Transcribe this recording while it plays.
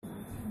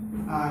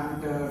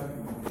And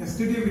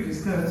yesterday we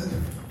discussed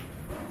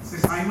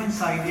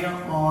Simon's idea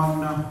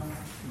on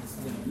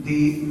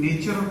the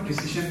nature of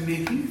decision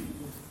making,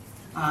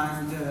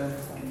 and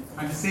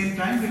at the same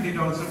time we did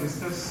also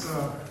discuss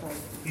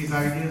his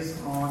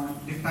ideas on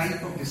the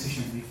type of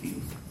decision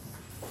making.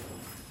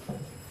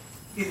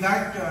 In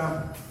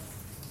that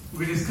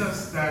we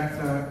discussed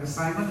that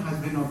Simon has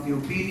been of the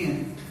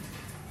opinion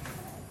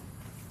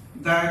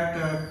that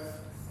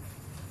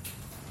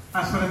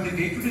as far as the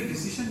day-to-day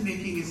decision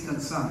making is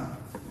concerned,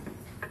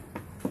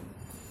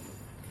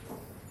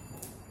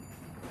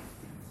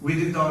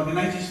 within the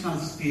organizational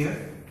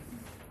sphere,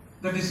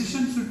 the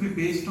decision should be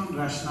based on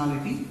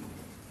rationality.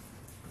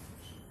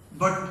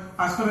 But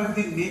as far as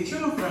the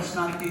nature of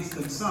rationality is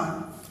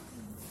concerned,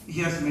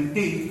 he has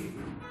maintained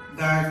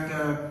that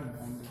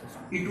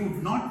it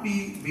would not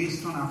be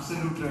based on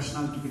absolute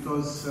rationality,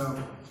 because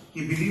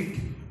he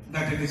believed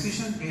that a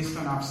decision based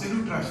on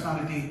absolute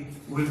rationality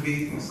will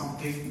be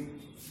something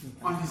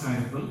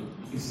undesirable,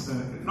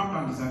 not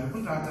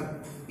undesirable, rather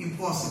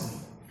impossible.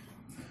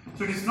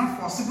 So it is not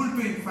possible to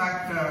in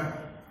fact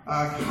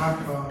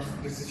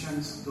have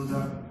decisions to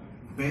the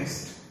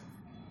best,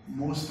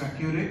 most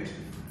accurate,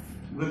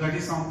 because that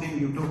is something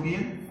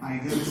utopian,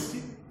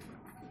 idealistic.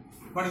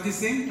 But at the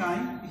same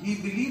time, he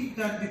believed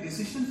that the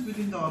decisions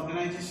within the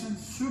organization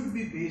should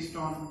be based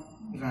on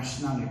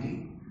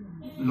rationality,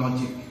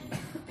 logic.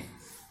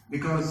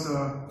 Because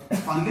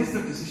unless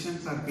the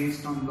decisions are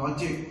based on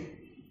logic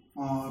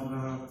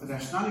or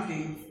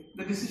rationality,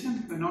 the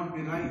decisions may not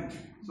be right.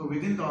 So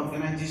within the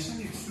organization,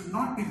 it should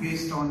not be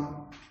based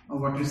on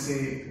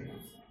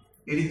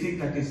anything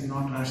that is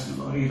not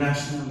rational or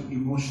irrational,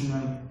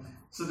 emotional.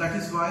 So that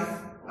is why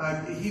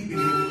he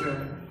believed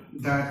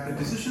that the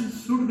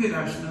decisions should be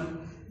rational,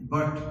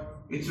 but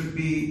it should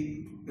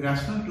be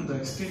rational to the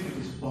extent it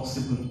is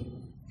possible.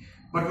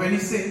 But when he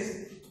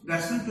says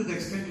rational to the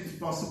extent it is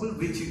possible,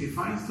 which he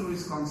defines through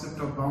his concept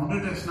of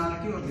bounded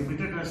rationality or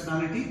limited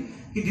rationality,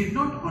 he did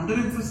not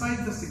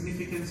underemphasize the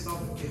significance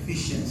of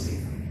efficiency,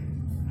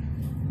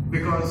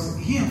 because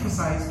he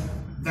emphasized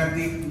that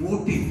the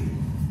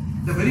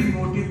very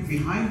motive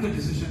behind the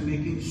decision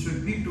making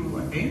should be to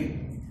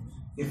attain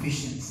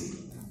efficiency.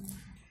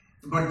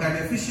 But that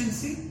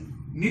efficiency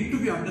need to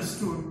be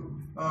understood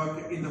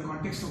in the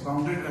context of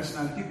bounded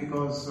rationality,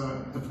 because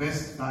the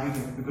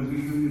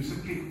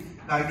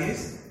idea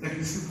is that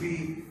you should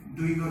be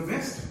doing your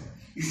best.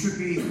 You should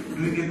be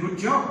doing a good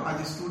job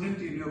as a student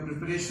in your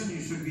preparation. You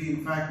should be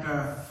in fact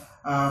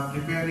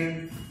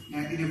preparing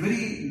in a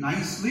very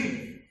nice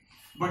way.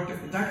 But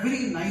that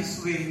very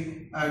nice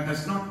way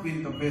does not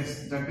mean the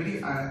best. The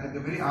very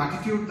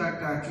attitude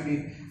that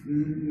actually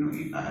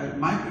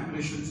my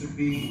preparation should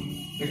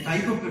be a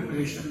type of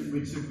preparation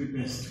which should be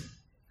best.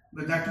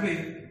 But that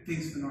way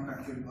things do not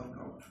actually work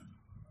out.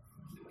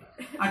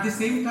 At the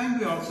same time,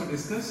 we also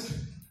discussed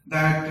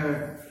that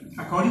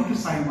according to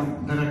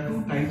Simon, there are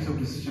two types of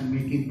decision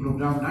making: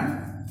 programmed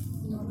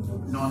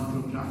and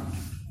non-programmed.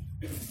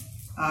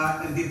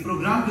 The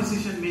programmed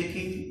decision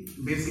making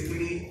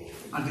basically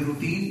are the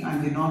routine,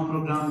 and the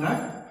non-programmed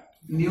are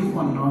new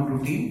or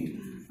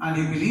non-routine. And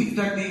he believed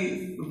that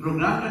the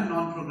programmed and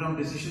non-programmed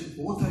decisions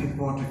both are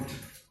important.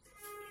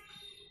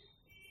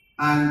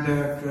 And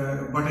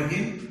but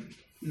again,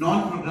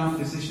 non-programmed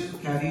decisions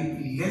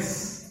carry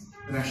less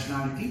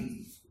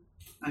rationality,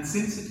 and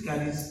since it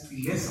carries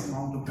less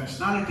amount of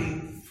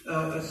rationality,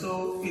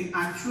 so in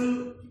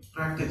actual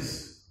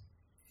practice,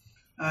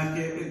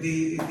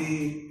 the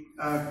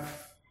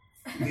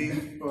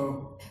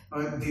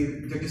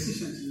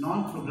decisions,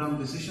 non-programmed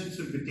decisions,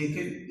 should be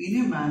taken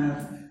in a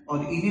manner or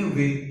in a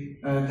way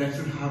that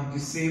should have the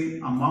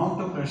same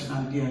amount of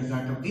rationality as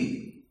that of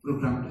the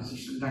programmed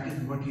decision. That is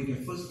what he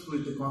refers to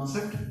with the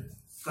concept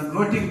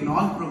converting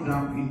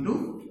non-programmed into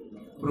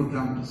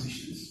programmed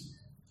decisions.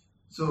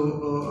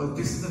 So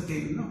this is the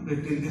thing,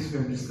 till this we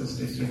have discussed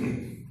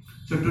yesterday.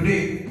 So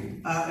today,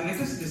 let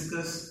us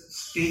discuss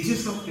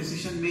stages of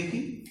decision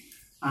making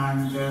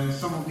and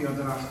some of the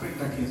other aspects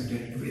that he has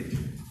dealt with.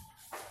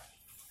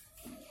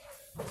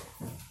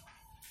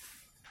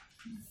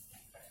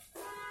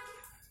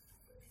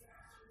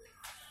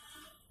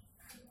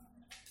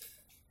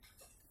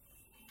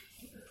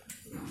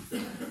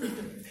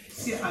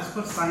 See, as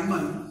per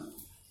Simon,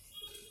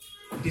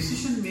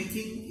 decision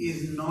making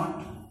is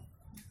not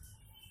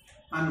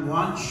an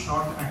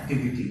one-shot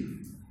activity.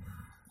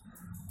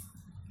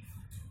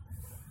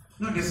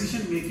 No,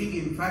 decision making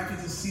in fact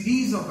is a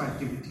series of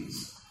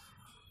activities.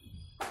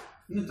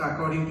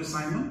 According to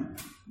Simon,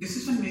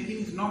 decision making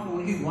is not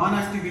only one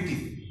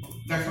activity.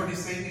 That's what he's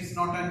saying. It's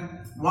not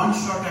an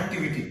one-shot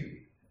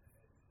activity.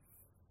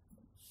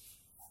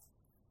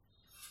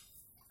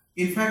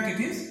 In fact,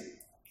 it is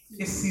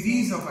a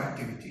series of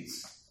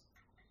activities.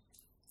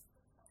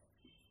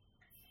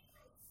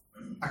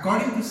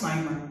 According to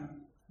Simon,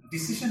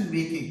 decision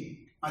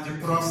making as a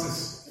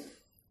process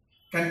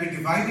can be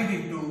divided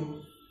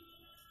into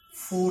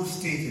 4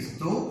 stages.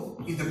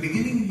 Though in the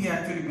beginning he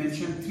actually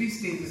mentioned 3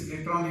 stages,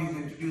 later on he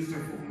introduced a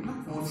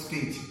 4th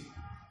stage.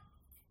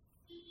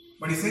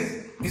 But he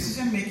says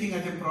decision making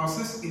as a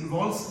process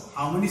involves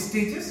how many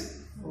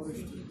stages?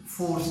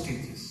 4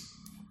 stages.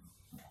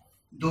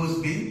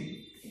 Those being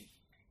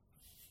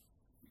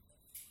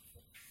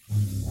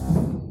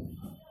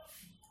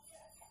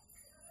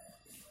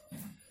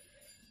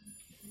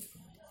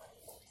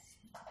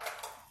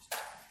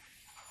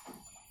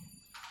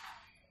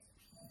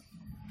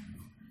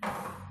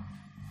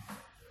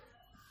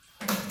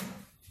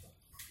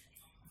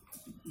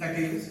that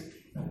is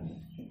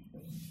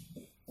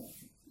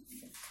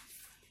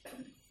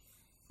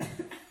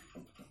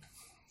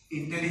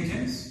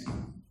intelligence,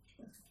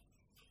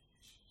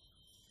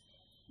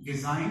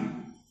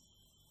 design,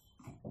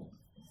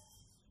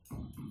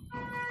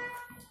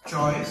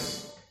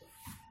 choice,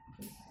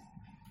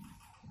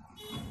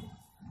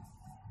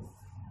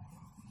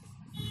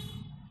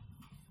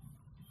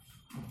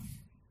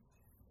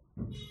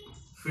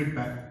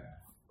 feedback.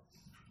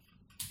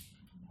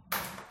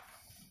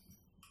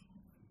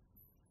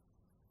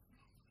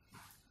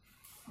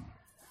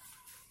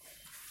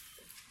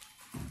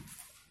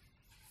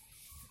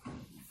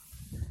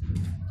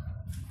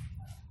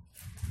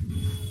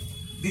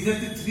 These are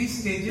the 3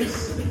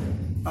 stages.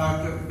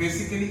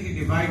 Basically, he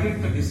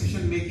divided the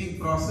decision making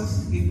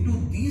process into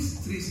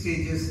these 3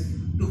 stages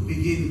to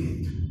begin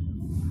with.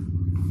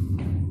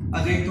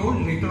 As I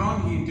told, later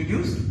on he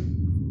introduced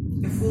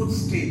a 4th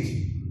stage,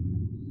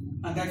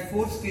 and that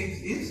 4th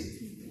stage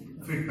is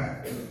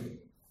feedback.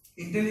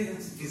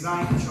 Intelligence,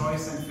 design,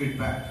 choice and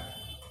feedback.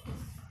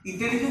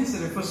 Intelligence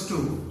refers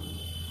to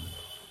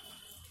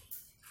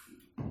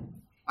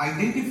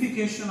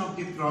identification of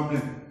the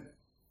problem.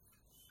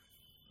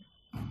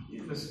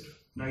 Just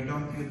write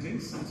down a few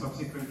things and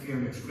subsequently I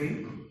will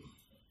explain.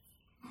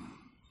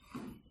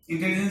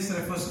 Intelligence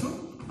refers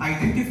to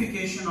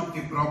identification of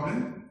the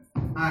problem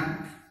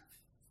and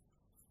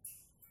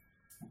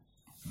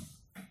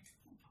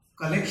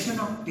collection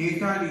of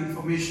data and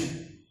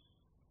information.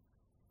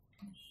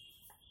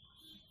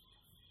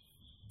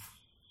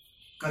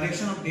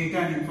 Collection of data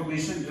and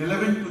information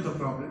relevant to the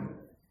problem.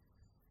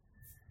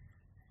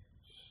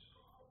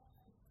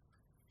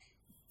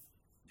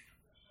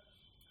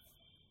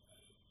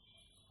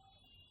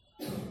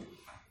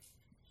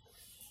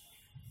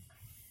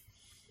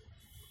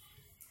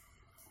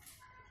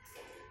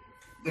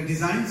 The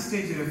design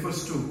stage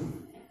refers to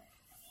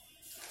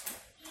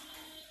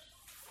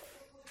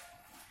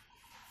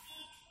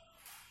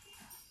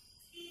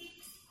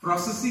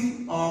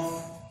processing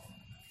of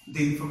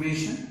the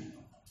information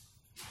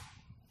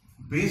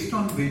based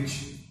on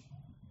which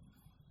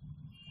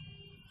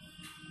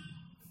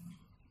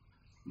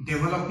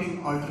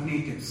developing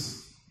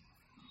alternatives.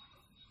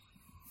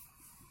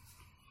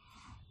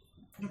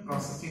 The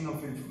processing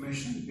of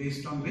information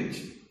based on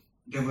which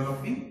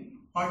developing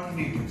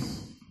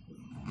alternatives.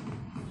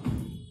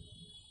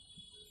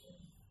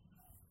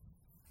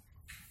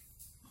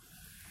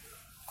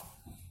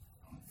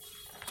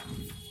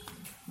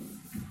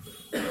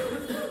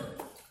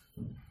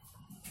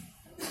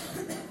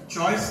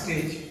 Choice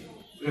stage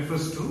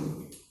refers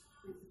to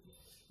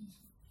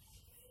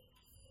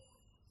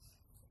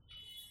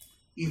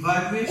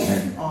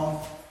evaluation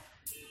of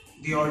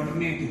the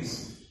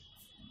alternatives,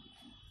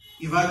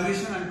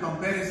 evaluation and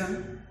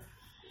comparison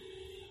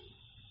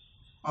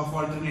of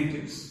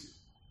alternatives,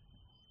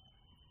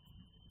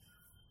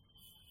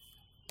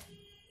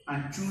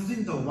 and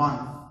choosing the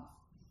one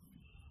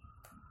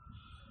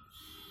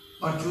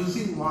or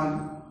choosing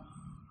one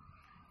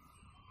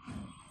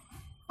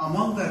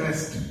among the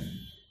rest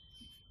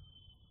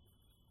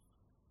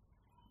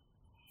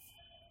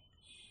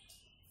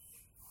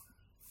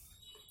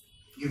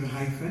give a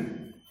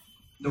hyphen,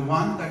 the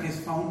one that is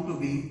found to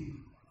be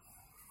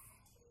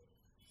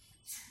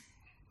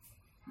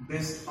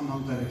best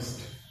among the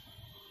rest.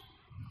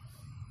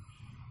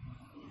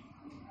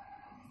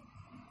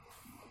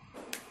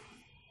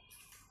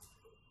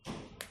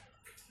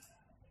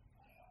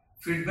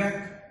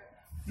 Feedback.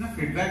 Now,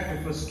 feedback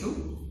refers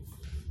to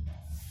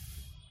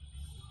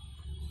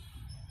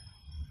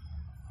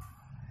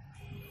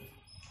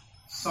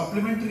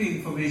supplementary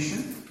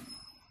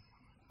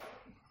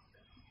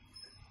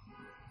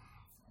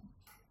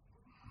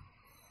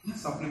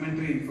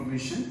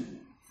information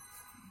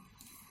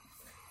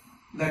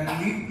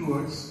that lead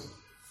towards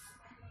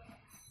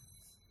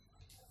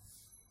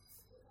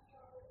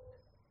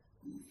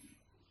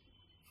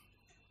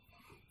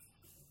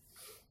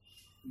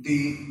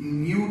the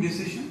new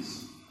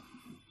decisions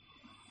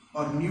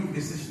or new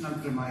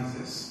decisional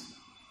premises.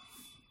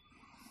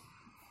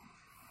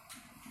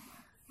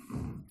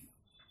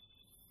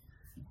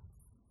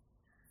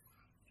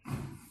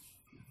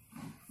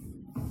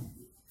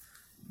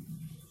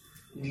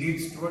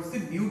 Leads towards the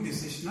new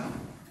decisional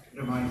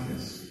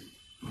premises.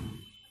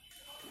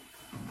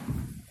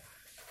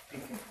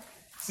 Okay.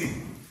 See,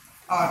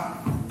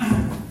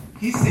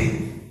 he's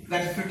saying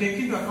that if you take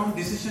into account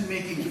decision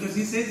making, because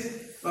he says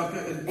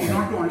in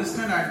order to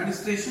understand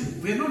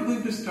administration, we are not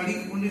going to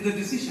study only the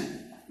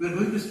decision, we are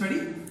going to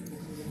study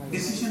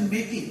decision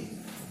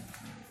making.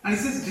 And he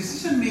says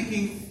decision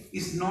making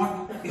is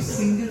not a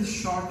single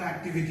short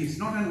activity. It's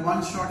not a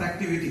one short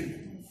activity.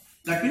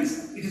 That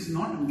means it is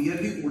not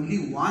merely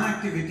only one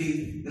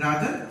activity,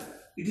 rather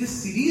it is a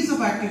series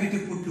of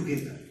activity put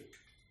together.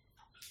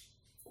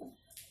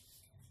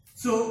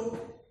 So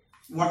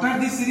what are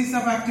these series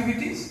of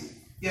activities?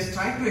 Yes,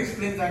 try to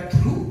explain that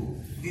through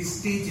these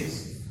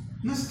stages.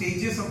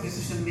 Stages of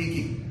decision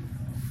making.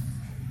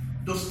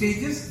 Those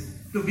stages,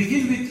 to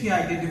begin with, he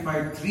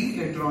identified 3,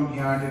 later on he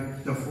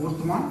added the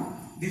 4th one,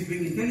 this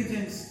being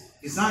intelligence,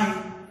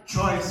 design,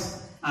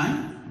 choice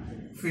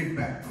and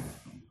feedback.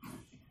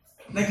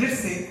 Like let's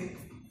say,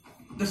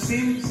 the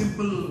same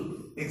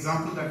simple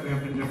example that we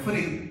have been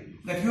referring,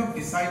 that you have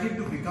decided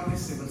to become a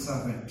civil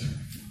servant.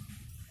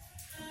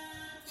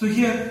 So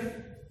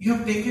here, you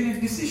have taken a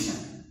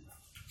decision.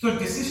 So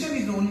decision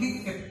is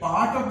only a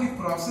part of the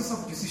process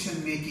of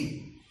decision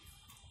making.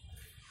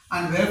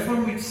 And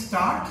wherefrom it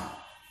starts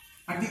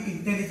at the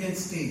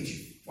intelligence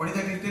stage. What is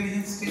that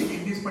intelligence stage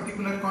in this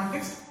particular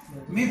context?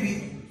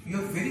 Maybe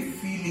your very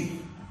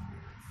feeling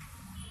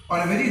or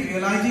a very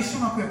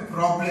realization of a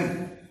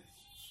problem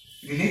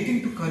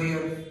relating to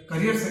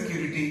career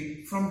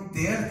security. From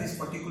there this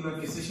particular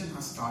decision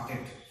has started.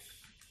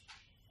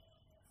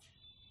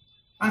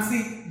 And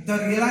see, the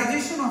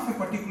realization of a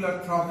particular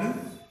problem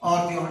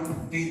or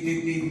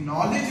the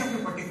knowledge of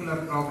a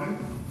particular problem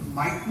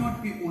might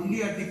not be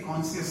only at the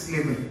conscious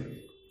level.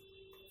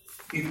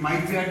 It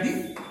might be at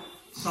the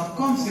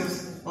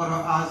subconscious, or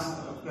as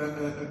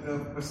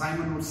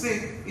Simon would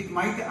say, it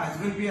might as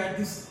well be at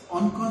this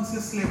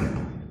unconscious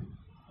level.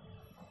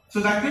 So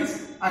that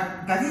means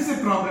that is a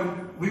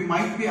problem we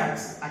might be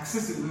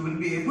accessing. We will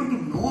be able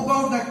to know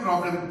about that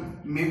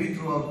problem maybe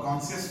through our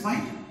conscious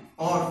mind,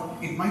 or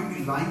it might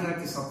be lying at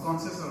the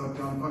subconscious or at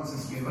the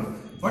unconscious level,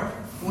 but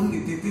only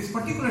this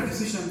particular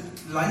decision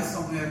lies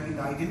somewhere in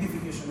the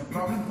identification of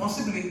problem,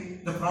 possibly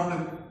the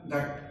problem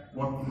that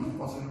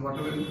possibly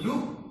whatever you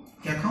do,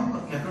 kya khaunga,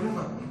 kya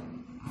karunga.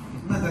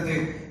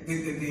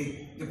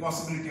 The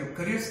possibility of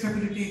career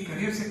stability,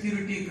 career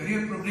security,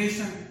 career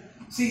progression.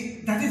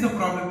 See, that is the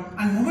problem.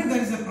 And the moment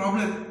there is a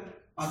problem,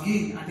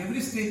 again, at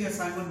every stage, as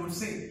Simon would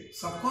say,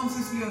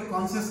 subconsciously or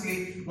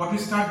consciously, what we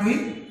start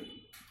doing?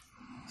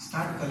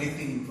 Start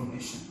collecting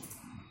information.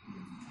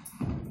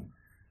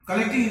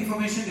 Collecting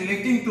information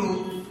relating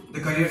to the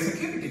career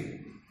security.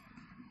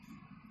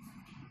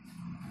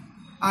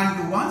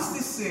 And once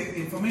this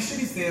information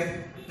is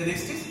there, the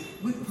next is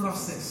we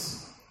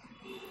process.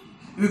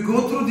 We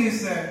go through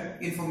this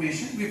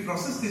information, we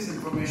process this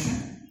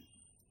information,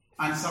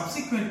 and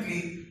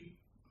subsequently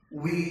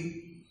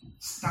we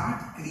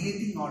start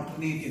creating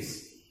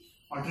alternatives.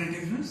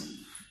 Alternatives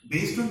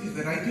based on the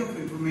variety of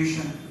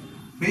information,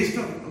 based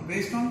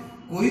on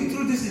going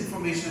through this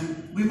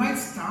information, we might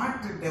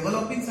start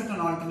developing certain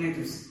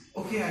alternatives.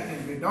 Okay, I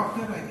can be a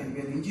doctor, I can be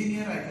an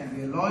engineer, I can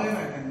be a lawyer,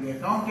 I can be an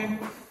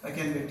accountant, I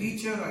can be a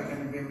teacher, I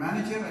can be a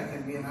manager, I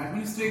can be an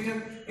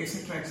administrator,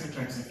 etc.,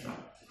 etc., etc.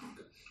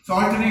 So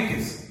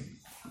alternatives.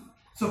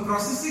 So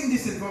processing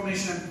this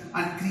information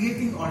and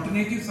creating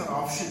alternatives or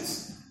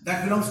options,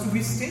 that belongs to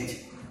which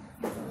stage?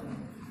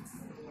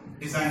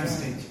 Design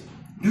stage.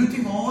 Do you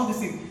think all these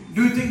things,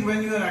 do you think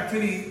when you are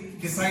actually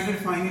decided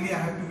finally I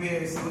have to be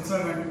a civil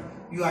servant,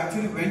 you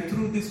actually went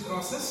through this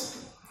process?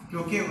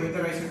 Okay,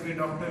 whether I should be a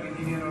doctor,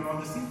 engineer or all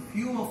these things?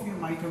 Few of you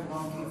might have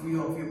gone through,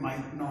 few of you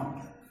might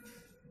not.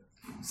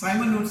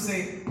 Simon would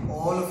say,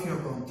 all of you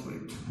have gone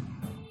through it.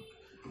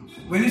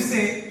 When you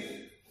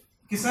say,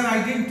 sir,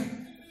 I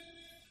didn't,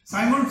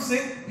 Simon would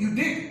say, you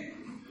did.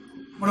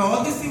 But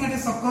all these things at a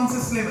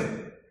subconscious level.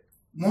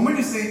 Moment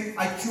you say,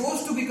 I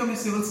chose to become a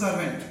civil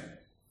servant.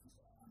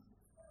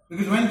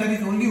 Because when there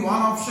is only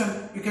one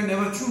option, you can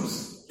never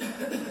choose.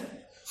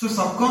 So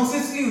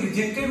subconsciously you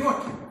rejected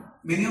what?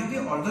 Many of the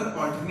other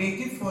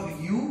alternatives for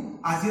you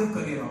as your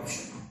career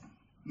option.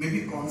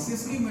 Maybe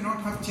consciously you may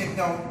not have checked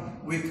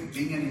out with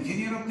being an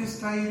engineer of this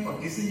type, or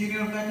this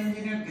engineer of that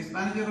engineer, this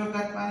manager or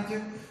that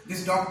manager,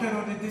 this doctor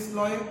or this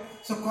lawyer.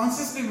 So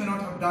consciously you may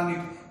not have done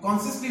it,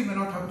 consciously you may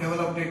not have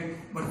developed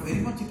it, but very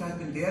much it has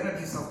been there at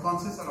the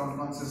subconscious or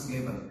unconscious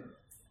level.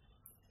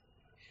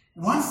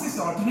 Once these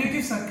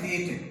alternatives are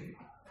created,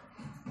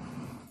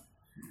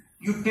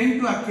 you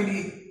tend to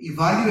actually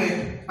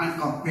evaluate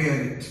and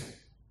compare it.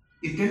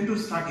 You tend to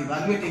start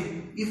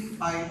evaluating,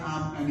 if I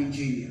am an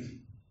engineer,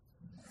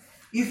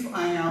 if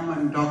I am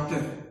a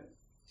doctor,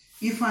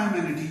 if I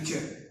am a teacher.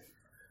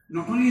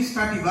 Not only you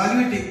start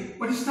evaluating,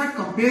 but you start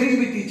comparing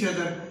with each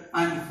other,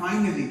 and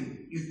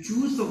finally you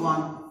choose the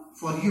one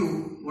for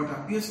you what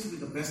appears to be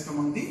the best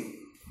among the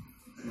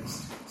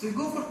rest. So you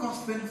go for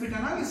cost benefit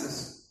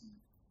analysis,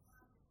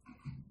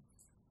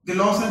 the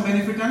loss and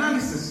benefit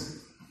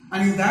analysis,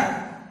 and in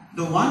that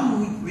the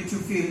one which you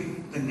feel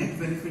the net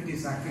benefit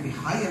is actually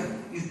higher,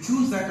 you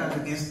choose that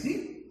as against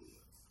the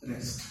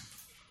rest.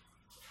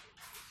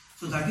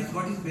 So that is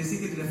what is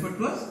basically referred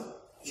to as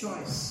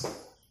choice.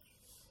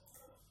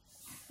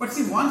 But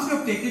see, once you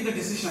have taken the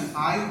decision,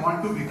 I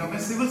want to become a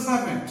civil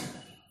servant,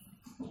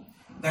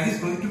 that is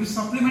going to be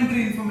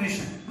supplementary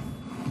information.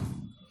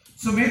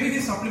 So maybe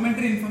the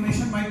supplementary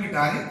information might be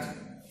direct,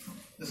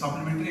 The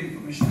supplementary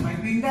information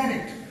might be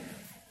indirect.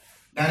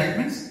 Direct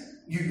means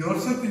you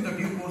yourself in the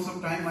due course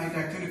of time might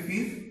actually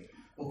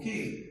feel,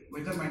 okay,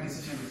 whether my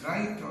decision is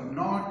right or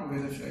not,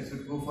 whether I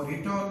should go for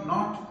it or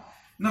not,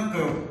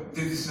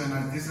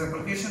 this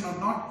application or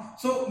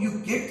not. So you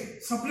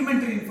get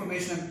supplementary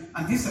information,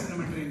 and this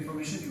supplementary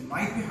information you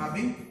might be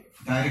having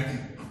directly.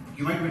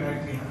 You might be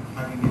directly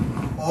having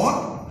it,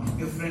 or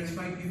your friends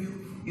might give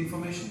you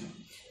information.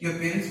 Your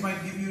parents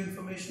might give you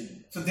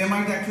information. So they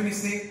might actually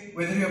say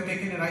whether you have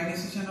taken a right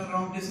decision or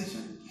wrong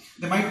decision.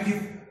 They might give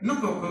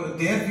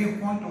their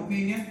viewpoint,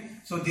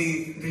 opinion. So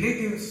the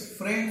relatives,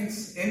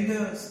 friends,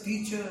 elders,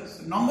 teachers,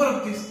 number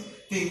of these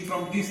things,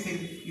 from these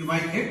things you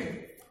might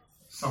get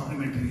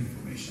supplementary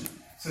information.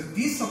 So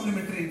these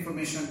supplementary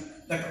information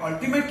that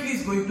ultimately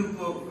is going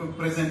to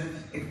present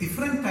a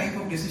different type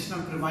of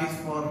decisional premise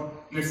for,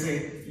 let's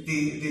say,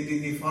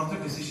 the further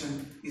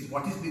decision is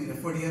what is being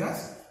referred here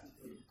as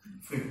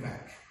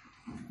feedback.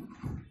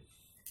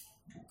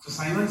 So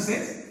Simon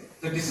says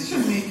the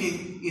decision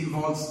making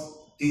involves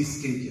these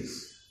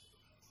stages: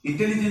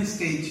 intelligence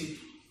stage,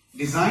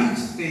 design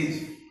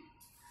stage,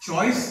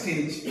 choice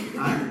stage,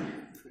 and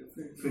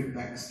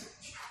feedback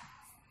stage.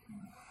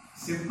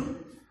 Simple?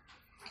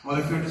 All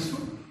of you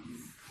understood?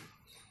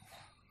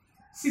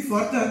 See,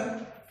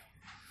 further,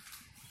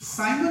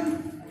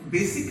 Simon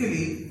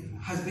basically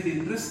has been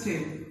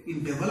interested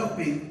in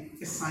developing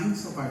a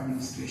science of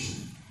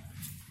administration.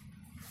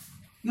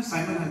 Now,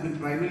 Simon has been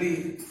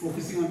primarily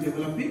focusing on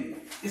developing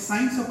a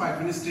science of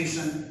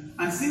administration,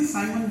 and since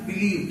Simon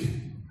believed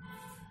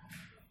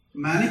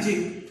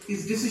managing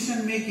is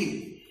decision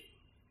making.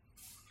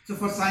 So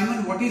for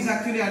Simon, what is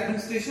actually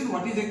administration?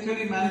 What is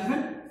actually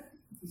management?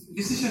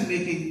 Decision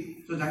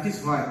making. So that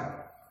is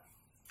why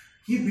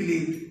he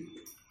believed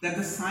that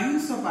the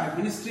science of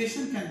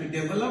administration can be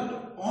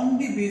developed on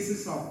the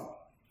basis of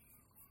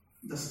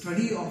the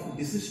study of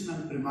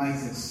decisional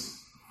premises.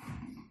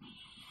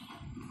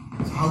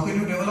 So how can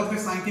you develop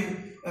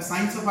a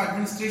science of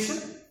administration?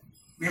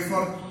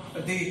 Therefore,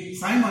 the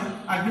Simon,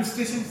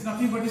 administration is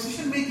nothing but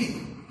decision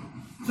making.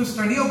 So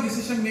study of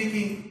decision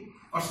making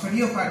or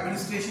study of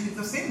administration is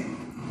the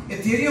same. A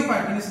theory of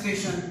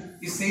administration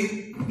is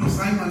said to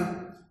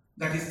Simon,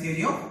 that is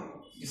theory of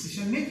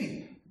decision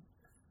making.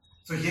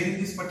 So here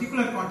in this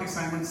particular context,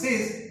 Simon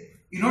says,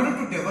 in order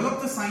to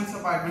develop the science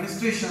of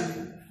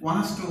administration, one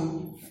has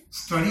to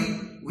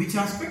study which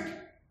aspect?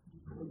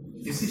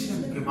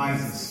 Decision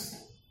premises.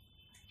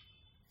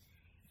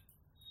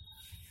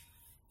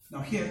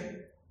 Now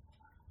here,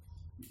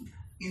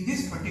 in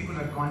this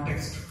particular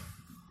context,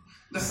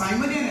 the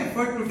Simonian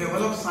effort to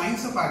develop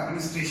science of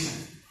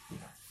administration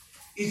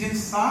is in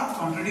stark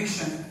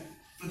contradiction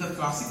to the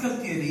classical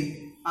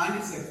theory and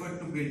its effort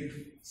to build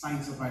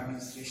science of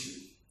administration.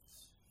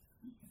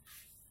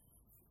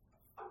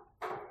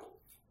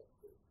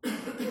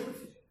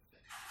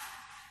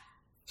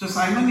 So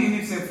Simon, in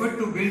its effort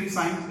to build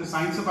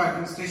science of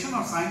administration,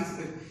 or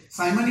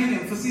Simonian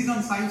emphasis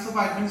on science of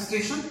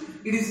administration,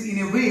 it is in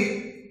a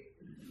way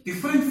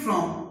different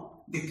from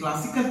the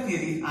classical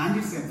theory and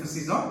its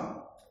emphasis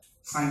on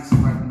science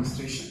of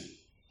administration.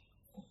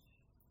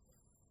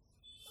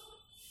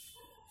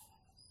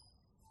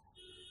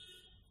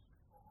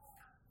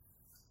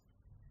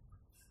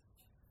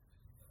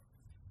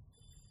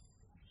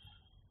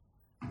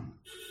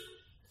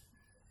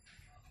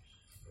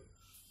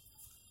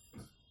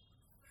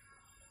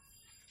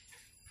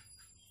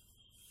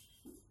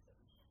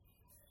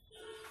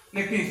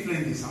 Let me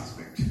explain this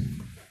aspect.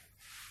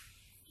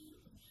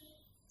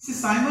 See,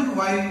 Simon,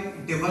 while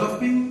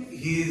developing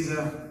his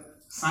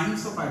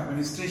science of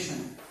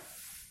administration,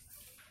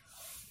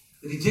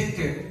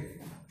 rejected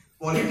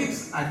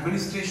politics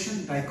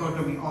administration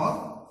dichotomy,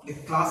 or the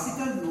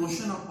classical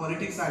notion of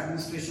politics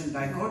administration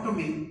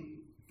dichotomy,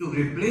 to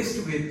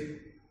replace with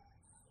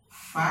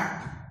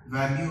fact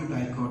value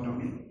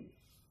dichotomy.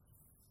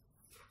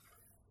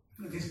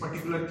 This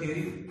particular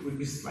theory will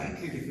be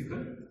slightly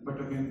difficult, but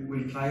again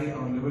we'll try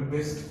our level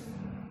best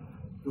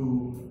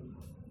to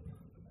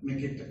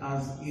make it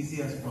as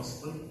easy as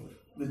possible.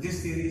 But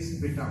this theory is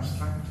a bit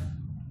abstract.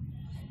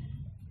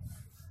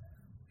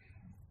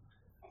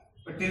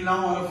 But till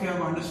now all of you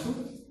have understood?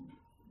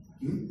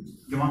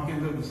 दिमाग के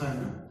अंदर घुसा है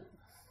ना?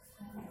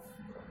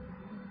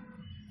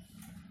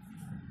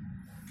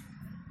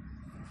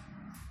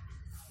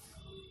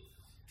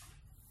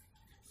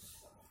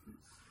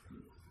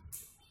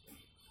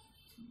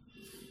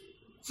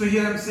 So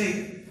here I am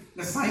saying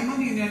the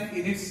Simon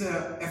in its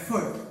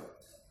effort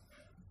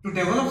to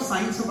develop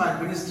science of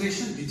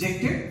administration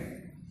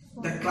rejected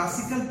the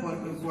classical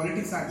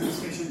politics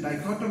administration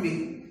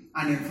dichotomy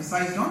and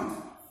emphasized on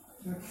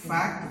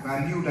fact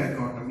value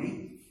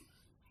dichotomy.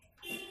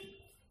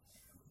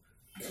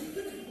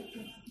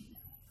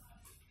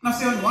 Now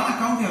say on one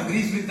account he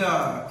agrees with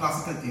the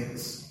classical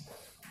theorists.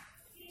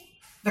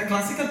 The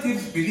classical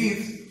theorist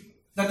believes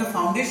that the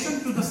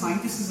foundation to the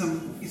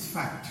scientificism is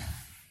fact.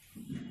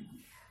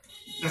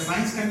 The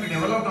science can be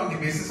developed on the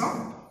basis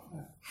of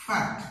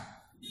fact.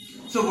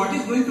 So what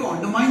is going to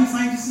undermine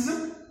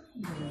scientificism?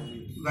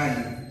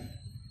 Value.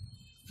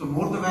 So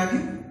more the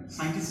value,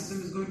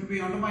 scientificism is going to be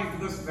undermined,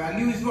 because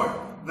value is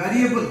what?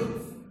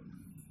 Variable.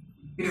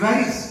 It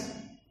varies.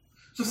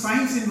 So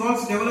science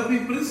involves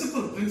developing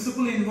principle.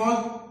 Principle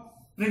involves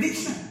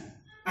prediction,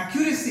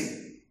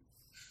 accuracy.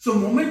 So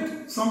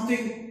moment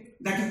something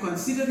that you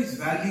consider is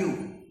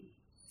value,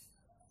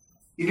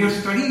 in your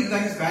study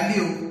that is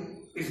value,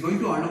 is going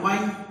to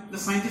undermine the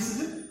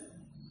scientificism.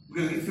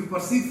 Because if you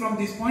perceive from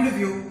this point of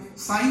view,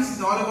 science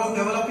is all about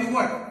developing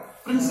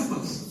what?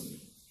 Principles.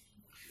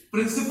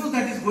 Principle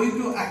that is going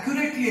to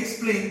accurately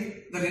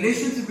explain the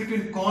relationship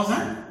between cause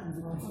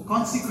and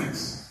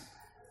consequence.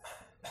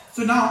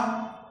 So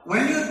now,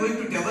 when you are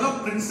going to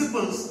develop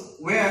principles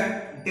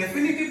where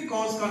definitive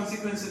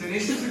cause-consequence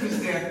relationship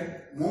is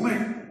there,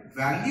 moment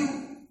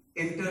value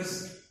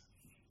enters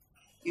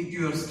into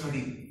your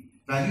study.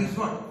 Value is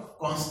what?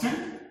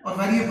 Constant or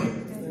variable?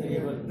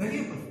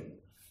 Variable.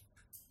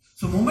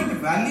 So moment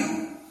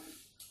value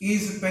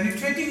is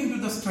penetrating into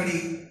the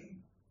study,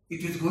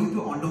 it is going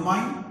to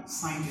undermine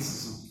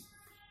scientificism.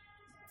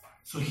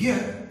 So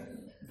here,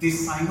 the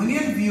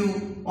Simonian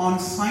view on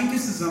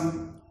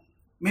scientificism,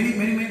 many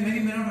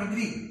may not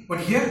agree. But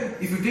here,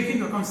 if you take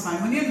into account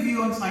Simonian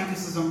view on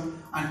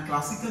scientificism and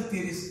classical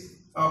theories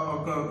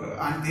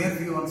and their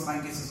view on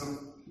scientificism,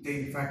 they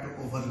in fact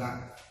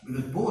overlap.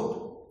 Because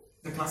both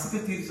the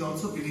classical theories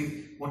also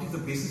believe what is the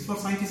basis for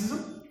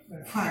scientificism?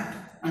 Fact.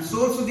 And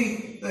so also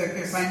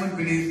the Simon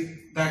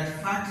believes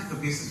that fact is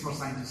the basis for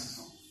scientificism.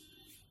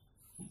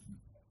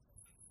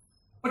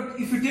 But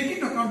if you take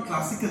into account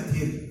classical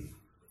theory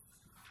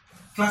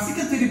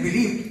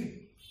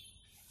believed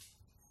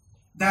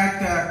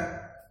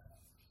that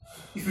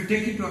if you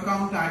take into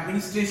account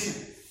administration,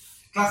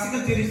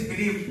 classical theories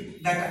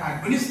believed that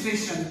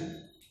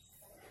administration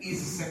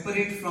is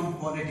separate from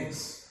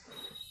politics.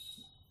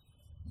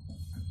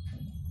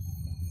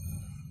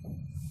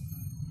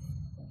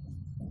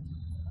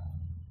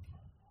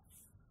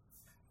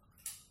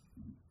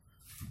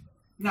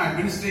 Now,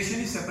 administration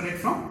is separate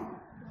from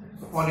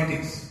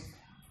politics.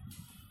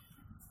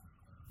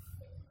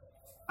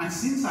 And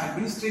since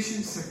administration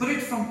is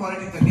separate from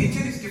politics, the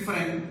nature is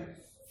different,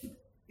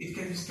 it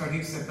can be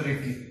studied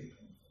separately.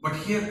 But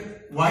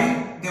here,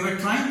 while they were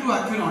trying to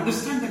actually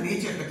understand the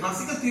nature, the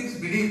classical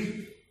theorists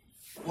believed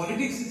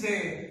politics is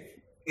a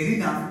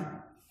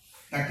arena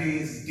that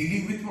is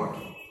dealing with what?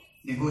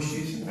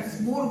 Negotiation. That is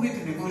more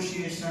with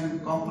negotiation,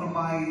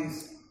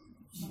 compromise,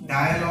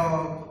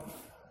 dialogue,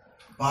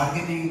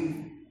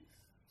 bargaining,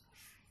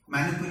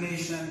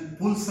 manipulation,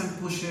 pulls and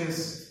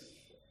pushes.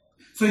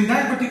 So in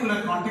that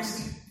particular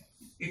context,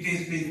 it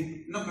is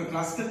being, the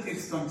classical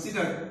theorists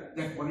consider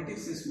that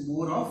politics is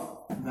more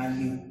of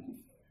value.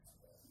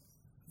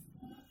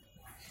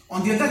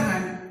 On the other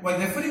hand, while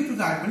referring to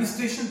the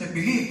administration, they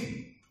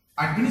believe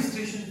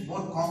administration is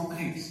more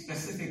concrete,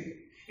 specific.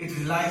 It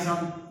relies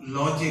on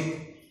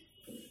logic,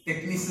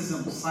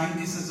 technicism,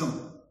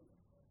 scientificism.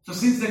 So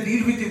since they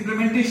deal with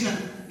implementation,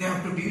 they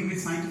have to deal with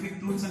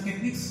scientific tools and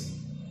techniques.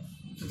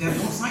 So they are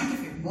more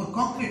scientific, more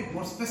concrete,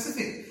 more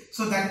specific.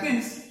 So that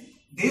means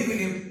they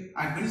believe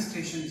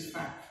administration is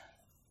fact.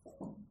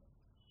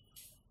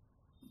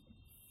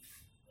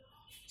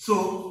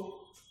 So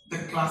the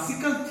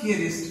classical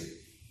theorists,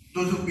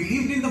 those who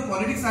believed in the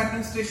politics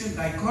administration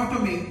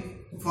dichotomy,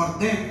 for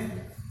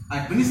them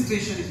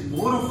administration is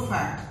more of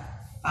fact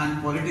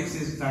and politics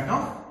is that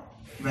of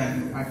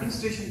value.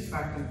 Administration is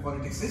fact and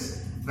politics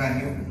is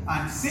value.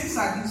 And since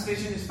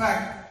administration is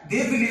fact,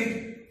 they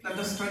believe that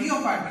the study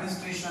of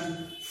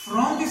administration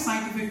from the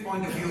scientific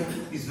point of view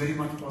is very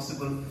much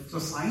possible. So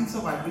science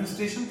of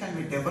administration can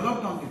be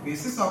developed on the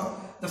basis of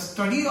the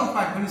study of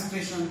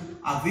administration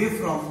away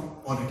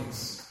from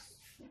politics.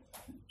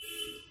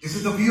 This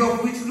is the view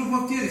of which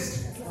group of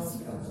theorists?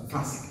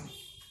 Classical.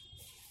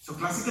 So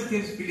classical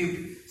theorists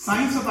believe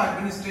science of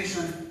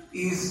administration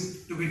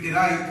is to be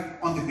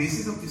derived on the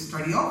basis of the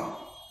study of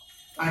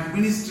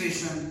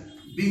administration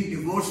being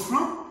divorced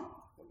from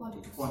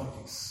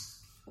politics.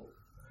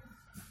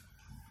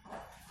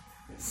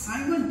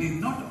 Simon did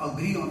not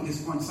agree on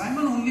this point.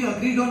 Simon only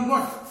agreed on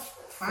what?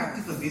 Fact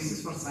is the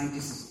basis for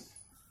scientificism.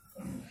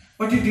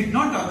 But he did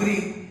not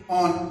agree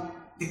on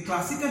the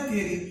classical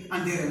theory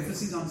and their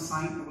emphasis on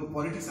science over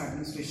politics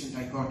administration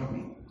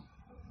dichotomy.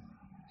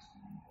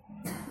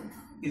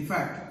 In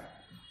fact,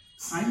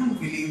 Simon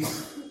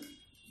believes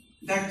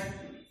that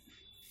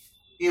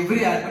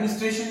every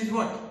administration is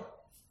what?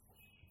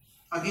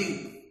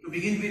 Again, to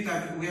begin with,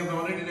 we have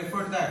already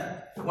referred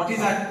that. What is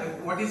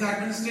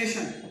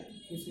administration?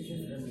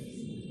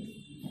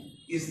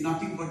 Is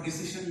nothing but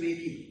decision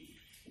making.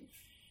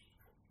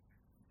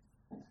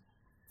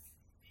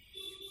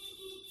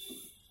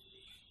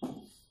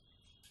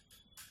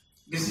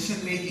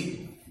 Decision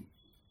making.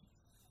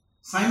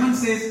 Simon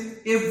says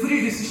every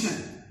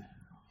decision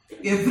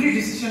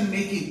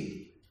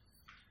making,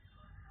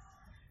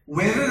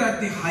 whether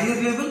at the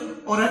higher level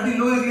or at the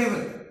lower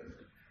level.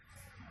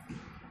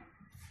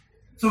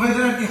 So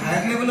whether at the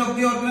higher level of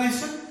the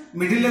organization,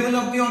 middle level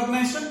of the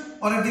organization,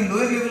 or at the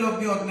lower level of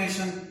the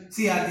organization,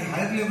 see, at the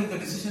higher level the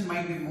decision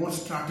might be more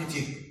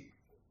strategic.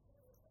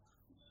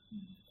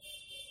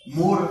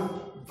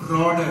 more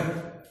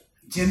broader,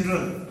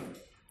 general.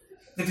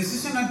 The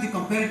decision at the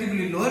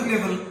comparatively lower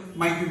level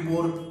might be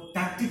more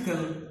tactical,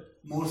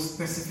 more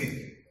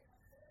specific.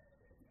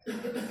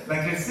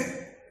 Like let's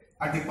say,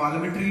 at the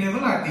parliamentary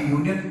level, at the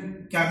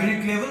union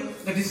cabinet level,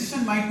 the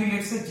decision might be,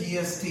 let's say,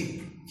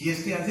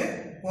 GST as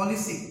a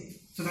policy.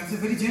 So that's a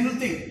very general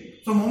thing.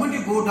 So the moment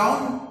you go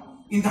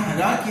down in the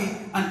hierarchy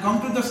and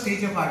come to the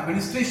stage of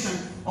administration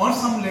or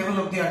some level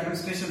of the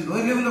administration,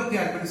 lower level of the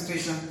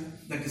administration,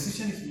 the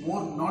decision is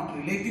more not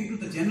relating to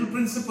the general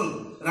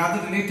principle,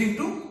 rather relating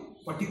to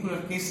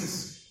particular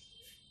cases.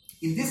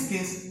 In this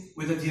case,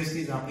 whether GST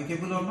is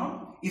applicable or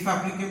not, if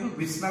applicable,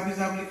 which slab is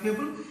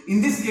applicable.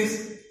 In this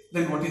case,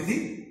 then what is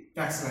the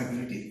tax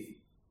liability?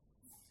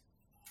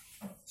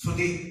 So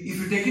if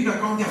you take into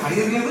account the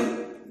higher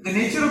level, the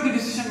nature of the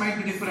decision might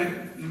be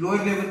different. Lower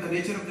level, the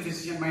nature of the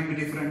decision might be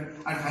different.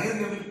 At higher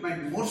level, it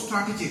might be more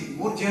strategic,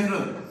 more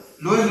general.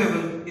 Lower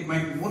level, it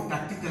might be more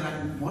tactical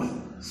and more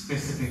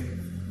specific.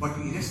 But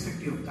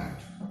irrespective of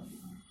that,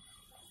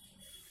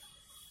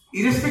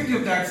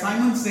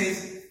 Simon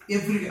says,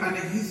 and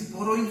he's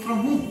borrowing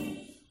from whom?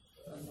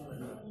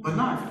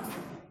 Bernard.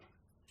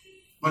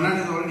 Bernard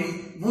has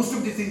already, most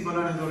of the things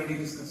Bernard has already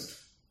discussed.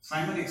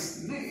 Simon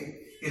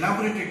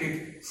elaborated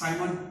it.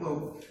 Simon,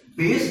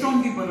 based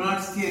on the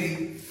Bernard's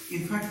theory,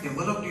 in fact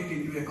developed it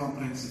into a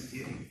comprehensive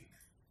theory.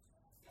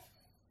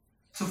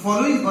 So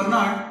following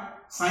Bernard,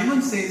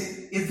 Simon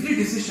says every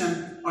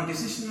decision or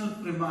decision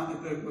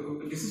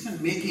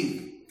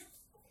making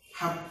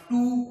have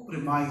two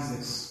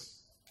premises.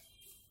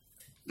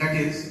 That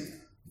is,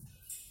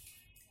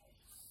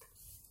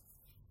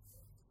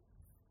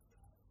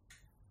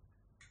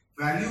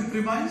 value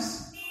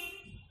premise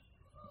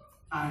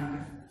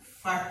and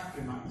fact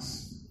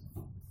premise.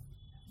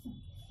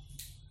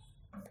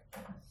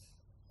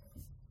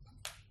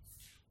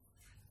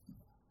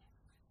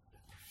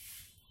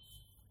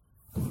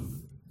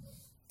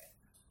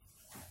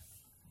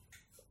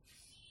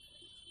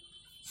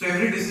 So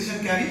every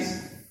decision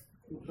carries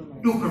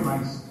two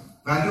premises,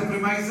 value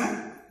premise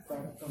and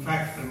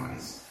fact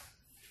premise.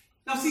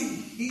 Now see,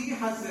 he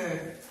has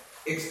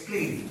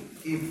explained,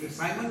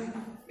 Simon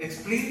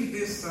explained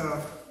this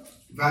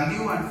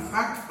value and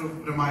fact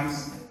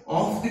premise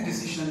of the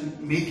decision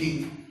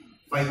making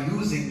by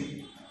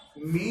using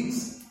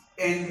means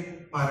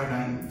end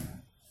paradigm.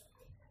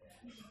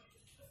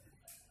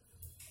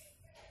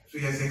 So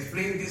he has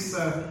explained this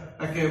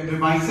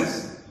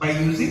premises by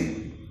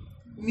using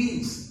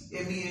means,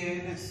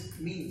 MEANS,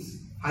 means,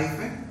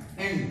 hyphen,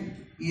 end,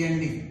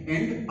 END,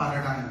 end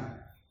paradigm.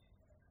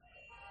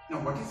 Now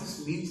what is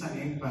this means and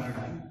end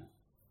paradigm?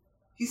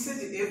 He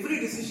says every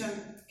decision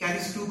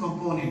carries two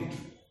components.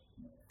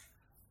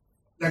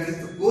 That is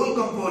the goal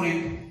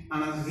component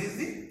and another is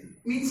the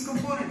means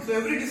component. So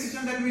every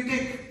decision that we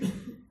take,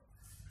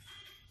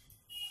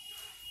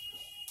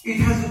 it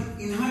has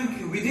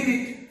inherently within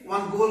it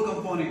one goal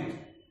component.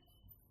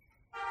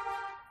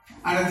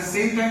 And at the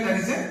same time there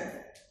is a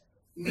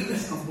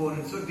means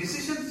component. So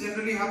decisions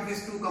generally have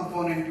these two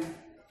components,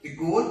 the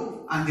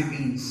goal and the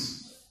means.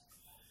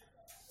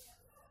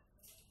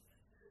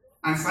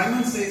 And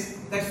Simon says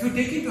that if you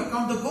take into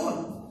account the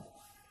goal,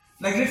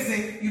 like let's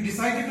say you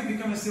decided to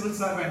become a civil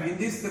servant. In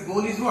this, the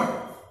goal is what?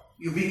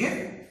 You being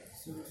a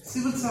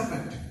civil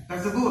servant.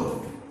 That's the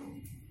goal.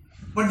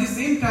 But at the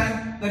same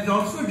time, there is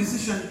also a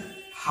decision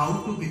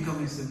how to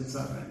become a civil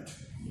servant.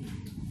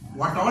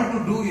 What all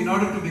to do in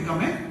order to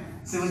become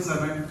a civil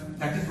servant.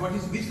 That is what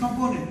is which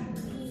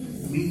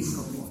component? Means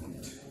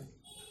component.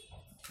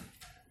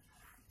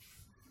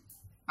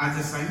 As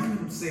a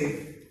Simon would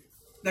say,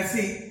 let's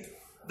say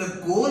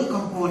the goal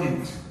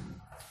component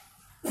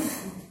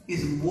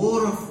is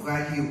more of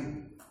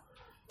value.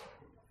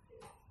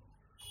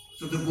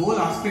 So the goal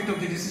aspect of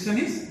the decision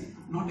is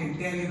not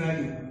entirely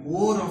value,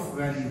 more of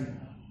value.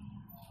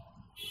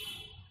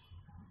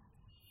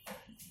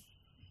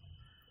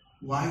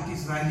 Why it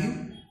is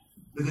value?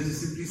 Because it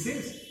simply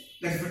says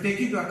that if you take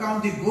into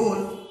account the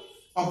goal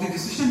of the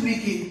decision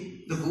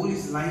making, the goal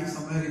is lying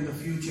somewhere in the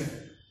future.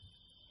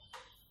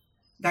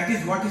 That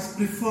is what is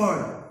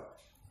preferred.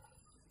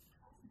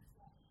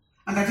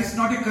 And that is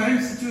not a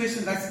current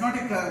situation, that's not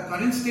a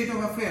current state of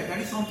affair, that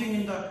is something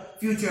in the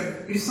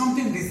future. It is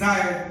something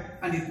desired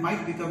and it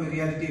might become a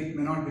reality, it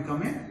may not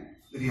become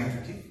a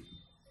reality.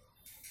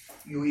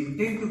 You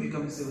intend to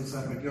become a civil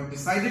servant, you have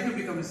decided to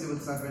become a civil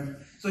servant.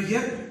 So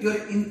here you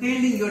are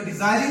intending, you are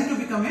desiring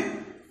to become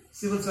a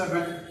civil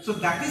servant. So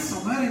that is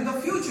somewhere in the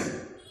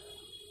future.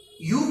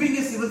 You being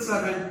a civil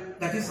servant,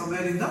 that is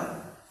somewhere in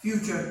the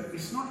future,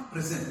 it's not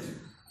present.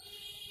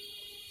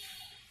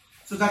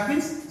 So that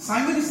means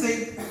Simon is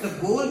saying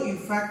the goal in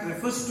fact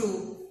refers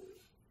to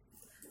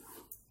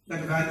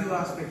that value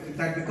aspect,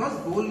 that because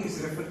goal is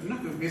referred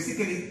to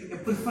basically a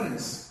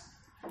preference.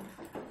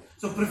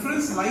 So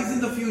preference lies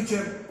in the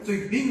future, so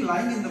it being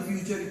lying in the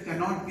future, it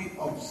cannot be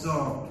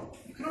observed.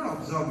 You cannot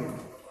observe it.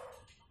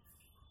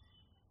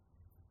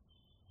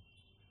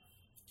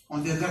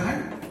 On the other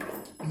hand,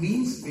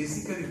 means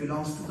basically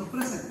belongs to the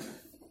present.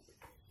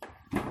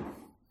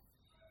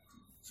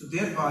 So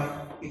thereby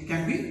it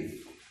can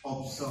be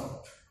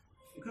observed.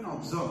 You can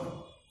observe.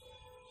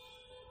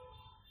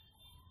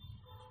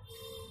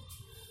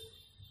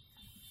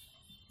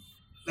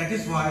 That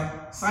is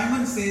why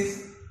Simon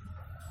says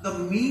the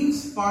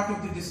means part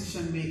of the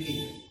decision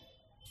making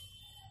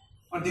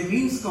or the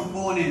means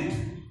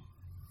component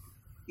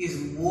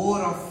is more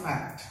of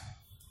fact.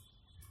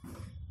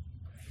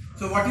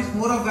 So what is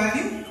more of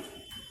value?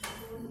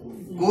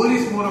 Goal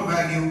is more of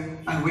value,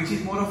 and which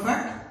is more of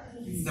fact?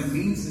 The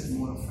means is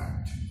more of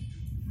fact.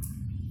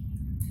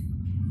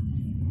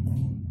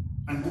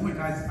 And moment,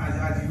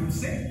 as you would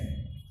say,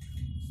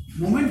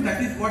 moment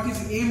that is what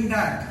is aimed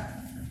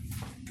at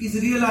is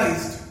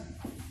realized.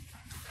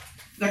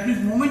 That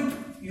means moment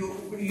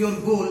your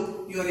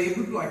goal, you are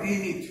able to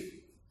attain it.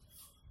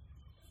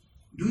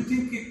 Do you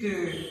think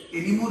it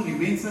anymore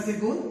remains as a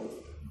goal?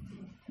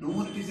 No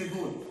more it is a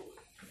goal.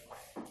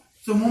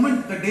 So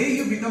moment, the day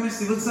you become a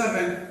civil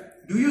servant,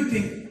 do you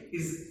think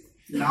is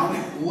now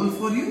a goal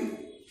for you?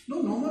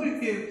 No, no more.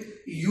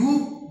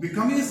 You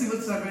becoming a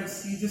civil servant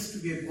ceases to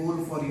be a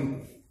goal for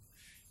you.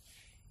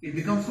 It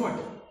becomes what?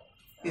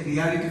 A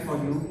reality for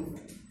you.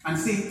 And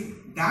see,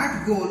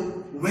 that goal,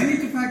 when it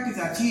in fact is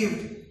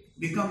achieved,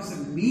 becomes a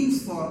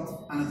means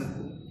for another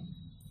goal.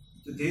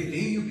 So the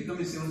day you become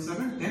a civil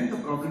servant, then the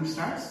problem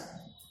starts.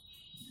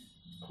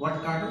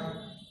 What cadre?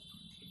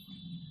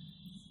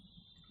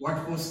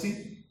 What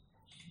posting?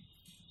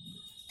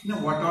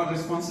 What are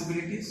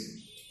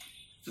responsibilities?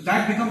 So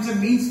that becomes a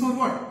means for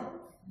what?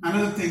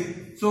 Another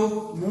thing.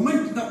 So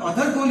moment the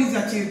other goal is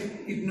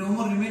achieved, it no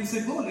more remains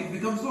a goal. It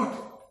becomes what?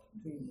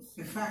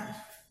 A fact.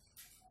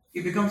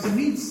 It becomes a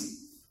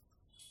means.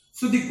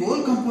 So the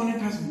goal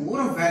component has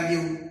more of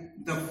value.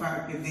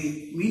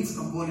 The means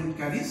component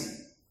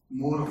carries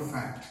more of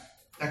fact.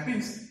 That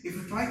means if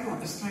you try to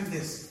understand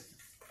this,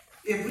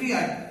 every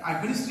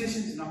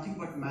administration is nothing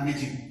but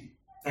managing.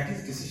 That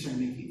is decision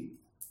making.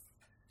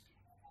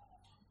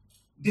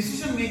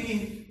 Decision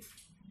making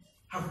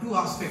have two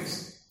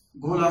aspects,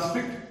 goal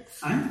aspect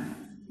and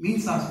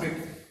means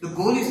aspect. The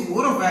goal is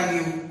more of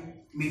value,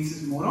 means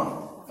is more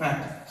of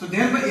fact. So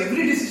thereby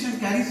every decision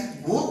carries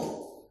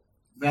both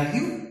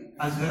value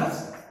as well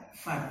as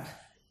fact.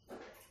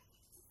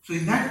 So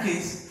in that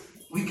case,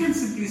 we can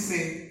simply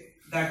say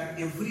that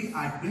every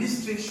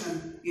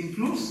administration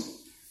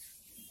includes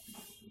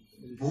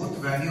both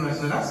value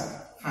as well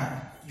as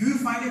fact. Do you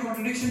find a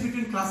contradiction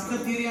between classical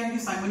theory and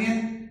the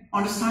Simonian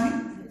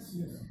understanding? Yes.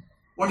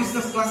 What is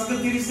the classical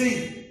theory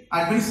saying?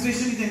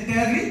 Administration is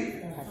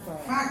entirely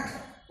fact.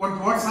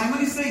 What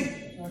Simon is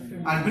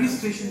saying?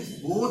 Administration is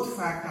both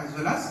fact as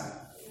well as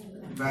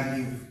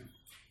value.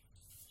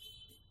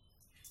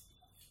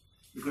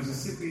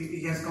 Because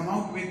he has come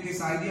out with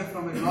this idea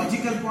from a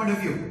logical point of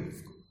view.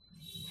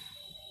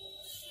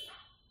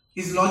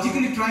 He is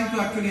logically trying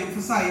to actually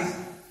emphasize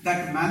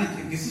that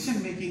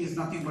decision making is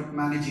nothing but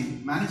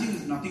managing. Managing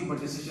is nothing but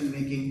decision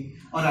making,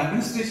 or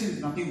administration is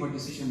nothing but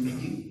decision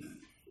making.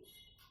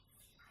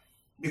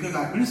 Because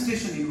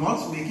administration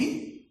involves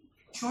making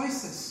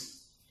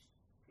choices.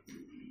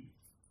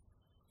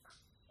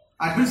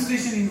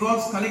 Administration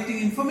involves collecting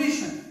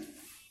information,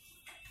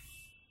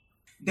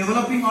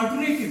 developing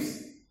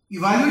alternatives,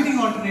 evaluating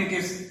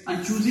alternatives,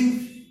 and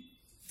choosing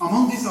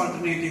among these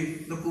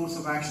alternatives the course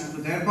of action. So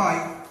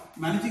thereby,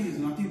 managing is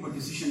nothing but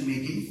decision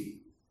making.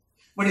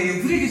 But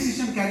every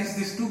decision carries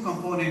these two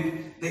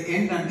components, the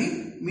end and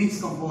the means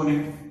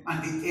component.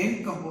 And the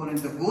end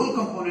component, the goal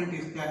component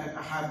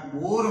have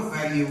more of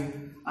value,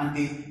 and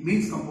the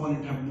means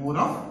component have more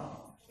of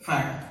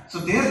fact. So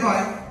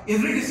thereby,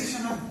 every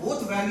decision has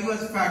both value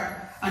as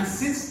fact. And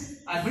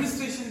since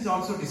administration is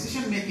also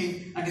decision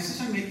making, and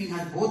decision making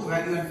has both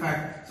value and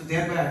fact, so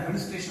thereby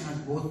administration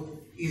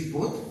is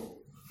both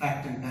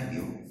fact and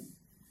value.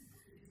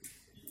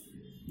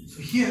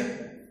 So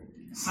here,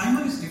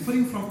 Simon is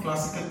differing from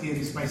classical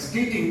theories by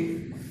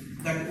stating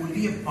that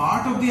only a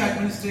part of the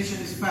administration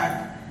is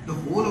fact, the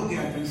whole of the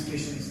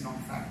administration is not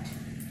fact.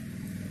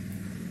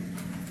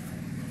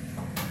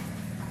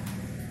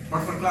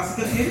 But for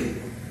classical theory,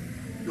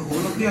 the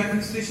whole of the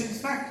administration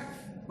is fact.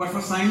 But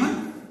for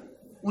Simon,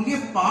 only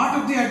a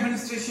part of the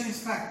administration is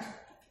fact.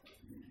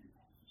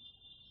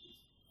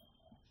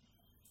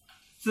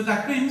 So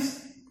that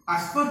means,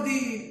 as per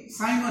the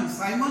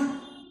Simon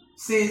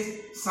says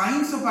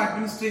science of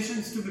administration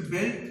is to be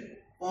built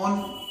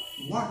on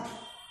what?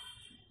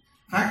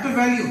 Fact or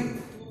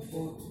value?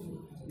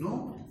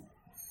 No.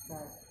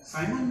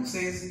 Simon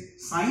says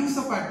science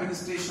of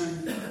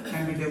administration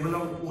can be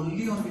developed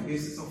only on the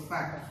basis of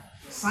fact.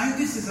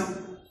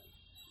 Scienticism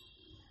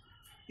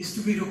is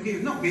to be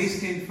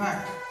based in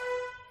fact.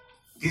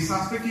 This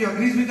aspect he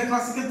agrees with the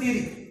classical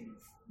theory.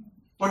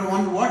 But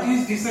on what he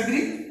is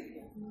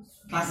disagreeing?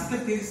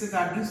 Classical theory says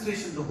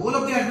administration, the whole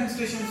of the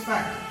administration is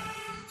fact.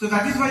 So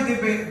that is why they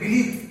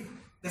believe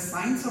the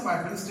science of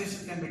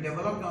administration can be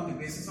developed on the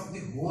basis of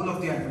the whole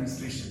of the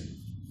administration.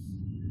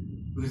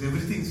 Because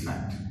everything is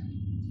fact.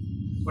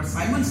 But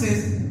Simon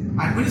says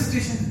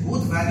administration is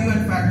both value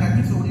and fact. That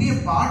means only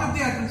a part of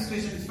the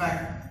administration is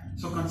fact.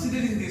 So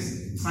considering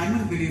this,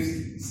 Simon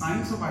believes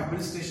science of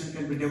administration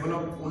can be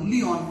developed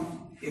only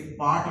on a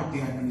part of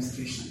the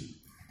administration.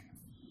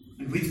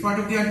 And which part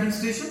of the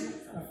administration?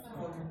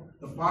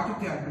 The part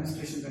of the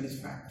administration that is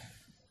fact.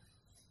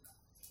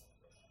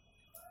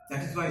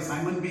 That is why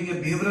Simon, being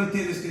a behavioral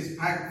theorist, is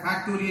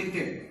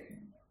fact-oriented.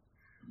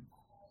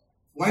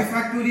 Why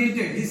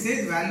fact-oriented? He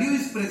says value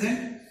is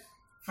present,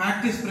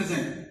 fact is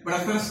present. But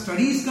as far as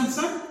study is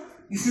concerned,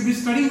 you should be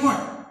studying what?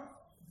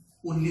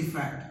 Only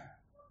fact.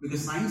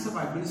 Because science of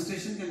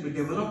administration can be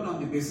developed on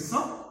the basis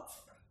of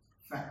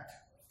fact.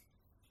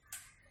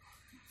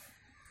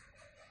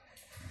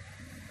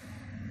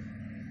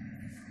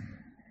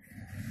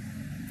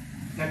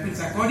 That means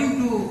according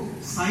to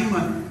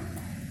Simon,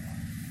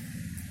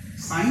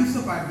 science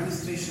of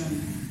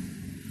administration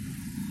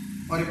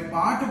or a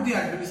part of the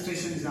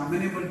administration is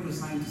amenable to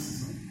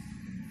scientificism,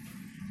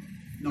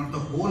 not the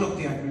whole of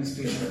the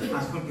administration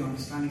as per the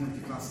understanding of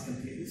the classical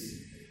theories.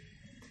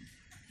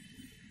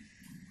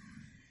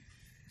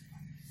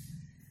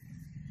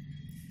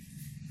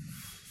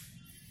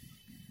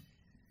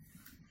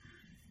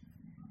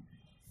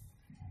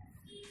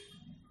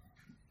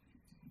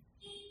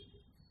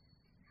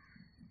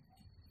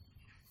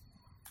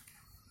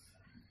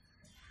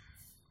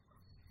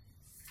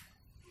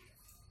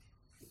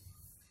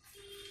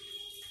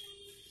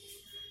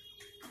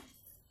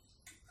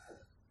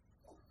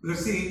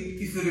 Because see,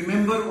 if you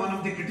remember one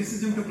of the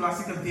criticism to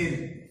classical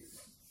theory,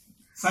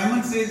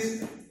 Simon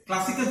says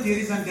classical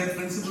theories and their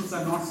principles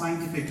are not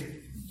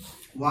scientific.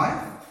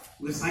 Why?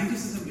 Because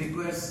scientificism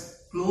requires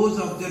close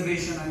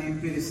observation and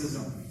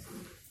empiricism.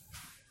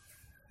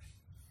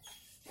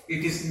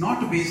 It is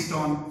not based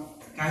on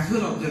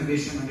casual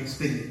observation and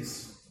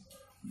experience.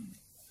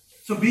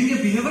 So being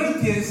a behavioral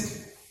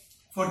theorist,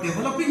 for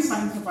developing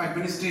science of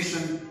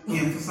administration, he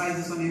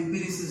emphasizes on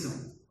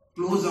empiricism,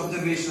 close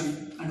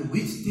observation, and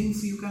which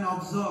things you can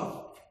observe.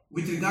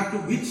 With regard to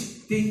which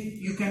thing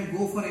you can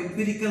go for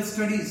empirical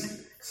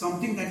studies,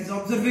 something that is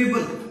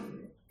observable.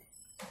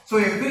 So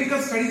empirical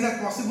studies are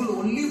possible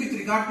only with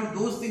regard to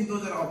those things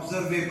those are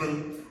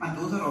observable, and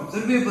those are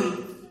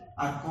observable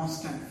are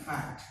constant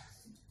fact.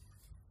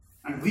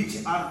 And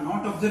which are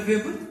not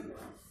observable,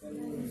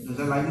 those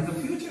are lying in the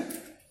future.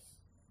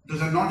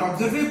 Those are not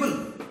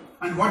observable.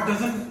 And what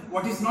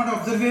is not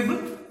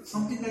observable?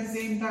 Something that is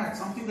intact,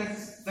 something that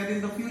is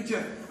in the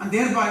future, and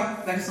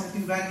thereby that is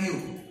something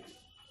value.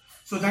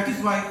 So that is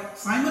why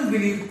Simon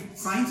believed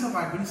science of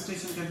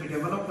administration can be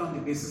developed on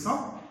the basis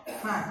of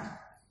fact.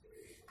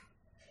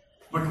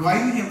 But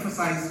while he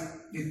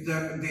emphasized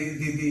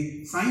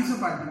the science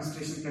of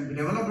administration can be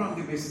developed on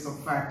the basis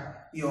of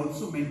fact, he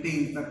also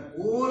maintained that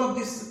all of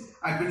this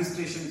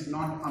administration is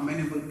not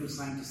amenable to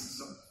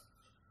scientificism.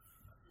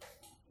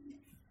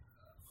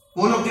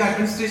 Whole of the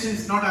administration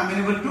is not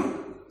amenable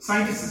to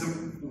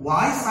scientificism.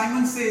 Why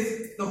Simon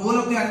says the whole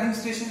of the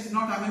administration is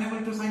not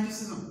amenable to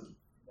scientificism?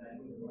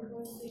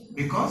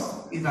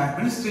 Because in the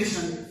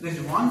administration there is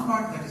one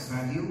part that is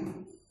value.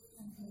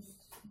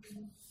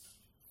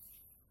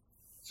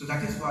 So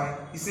that is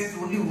why he says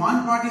only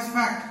one part is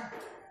fact.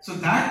 So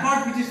that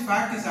part which is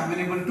fact is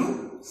amenable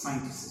to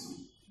scientificism.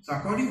 So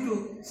according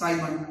to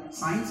Simon,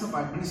 science of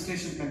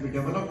administration can be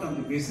developed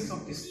on the basis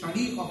of the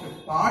study of a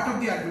part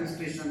of the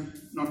administration,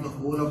 not the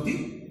whole of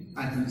the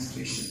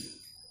administration.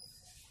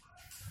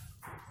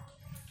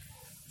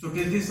 So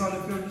till this all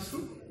of you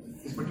understood?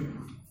 This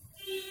particular.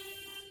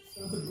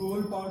 So the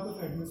goal part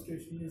of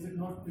administration, is it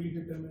not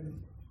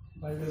predetermined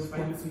by the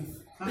policies?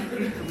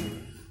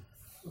 Predetermined.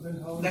 So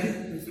then how that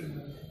is is it?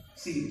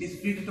 See, it is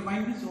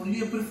predetermined, it's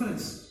only a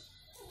preference.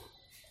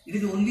 It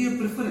is only a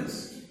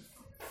preference.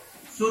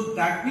 So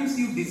that means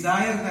you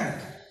desire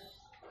that.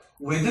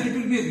 Whether it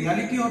will be a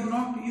reality or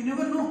not, you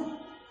never know.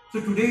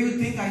 So today you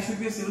think I should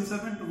be a civil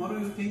servant, tomorrow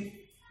you think,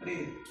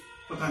 arey,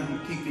 pata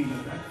nahi, theek nahi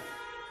lag raha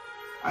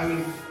hai. I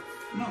will,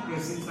 no,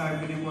 since I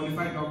have been a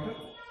qualified doctor,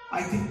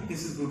 I think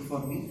this is good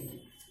for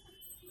me.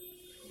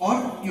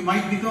 Or you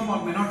might become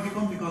or may not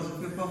become because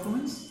of your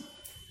performance.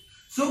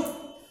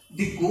 So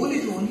the goal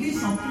is only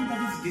something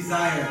that is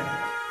desired.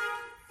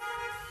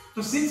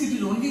 So since it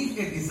is only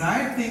a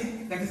desired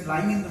thing that is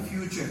lying in the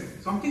future,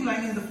 something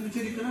lying in the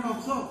future you cannot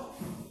observe.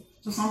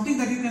 So something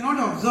that you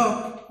cannot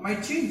observe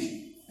might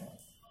change.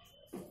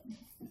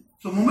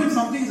 So moment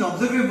something is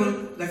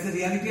observable, there is a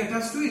reality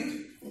attached to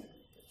it.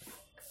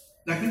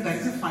 That means there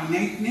is a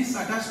finiteness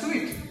attached to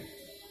it.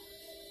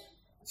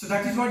 So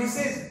that is what he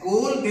says.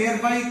 Goal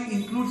thereby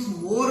includes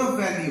more of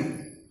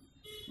value.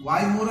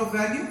 Why more of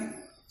value?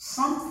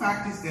 Some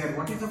fact is there.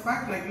 What is the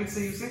fact? Like let's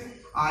say you say,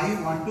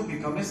 I want to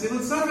become a civil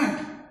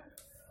servant.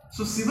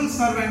 So civil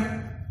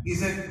servant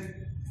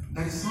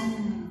there is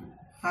some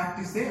fact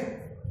is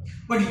there.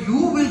 But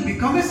you will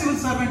become a civil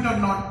servant or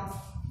not?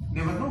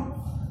 Never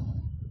know.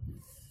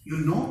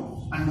 You'll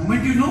know, and the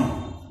moment you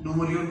know, no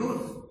more your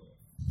goal.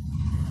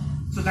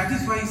 So that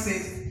is why he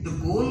says the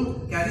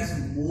goal carries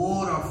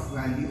more of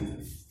value,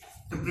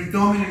 the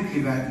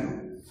predominantly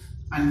value,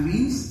 and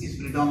means is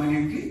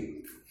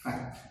predominantly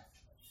fact.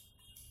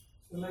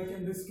 So like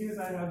in this case,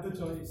 I have the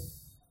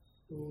choice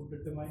to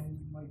determine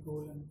my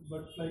goal.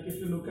 But like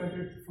if you look at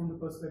it from the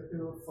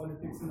perspective of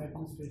politics and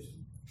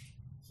administration,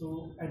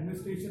 so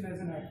administration as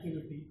an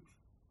activity,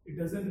 it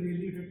doesn't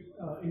really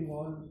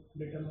involve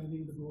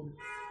determining the goal.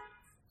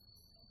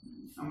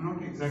 I'm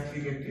not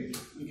exactly getting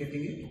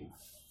it.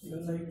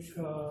 Like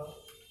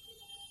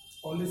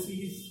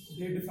policies,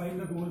 they define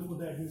the goal for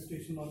the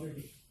administration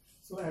already.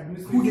 So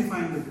administration. Who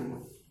defined the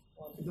goal?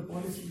 The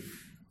policy.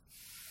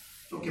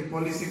 Okay,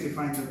 policy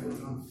defined the goal.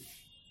 Huh?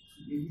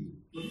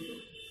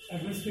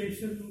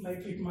 Administration,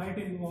 like it might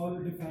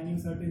involve defining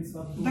certain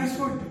sub. That's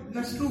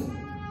true.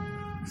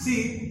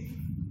 See,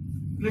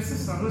 let's say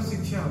Sarva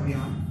Shiksha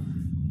Abhiyan,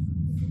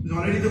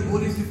 already the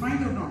goal is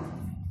defined or not?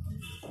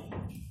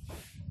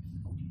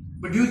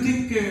 But do you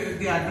think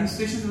the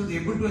administration was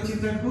able to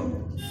achieve that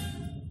goal?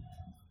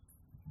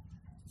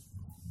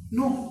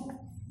 No.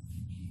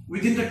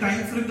 Within the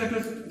time frame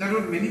there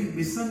were many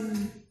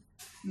mission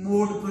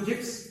mode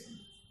projects.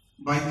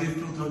 By the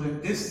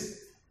 2000 this,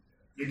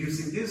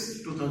 reducing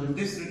this, 2000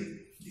 this.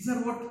 These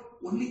are what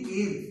only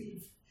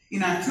aim.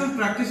 In actual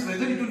practice,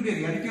 whether it will be a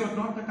reality or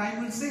not, the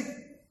time will say.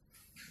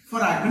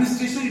 For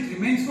administration, it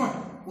remains what?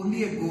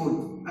 Only a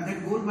goal. And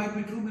that goal might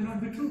be true, may not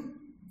be true.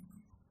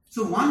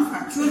 So one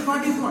factual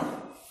part is what?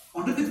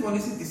 Under the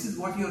policy, this is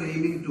what you are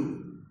aiming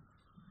to.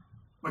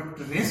 But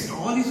the rest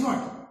all is what?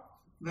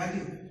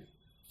 Value.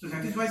 So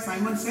that is why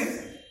Simon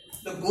says,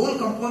 the goal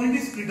component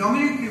is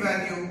predominantly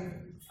value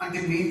and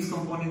the means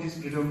component is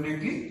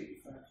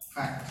predominantly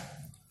fact.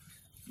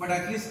 But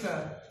at least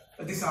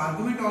this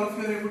argument all of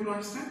you are able to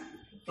understand.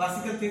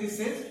 Classical theory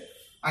says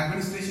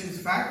administration is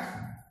fact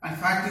and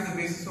fact is the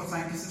basis for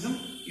scientificism.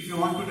 If you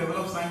want to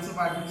develop science of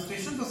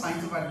administration, the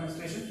science of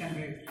administration can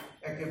be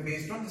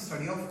based on the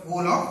study of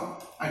whole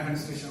of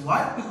administration.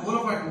 Why? Because whole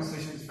of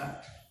administration is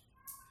fact.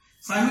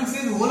 Simon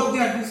says whole of the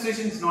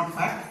administration is not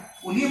fact,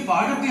 only a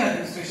part of the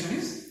administration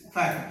is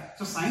fact.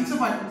 So science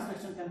of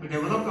administration can be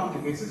developed on the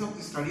basis of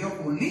the study of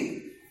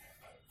only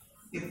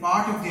a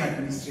part of the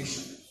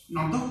administration,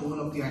 not the whole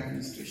of the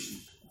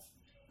administration.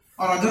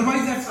 Or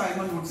otherwise, as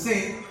Simon would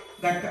say,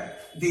 that a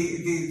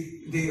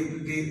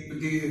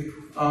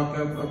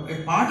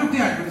part of the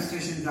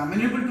administration is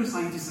amenable to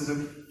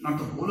scientificism, not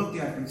the whole of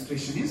the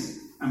administration is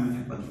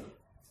amenable.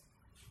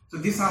 So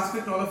this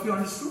aspect all of you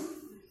understood?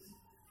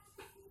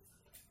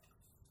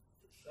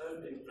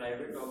 Sir, in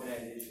private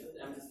organizations,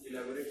 I'm just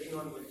elaborating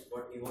on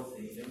what he was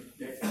saying,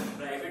 that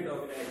private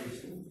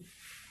organizations,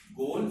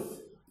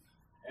 goals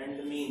and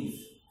the means,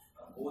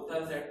 both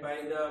are set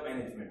by the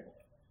management.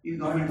 In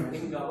government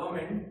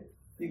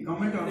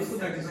also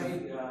that is by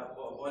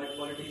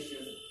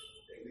politicians,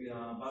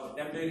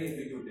 temporary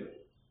executive,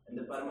 and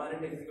the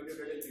permanent executive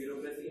that is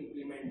bureaucracy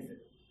implements it.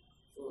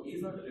 So he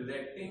is not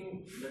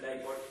rejecting the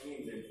dichotomy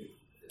exactly.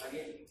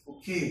 Again.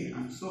 Okay,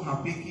 I'm so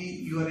happy that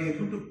you are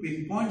able to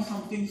pinpoint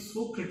something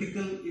so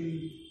critical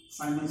in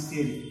Simon's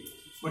theory.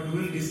 But we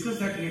will discuss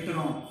that later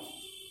on.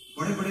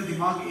 बड़े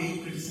दिमाग यही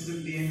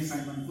criticism दिए हैं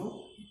Simon को.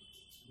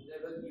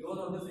 He was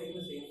also saying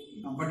the same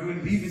thing. But we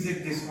will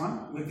revisit this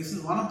one. This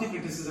is one of the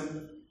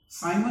criticism.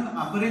 Simon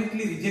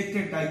apparently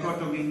rejected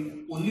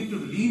dichotomy only to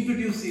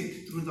reintroduce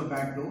it through the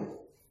back door.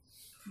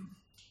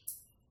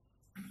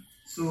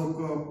 So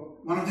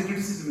one of the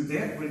criticism is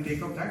there. We'll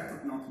take up that,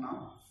 but not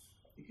now.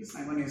 Okay,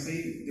 Simon ऐसे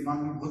ही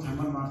दिमाग में बहुत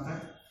hammer मारता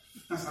है.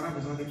 इतना सारा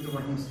बुझा देंगे तो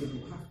बढ़ने उसके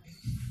होगा.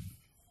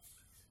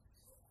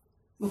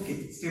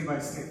 Okay, step by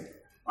step.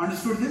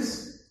 Understood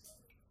this?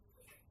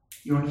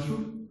 You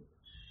understood?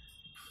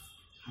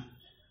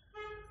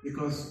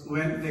 Because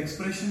when the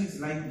expression is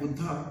like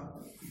Buddha,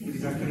 it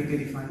is accurately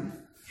defined.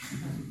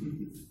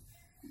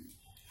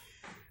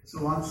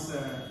 So once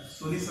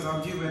Soli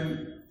Sarabji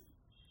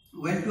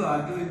went to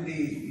argue in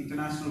the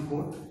International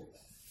Court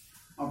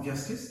of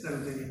Justice, there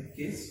was a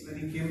case. When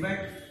he came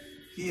back,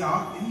 he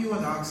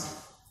was asked,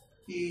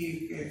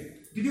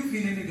 did you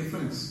feel any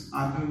difference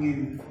arguing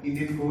in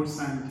Indian courts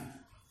and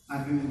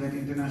arguing in that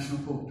international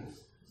court?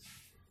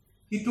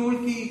 He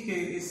told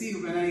me, see,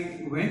 when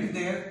I went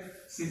there,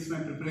 since my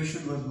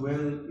preparation was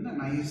well,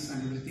 nice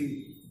and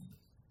everything,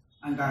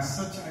 and as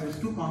such, I was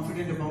too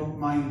confident about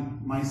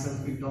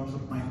myself in terms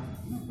of my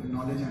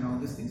knowledge and all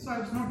these things, so I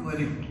was not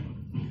worried.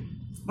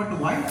 But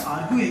while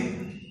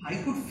arguing, I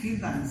could feel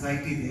the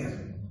anxiety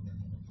there.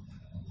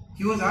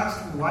 He was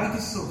asked, why it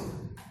is so?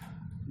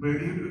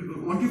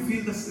 Won't you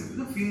feel the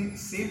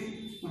same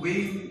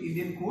way in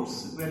Indian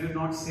courts, where you're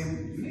not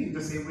in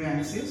the same way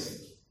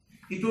anxious?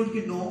 He told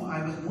me, no,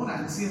 I was more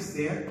anxious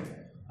there,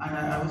 and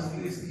I was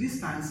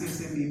least anxious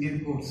in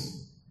Indian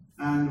courts.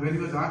 And when he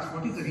was asked,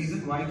 what is the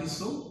reason why it is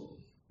so?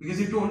 Because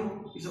he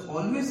told, it's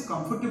always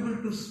comfortable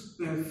to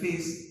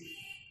face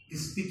the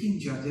speaking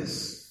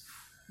judges,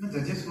 the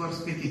judges who are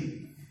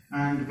speaking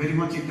and very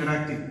much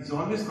interacting. It's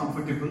always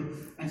comfortable,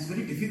 and it's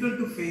very difficult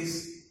to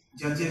face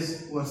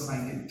judges who are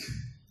silent.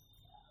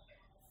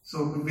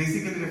 So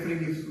basically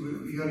referring, if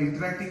you are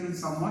interacting with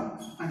someone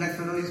and that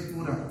fellow is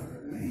pura,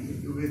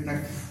 with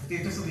that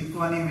status of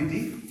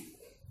equanimity,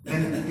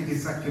 then it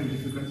is actually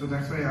difficult. So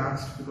that's why I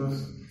asked,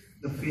 because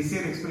the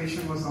facial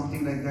expression was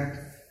something like that.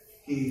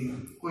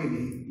 कोई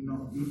नहीं,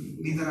 no,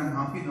 neither I'm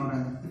happy nor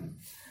I'm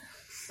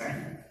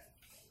sad.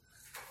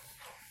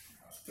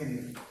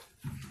 Anyway.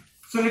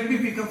 So let me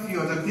pick up few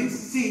other things.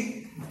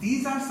 See,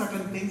 these are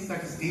certain things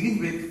that is dealing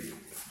with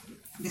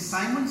the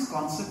Simon's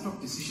concept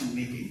of decision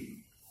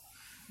making.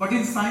 But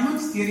in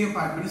Simon's theory of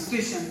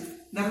administration,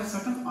 there are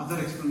certain other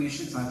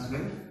explanations as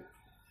well.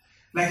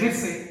 Like let's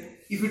say,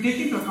 if you take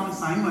into account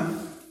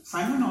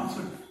Simon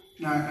also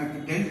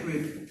dealt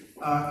with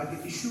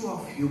the issue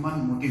of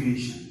human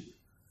motivation.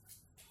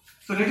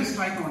 So let us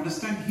try to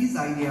understand his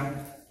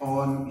idea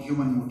on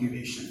human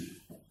motivation.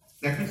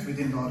 That means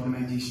within the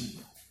organization.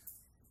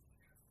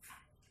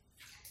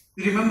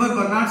 You remember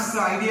Bernard's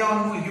idea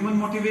on human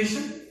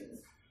motivation?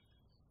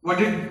 What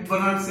did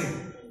Bernard say?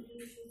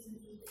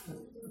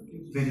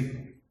 Very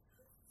good.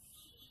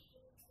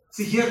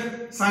 See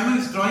here, Simon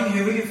is drawing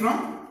heavily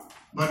from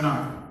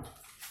Bernard.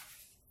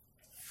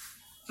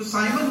 So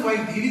Simon,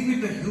 while dealing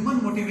with the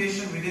human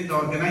motivation within the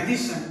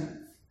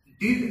organization,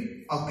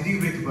 did agree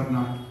with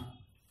Bernard.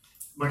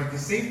 But at the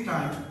same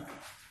time,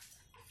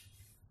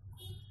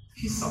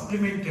 he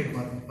supplemented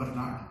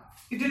Bernard.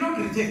 He did not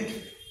reject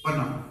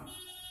Bernard.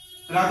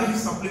 Rather, he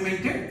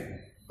supplemented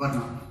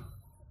Bernard.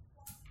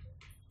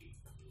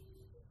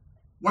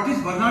 What is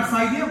Bernard's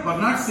idea?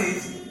 Bernard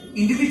says,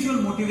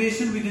 individual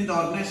motivation within the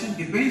organization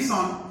depends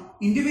on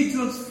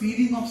individual's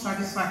feeling of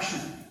satisfaction.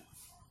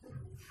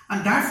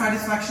 And that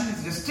satisfaction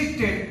is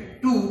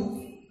restricted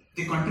to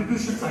the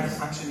contribution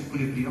satisfaction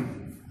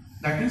equilibrium.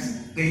 That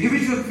means the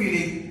individual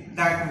feeling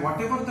that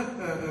whatever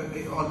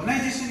the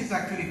organization is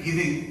actually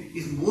giving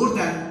is more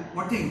than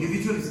what the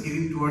individual is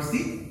giving towards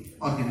the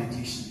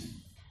organization.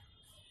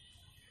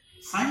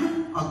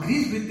 Simon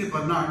agrees with the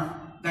Bernard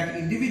that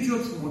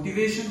individual's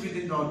motivation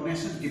within the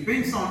organization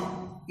depends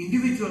on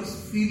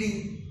individual's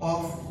feeling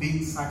of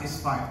being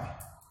satisfied.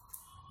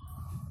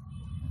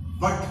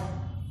 But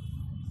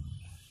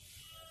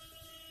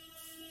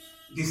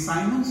the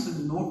Simon's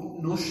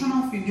notion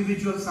of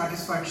individual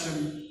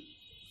satisfaction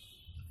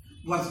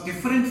was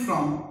different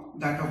from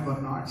that of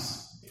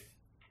Bernard's.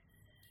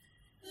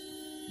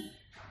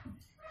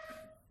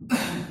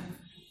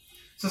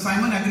 So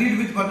Simon agreed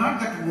with Bernard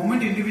that the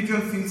moment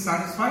individual feels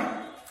satisfied,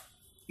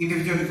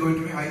 individual is going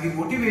to be highly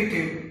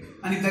motivated,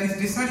 and if there is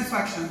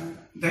dissatisfaction,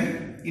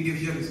 then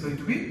individual is going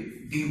to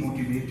be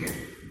demotivated.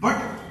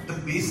 But the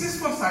basis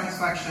for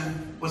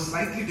satisfaction was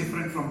slightly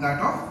different from that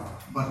of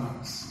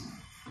Bernard's.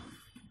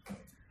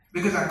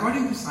 Because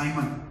according to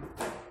Simon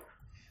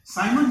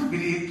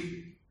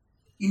believed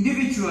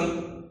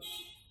individual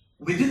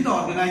within the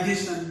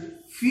organization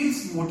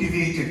feels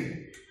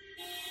motivated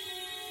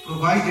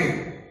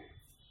provided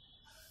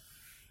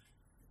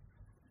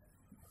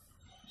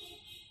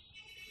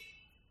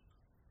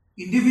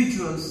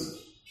individuals'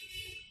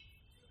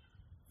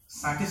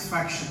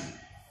 satisfaction,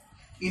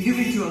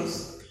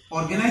 individuals'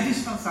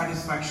 organizational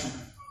satisfaction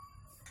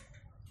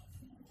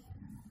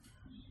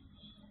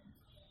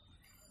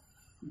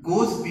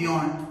goes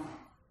beyond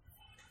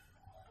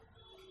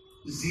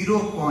 0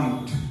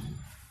 point.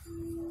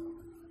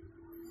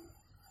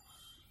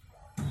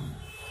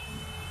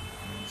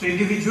 So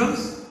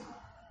individuals,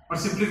 or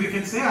simply we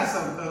can say, as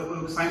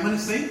Simon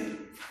is saying,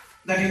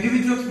 that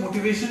individual's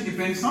motivation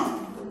depends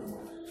on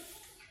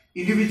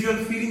individual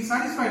feeling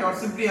satisfied, or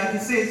simply as he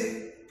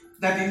says,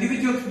 that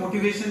individual's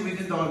motivation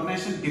within the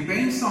organization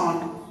depends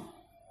on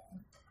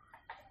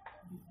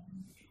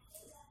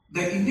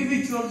the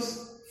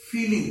individual's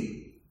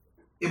feeling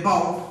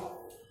about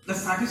the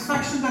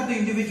satisfaction that the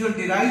individual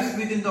derives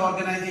within the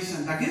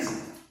organization, that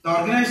is, the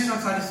organizational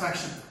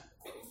satisfaction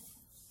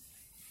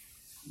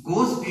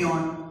goes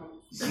beyond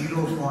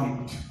 0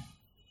 point.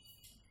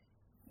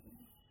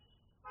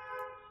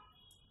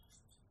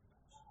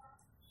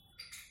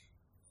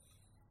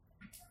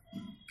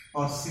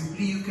 Or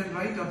simply you can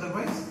write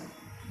otherwise,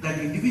 that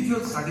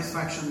individual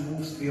satisfaction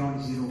moves beyond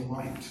 0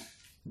 point,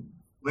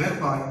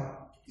 whereby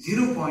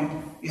 0 point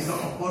is the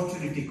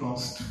opportunity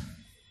cost.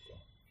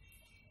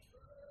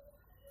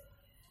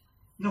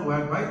 No,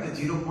 whereby the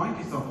 0 point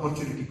is the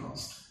opportunity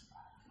cost.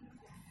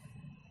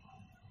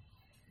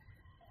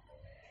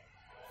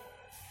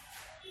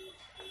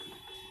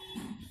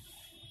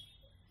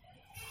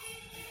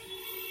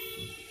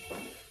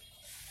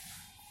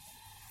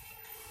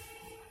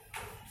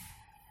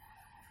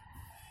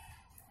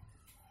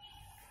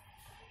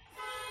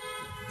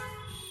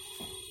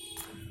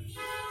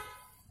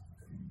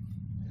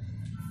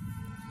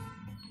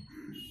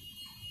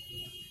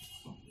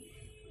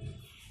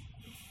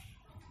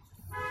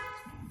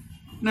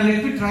 Now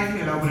let me try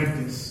to elaborate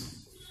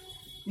this.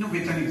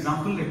 With an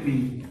example, let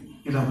me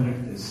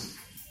elaborate this.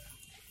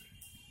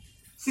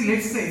 See,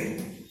 let's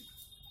say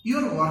you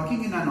are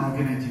working in an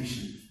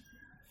organization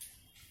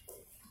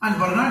and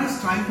Bernard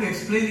is trying to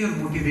explain your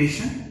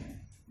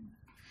motivation.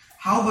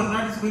 How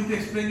Bernard is going to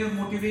explain your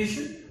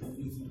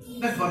motivation?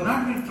 That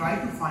Bernard will try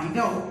to find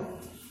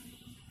out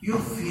your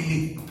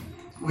feeling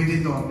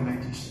within the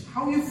organization.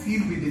 How you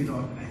feel within the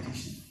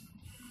organization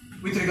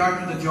with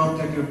regard to the job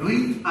that you are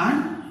doing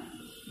and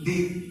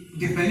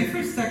the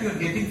benefits that you are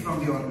getting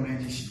from the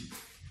organization.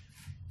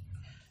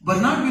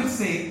 Bernard will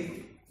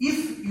say,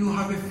 if you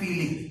have a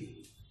feeling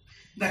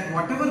that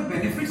whatever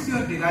benefits you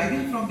are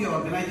deriving from the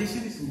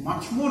organization is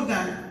much more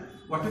than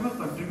whatever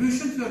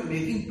contributions you are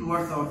making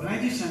towards the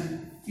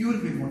organization, you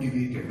will be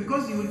motivated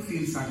because you will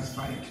feel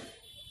satisfied.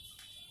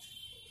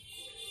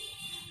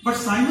 But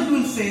Simon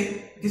will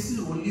say this is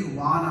only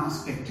one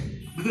aspect,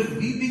 because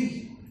we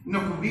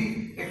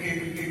being, a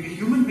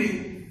human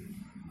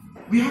being,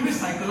 we have a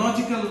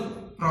psychological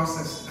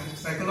process, a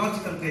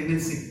psychological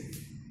tendency.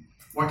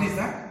 What is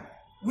that?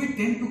 We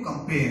tend to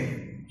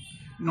compare.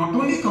 Not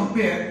only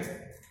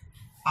compare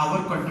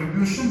our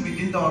contribution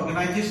within the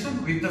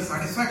organization with the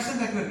satisfaction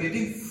that we are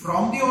getting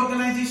from the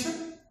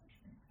organization,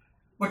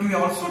 but we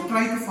also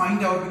try to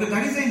find out, because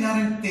that is an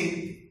inherent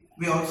thing,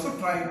 we also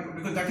try,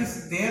 because that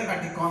is there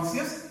at the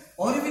conscious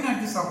or even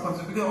at the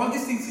subconscious, because all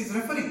these things is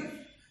referring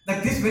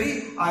that this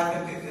very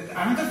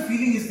another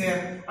feeling is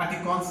there at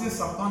the conscious,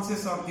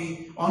 subconscious or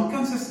the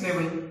unconscious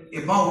level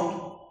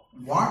about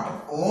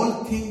what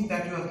all thing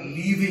that you are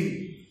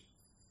leaving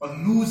or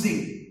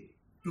losing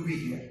to be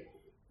here.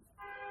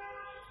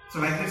 So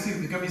like let's say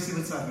you become a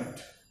civil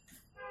servant.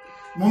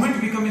 Moment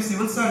you become a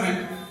civil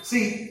servant,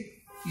 see,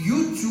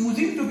 you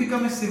choosing to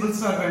become a civil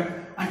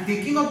servant and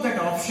taking up that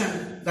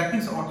option, that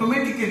means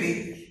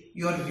automatically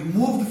you are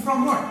removed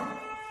from what?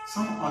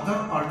 Some other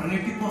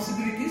alternative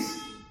possibilities.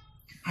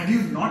 Had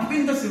you not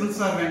been the civil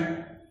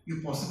servant,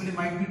 you possibly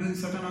might be doing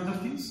certain other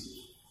things.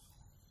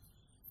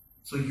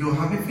 So you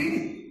have a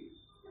feeling.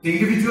 The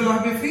individual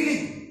have a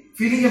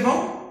feeling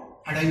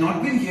about, had I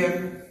not been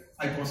here,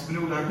 I possibly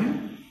would have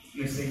been,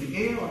 let's say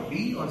A or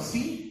B or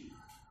C.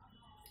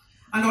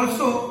 And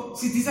also,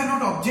 see, these are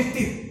not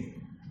objective.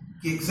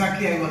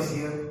 Exactly I was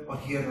here or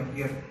here or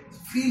here.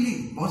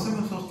 Feeling. बहुत से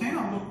लोग सोचते हैं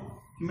ना हम लोग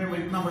कि मैं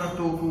इतना बड़ा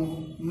टोप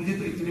हूँ, मुझे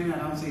तो इतने में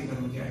आराम से इधर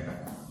हो जाएगा.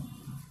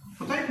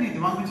 होता है कि नहीं,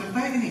 दिमाग में चलता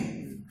है कि नहीं?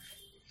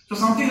 So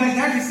something like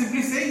that is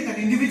simply saying that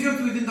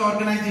individuals within the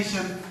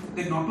organization,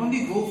 they not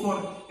only go for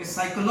a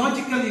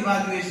psychological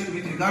evaluation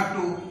with regard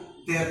to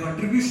their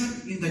contribution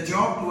in the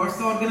job towards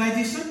the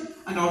organization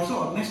and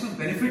also organizational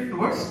benefit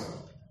towards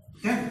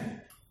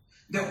them.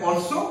 They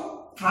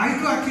also try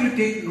to actually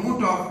take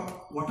note of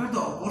what are the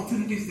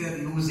opportunities they are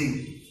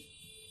losing.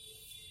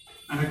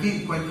 And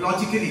again, quite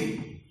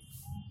logically,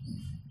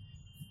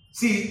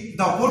 see,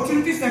 the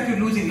opportunities that you're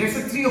losing, let's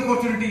say 3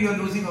 opportunities you're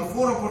losing or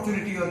 4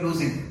 opportunities you're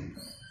losing.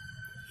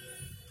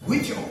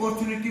 Which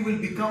opportunity will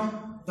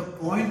become the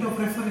point of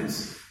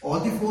reference? All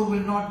the 4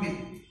 will not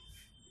be.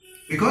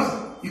 Because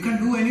you can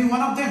do any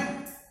one of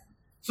them.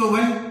 So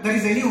when there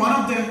is any one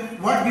of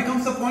them, what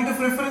becomes the point of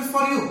reference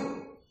for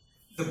you?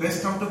 The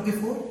best out of the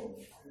 4.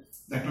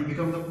 That will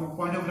become the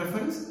point of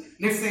reference.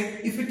 Let's say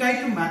if we try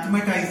to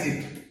mathematize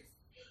it,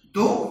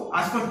 though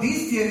as per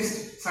these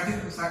theorists,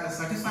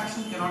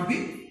 satisfaction cannot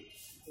be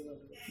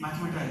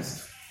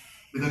mathematized.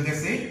 Because they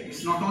say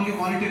it's not only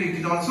monetary, it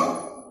is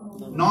also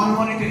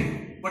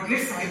non-monetary. But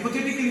let's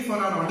hypothetically, for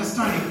our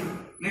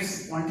understanding,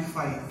 let's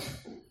quantify it.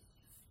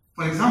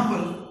 For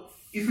example,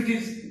 if it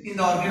is in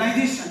the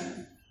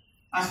organization,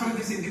 as far as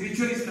this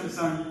individual is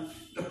concerned,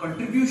 the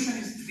contribution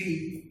is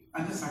 3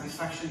 and the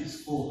satisfaction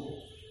is 4.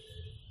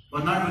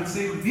 Bernard will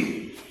say would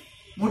be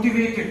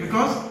motivated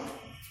because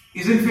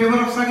he is in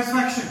favor of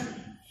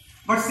satisfaction.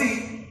 But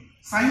see,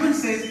 Simon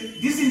says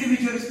this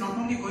individual is not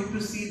only going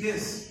to see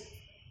this,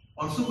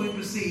 also going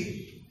to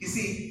see, you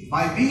see,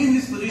 by being in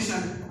this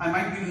position, I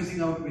might be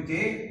losing out with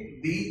A,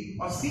 B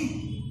or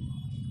C.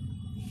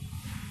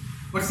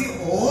 But see,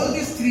 all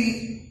these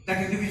 3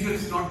 that individual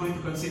is not going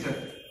to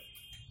consider.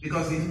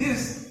 Because in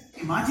this,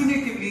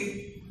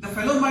 imaginatively, the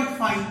fellow might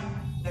find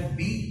that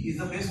B is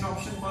the best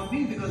option for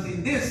me, because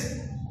in this,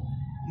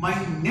 my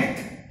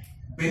net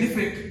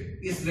benefit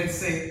is, let's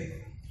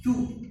say,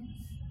 2.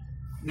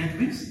 Net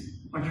means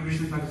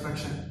contribution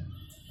satisfaction.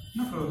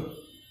 No problem.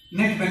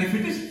 Net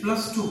benefit is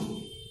plus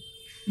 2.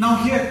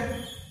 Now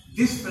here,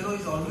 this fellow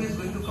is always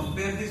going to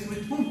compare this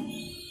with whom?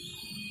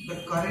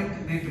 The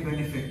current net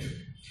benefit.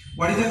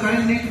 What is the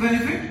current net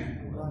benefit?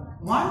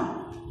 1.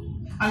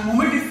 And the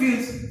moment he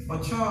feels,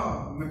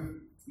 अच्छा,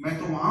 मैं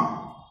तो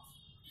वहाँ,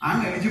 I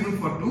am eligible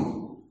for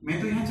 2, मैं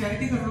तो यहाँ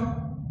charity कर रहा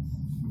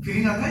हूँ.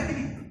 Feeling आता है कि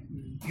नहीं?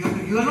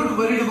 You are not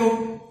worried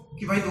about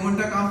कि भाई 2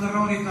 घंटा काम कर रहा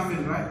हूँ और इतना मिल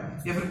रहा है,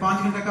 या फिर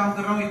 5 घंटा काम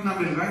कर रहा हूँ इतना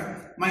मिल रहा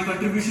है. My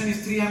contribution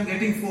is 3, I am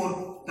getting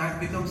 4. That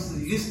becomes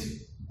the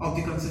list of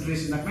the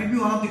consideration. That might be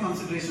one of the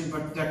consideration,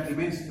 but that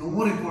remains no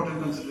more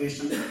important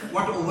consideration.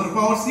 What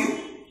overpowers you?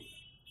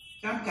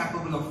 I am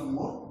capable of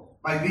more.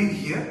 By being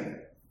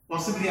here,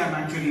 possibly I am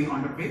actually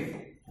underpaid.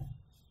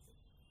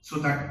 So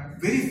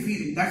that very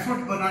feeling, that's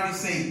what Bernard is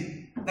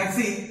saying. That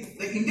say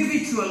the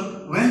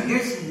individual when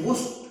gets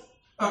most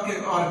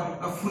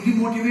fully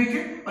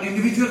motivated, or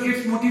individual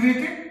gets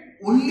motivated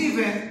only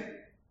when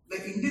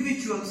the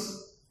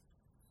individual's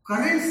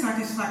current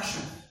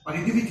satisfaction or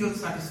individual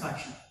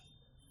satisfaction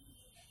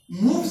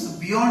moves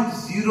beyond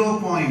 0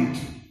 point.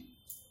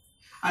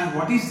 And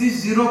what is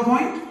this 0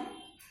 point?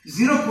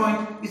 0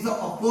 point is the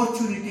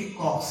opportunity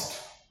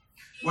cost.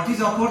 What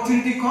is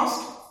opportunity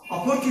cost?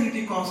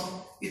 Opportunity cost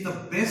is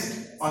the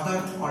best other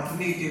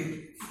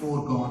alternative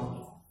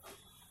foregone.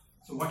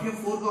 So what you have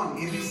foregone?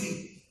 A, B,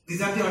 C.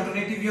 These are the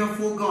alternative you have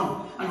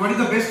foregone. And what is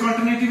the best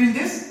alternative in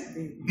this?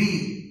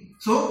 B.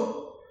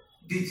 So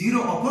the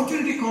zero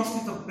opportunity cost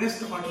is the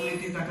best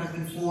alternative that has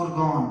been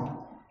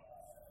foregone.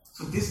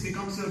 So this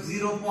becomes your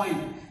 0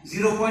 point.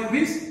 0 point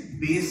means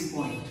base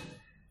point,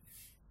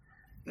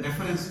 the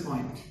reference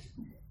point.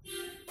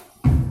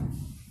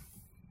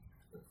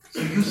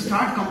 So you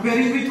start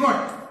comparing with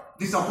what?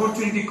 This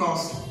opportunity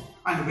cost.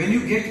 And when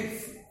you get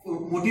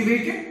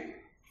motivated,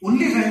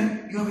 only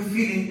when you have a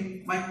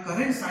feeling my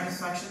current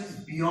satisfaction is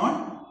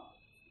beyond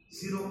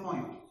 0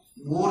 point,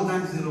 more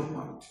than 0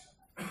 point.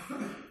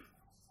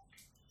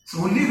 So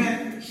only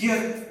when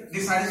here the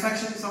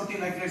satisfaction is something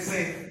like, let's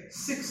say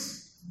 6.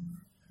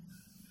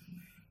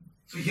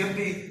 So here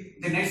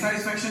the net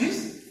satisfaction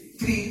is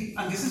 3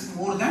 and this is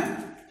more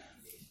than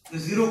the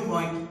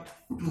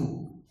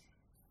 0.2.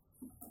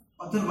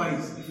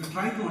 Otherwise, if you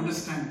try to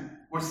understand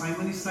what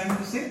Simon is trying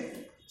to say,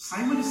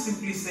 Simon is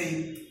simply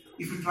saying,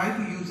 if you try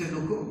to use a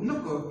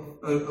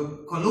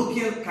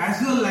colloquial,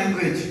 casual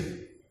language,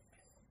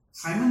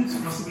 Simon is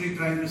possibly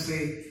trying to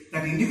say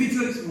that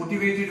individual is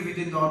motivated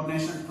within the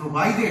organization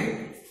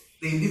provided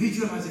the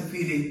individual has a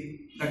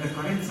feeling that the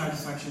current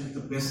satisfaction is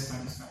the best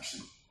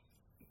satisfaction.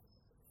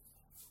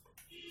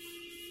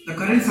 The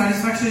current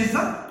satisfaction is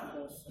the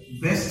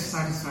best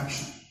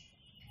satisfaction.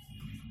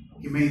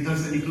 कि मैं इधर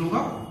से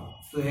निकलूंगा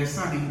तो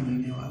ऐसा नहीं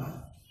मिलने वाला.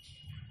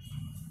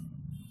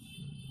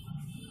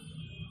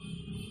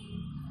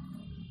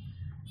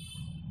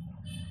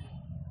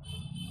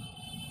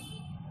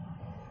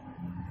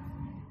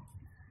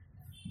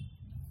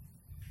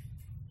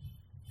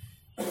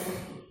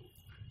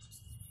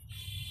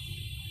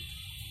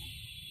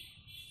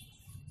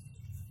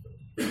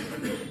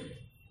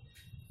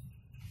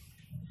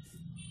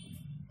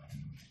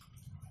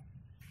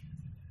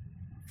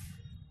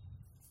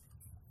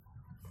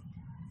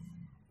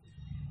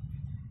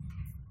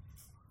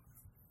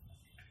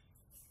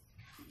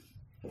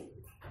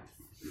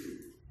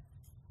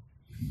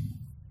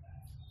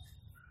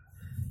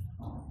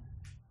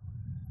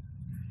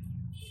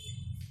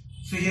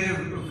 So here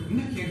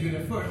we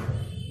refer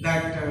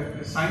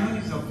that Simon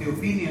is of the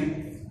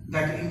opinion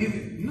that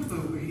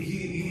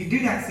he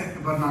did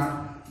accept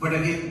Bernard, but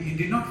again he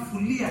did not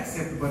fully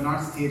accept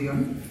Bernard's theory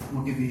on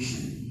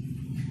motivation.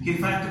 He in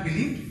fact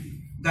believed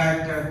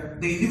that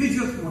the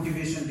individual's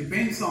motivation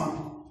depends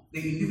on the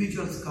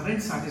individual's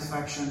current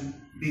satisfaction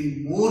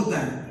being more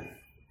than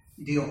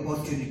the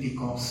opportunity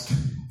cost.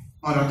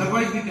 Or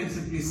otherwise we can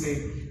simply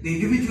say the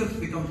individual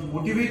becomes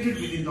motivated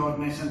within the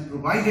organization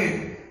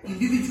provided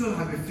individual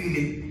have a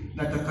feeling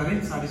that the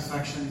current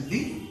satisfaction is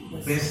the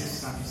best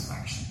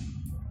satisfaction.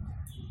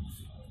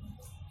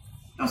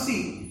 Now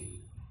see,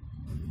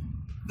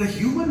 the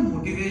human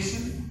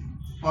motivation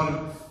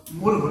or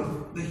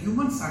moreover the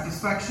human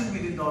satisfaction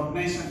within the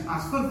organization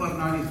as per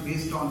Bernard is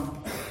based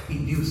on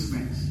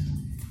inducements.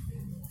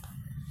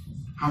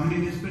 How many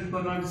inducements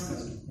Bernard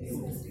discussed?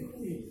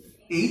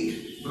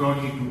 8,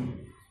 broadly 2.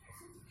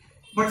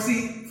 But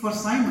see, for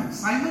Simon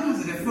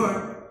has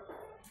referred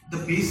the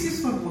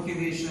basis for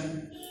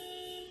motivation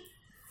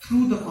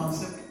through the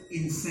concept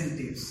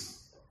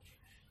incentives.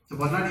 So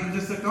Bernard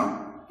uses the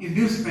term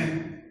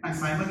inducement and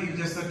Simon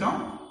uses the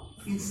term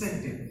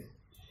incentive.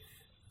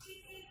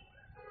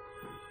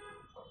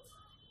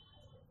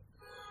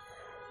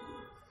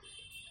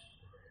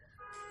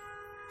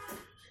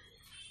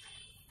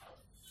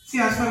 See,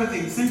 as far as the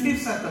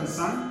incentives are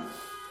concerned,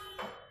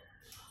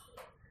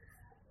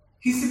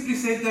 he simply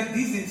said that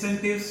these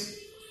incentives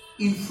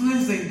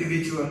influence the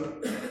individual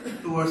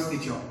towards the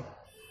job.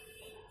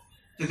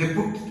 So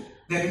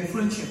they're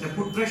influential, they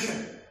put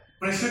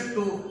pressure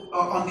to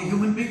on the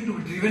human being to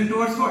be driven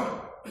towards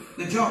what?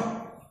 The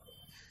job.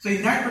 So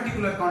in that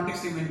particular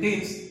context he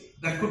maintains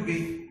there could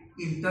be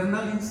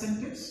internal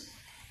incentives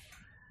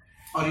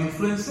or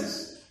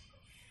influences,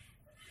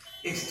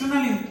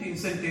 external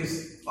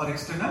incentives or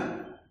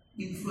external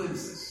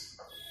influences.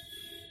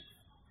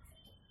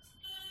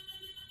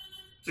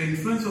 So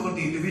influence over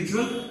the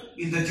individual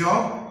in the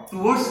job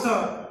towards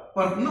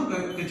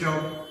the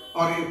job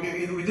or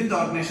within the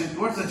organization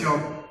towards the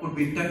job could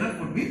be internal,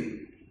 could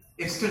be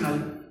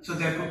external. So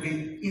there could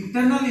be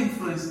internal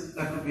influence,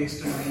 there could be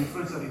external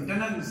influence or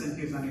internal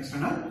incentives and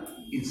external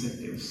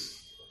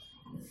incentives.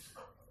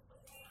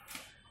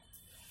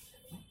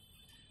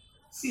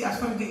 See, as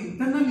far as the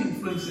internal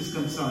influence is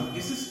concerned,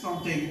 this is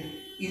something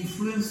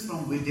influence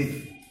from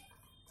within.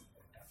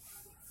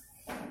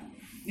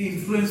 The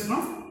influence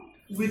from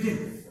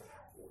within.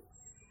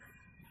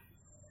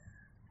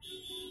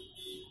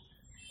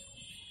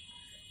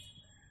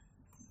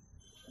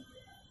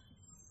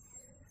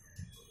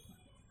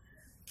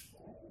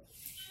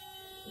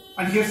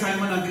 And here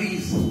Simon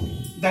agrees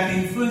that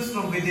influence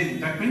from within,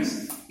 that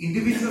means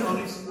individual on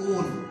its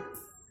own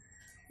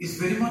is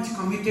very much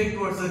committed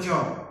towards the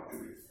job.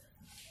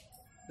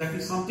 That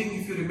is something,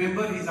 if you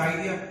remember his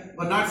idea,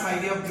 Bernard's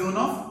idea of zone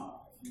of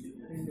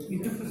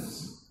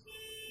interference.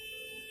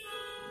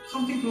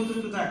 Something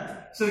closer to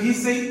that. So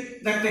he's saying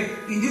that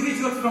the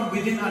individuals from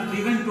within are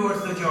driven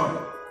towards the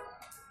job.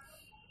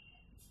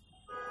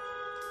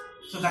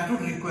 So that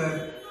would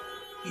require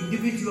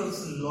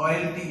individuals'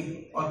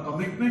 loyalty or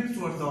commitment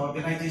towards the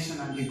organization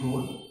and the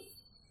goal.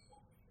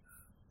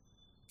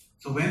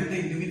 So when the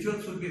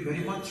individuals will be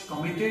very much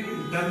committed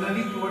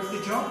internally towards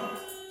the job,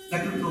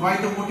 that will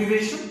provide the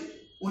motivation.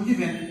 Only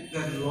when they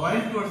are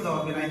loyal towards the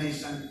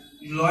organization,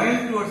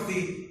 loyal towards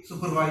the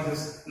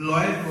supervisors,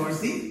 loyal towards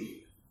the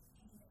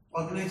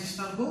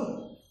organizational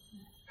goal.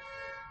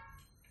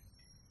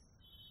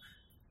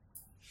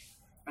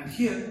 And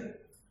here,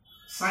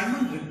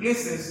 Simon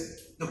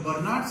replaces the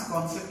Bernard's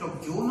concept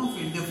of zone of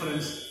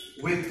indifference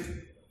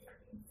with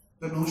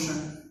the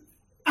notion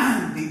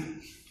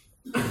the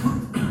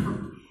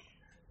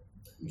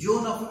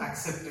zone of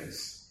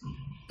acceptance.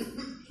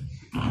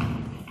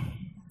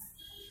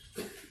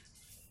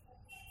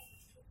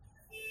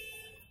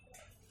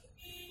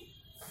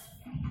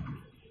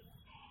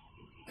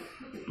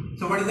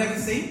 So what is that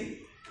saying?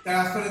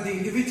 That as far as the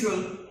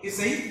individual is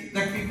saying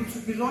that people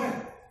should be loyal.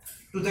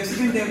 To the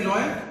extent they are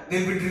loyal, they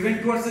will be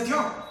driven towards the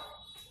job.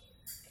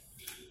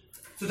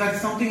 So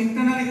that's something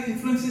internal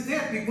influence is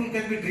there. People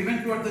can be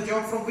driven towards the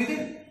job from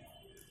within.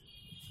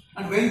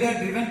 And when they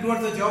are driven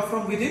towards the job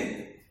from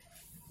within,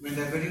 when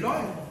they are very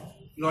loyal.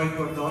 Loyal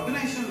towards the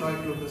organization,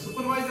 loyal towards the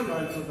supervisor,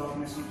 loyal to the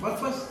organizational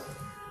purpose.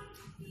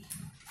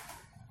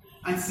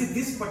 And see,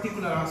 this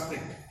particular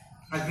aspect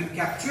has been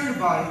captured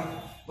by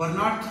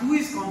Bernard through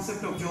his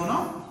concept of zone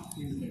of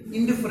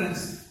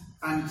indifference,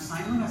 and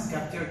Simon has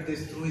captured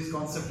this through his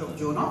concept of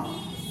zone of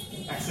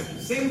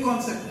acceptance. Same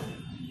concept,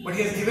 but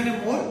he has given a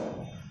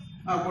more,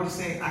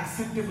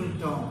 acceptable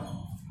term.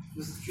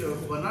 This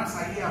Bernard's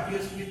idea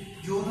appears to be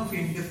zone of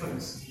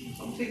indifference,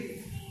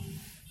 something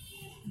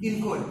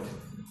inchoate.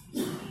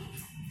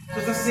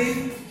 So the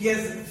same he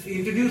has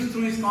introduced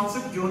through his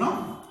concept zone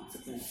of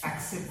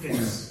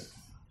acceptance.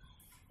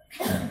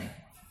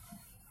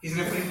 He's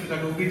referring to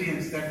that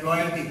obedience, that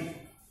loyalty.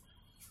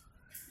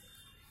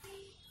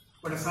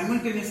 But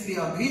simultaneously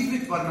agrees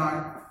with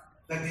Bernard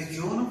that this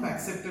zone of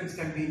acceptance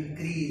can be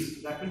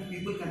increased. That means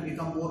people can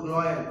become more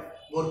loyal,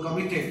 more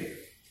committed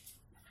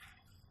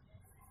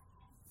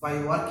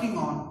by working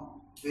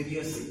on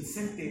various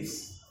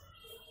incentives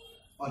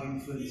or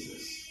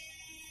influences.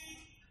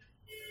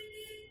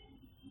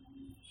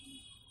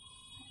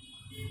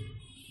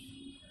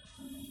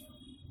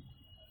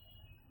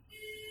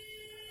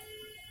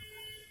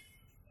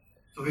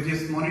 So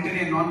various monetary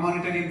and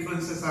non-monetary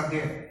influences are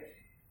there.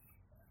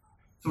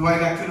 So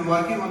while actually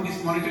working on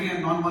these monetary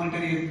and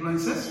non-monetary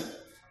influences,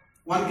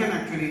 one can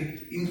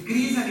actually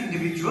increase an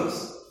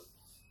individual's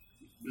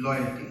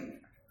loyalty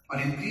or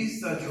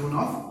increase the zone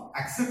of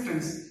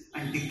acceptance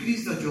and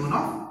decrease the zone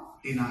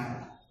of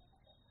denial.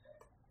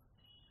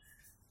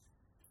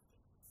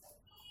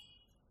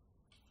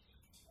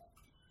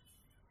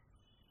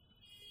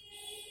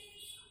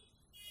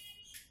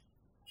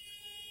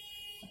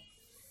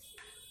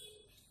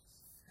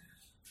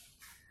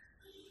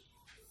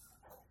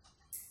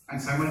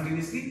 And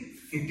simultaneously,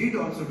 he did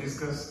also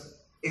discuss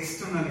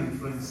external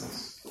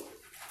influences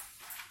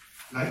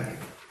like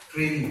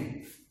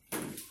training,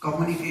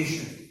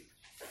 communication,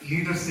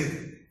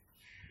 leadership.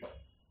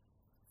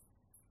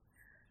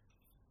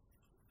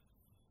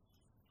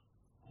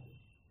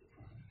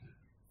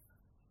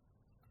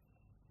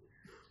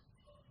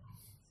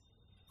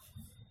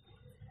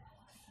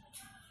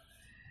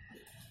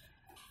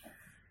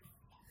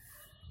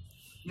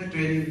 The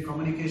training,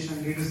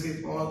 communication,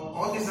 leadership,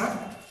 all these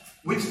are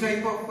which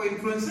type of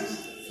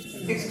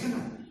influences?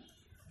 External.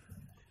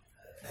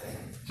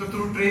 So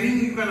through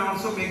training you can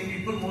also make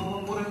people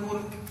more and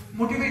more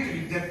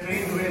motivated. If they are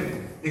trained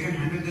well, they can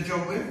handle the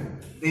job well,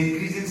 they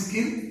increase in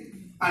skill,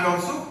 and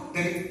also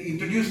they are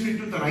introduced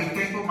into the right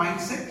type of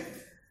mindset.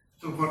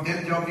 So for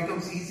them job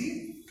becomes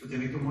easy, so they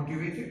become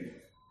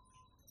motivated.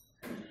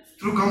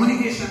 Through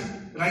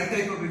communication, right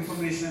type of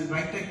information,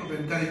 right type of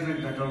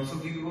encouragement, that also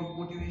brings about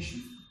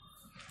motivation.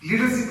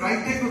 Leadership,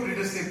 right type of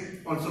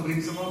leadership also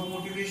brings about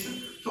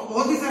motivation. So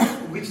all these are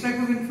which type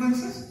of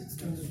influences?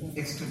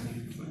 External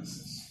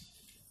influences.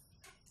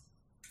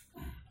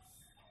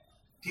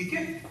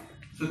 Okay?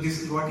 So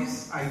this is what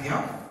is idea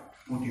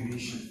of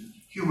motivation,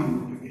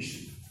 human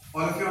motivation.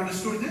 All of you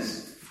understood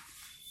this?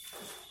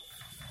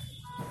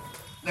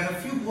 There are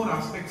a few more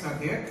aspects are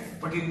there,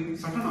 but in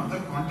certain other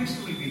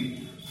context we will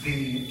be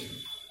bringing it.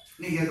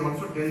 He has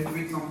also dealt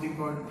with something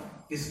called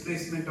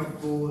displacement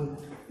of goal.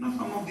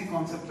 Some of the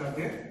concepts are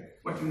there,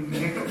 but in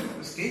later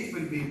stage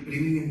we'll be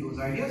bringing in those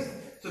ideas.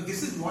 So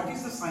this is what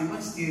is the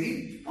Simon's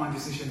theory on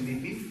decision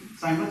making,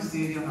 Simon's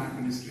theory on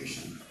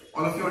administration.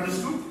 All of you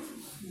understood?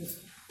 Yes.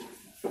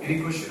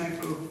 Any question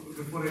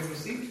before I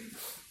proceed?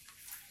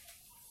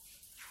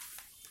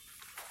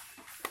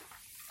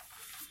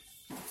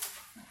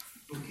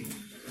 Okay,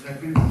 so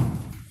that means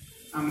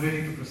I'm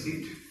ready to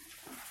proceed.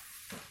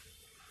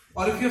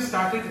 All of you have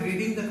started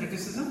reading the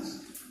criticisms?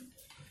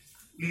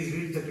 Please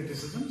read the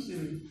criticisms.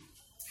 In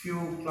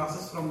few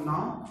classes from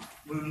now,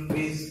 we will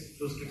raise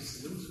those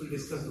criticisms, we'll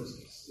discuss those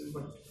criticisms.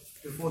 But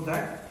before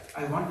that,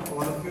 I want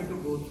all of you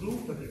to go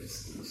through the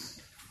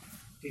criticisms.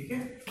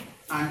 Okay?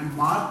 And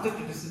mark the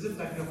criticism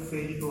that you have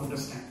failed to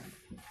understand.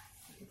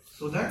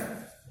 So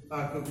that you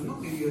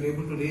are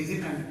able to raise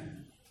it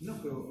and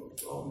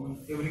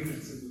every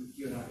criticism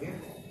you are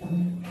there.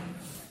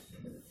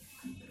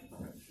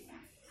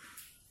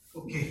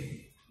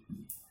 Okay.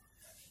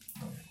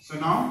 So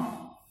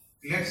now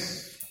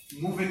let's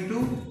move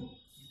into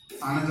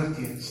another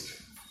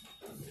theorist.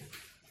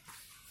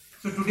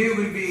 So today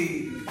we'll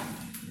be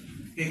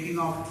taking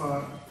off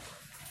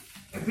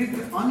a bit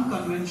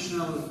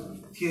unconventional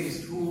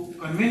theorist who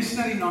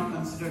conventionally not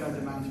considered as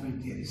a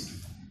management theorist.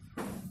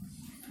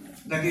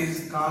 That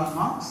is Karl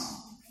Marx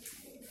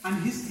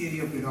and his theory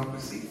of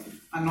bureaucracy.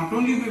 And not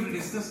only we will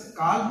discuss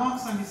Karl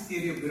Marx and his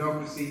theory of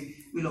bureaucracy,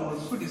 we will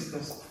also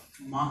discuss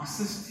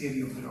Marxist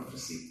theory of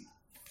bureaucracy.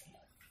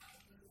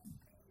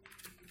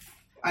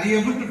 Are you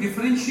able to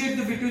differentiate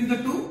between the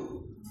two?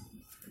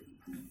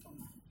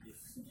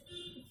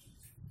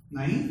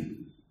 नहीं.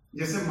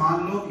 जैसे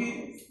मान लो कि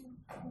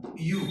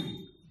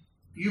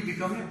you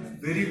become a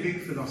very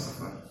big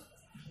philosopher.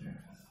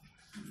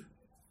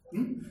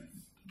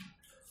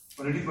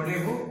 Already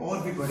बड़े हो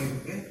और भी बड़े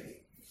होगे.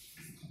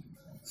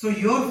 So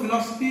your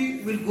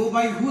philosophy will go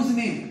by whose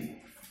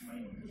name?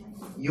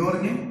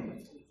 Your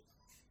name.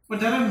 But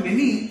there are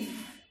many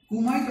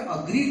who might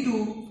agree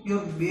to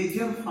your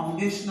major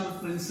foundational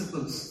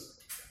principles,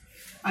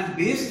 and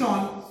based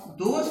on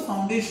those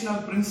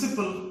foundational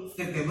principles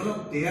they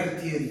develop their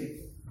theory.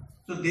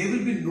 So they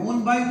will be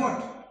known by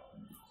what?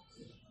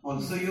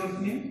 Also your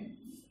name,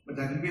 but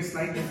that will be a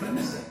slight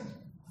difference.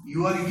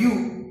 You are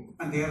you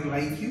and they are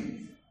like you.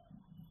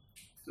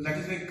 So that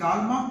is why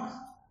Karl Marx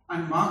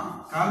and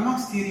Karl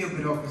Marx theory of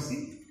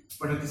bureaucracy,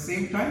 but at the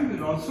same time we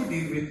will also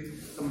deal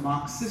with the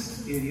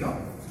Marxist theory of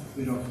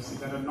bureaucracy.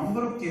 There are a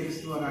number of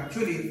theorists who are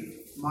actually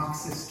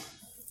Marxist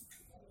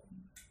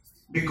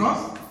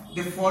because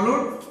they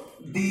followed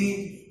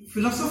the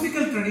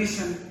philosophical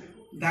tradition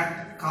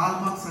that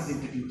Karl Marx has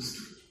introduced.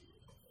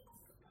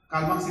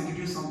 Karl Marx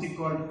introduced something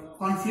called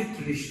conflict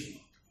tradition,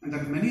 and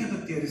there are many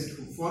other theorists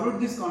who followed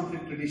this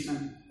conflict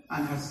tradition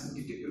and has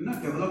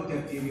developed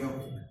their theory of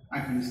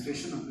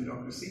administration of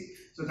bureaucracy.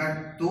 So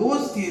that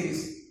those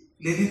theories,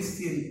 Lenin's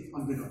theory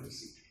on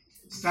bureaucracy,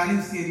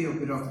 Stalin's theory of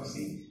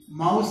bureaucracy,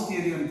 Mao's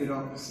theory on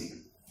bureaucracy,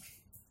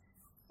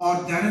 or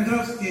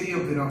Dharendra's theory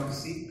of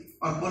bureaucracy,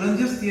 or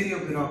Boulonger's theory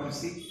of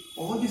bureaucracy,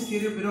 all this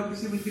theory of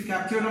bureaucracy will be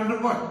captured under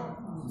what?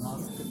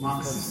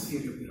 Marxist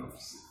theory of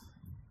bureaucracy.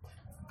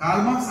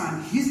 Karl Marx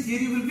and his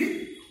theory will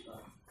be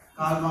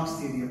Karl Marx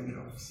theory of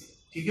bureaucracy.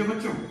 ठीक है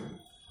बच्चों?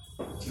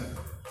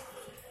 चलो.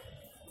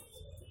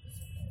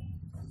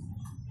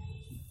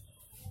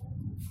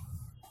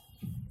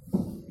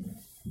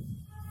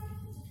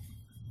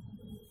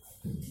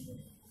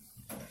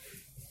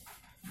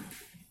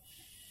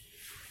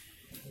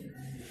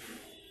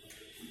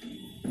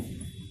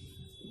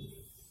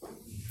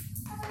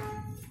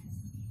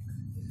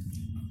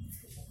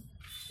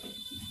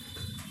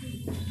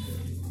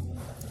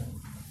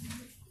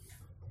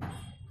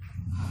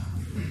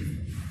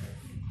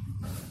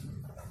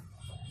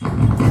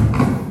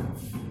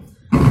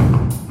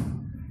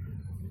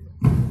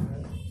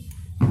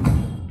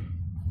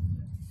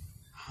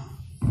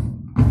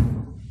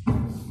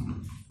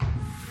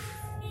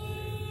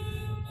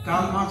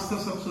 Karl Marx तो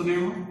सब सुने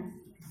हो.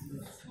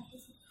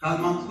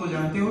 Karl Marx को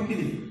जानते हो कि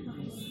नहीं?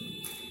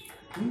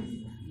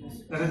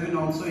 There has been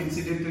also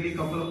incidentally a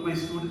couple of my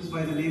students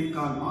by the name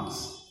Karl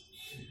Marx.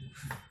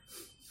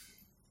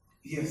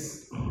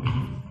 Yes.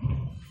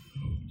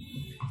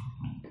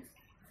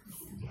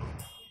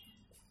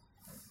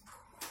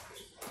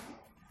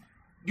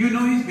 Do you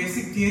know his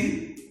basic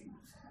theory?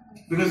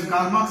 Because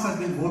Karl Marx has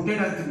been voted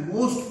as the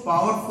most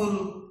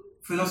powerful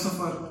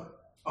philosopher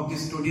of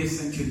this 20th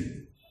century.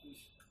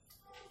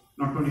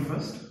 Not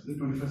 21st, the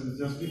 21st has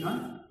just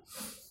begun.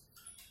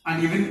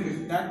 And even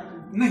with that,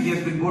 he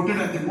has been voted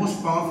as the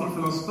most powerful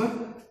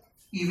philosopher,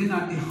 even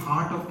at the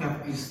heart of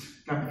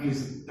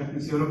capitalism, that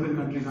means European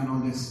countries and all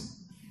this.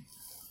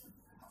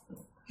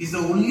 He's the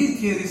only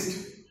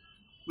theorist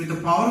with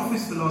the power of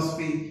his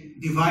philosophy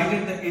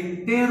divided the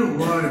entire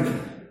world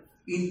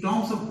in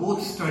terms of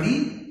both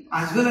study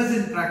as well as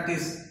in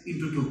practice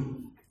into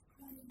two: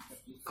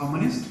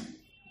 communist,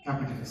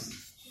 capitalist.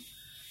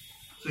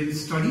 So in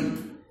study,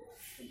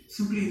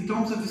 simply in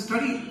terms of the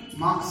study,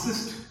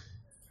 Marxist,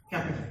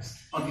 capitalist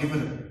or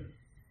liberal.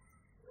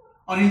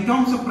 Or in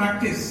terms of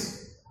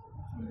practice,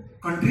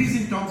 countries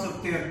in terms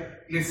of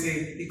their, let's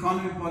say,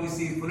 economic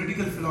policy,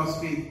 political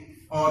philosophy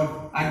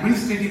or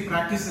administrative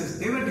practices,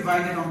 they were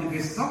divided on the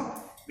basis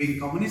of being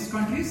communist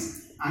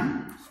countries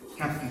and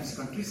capitalist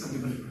countries or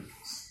liberal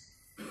countries.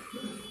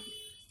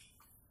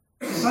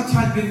 Such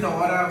has been the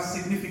aura,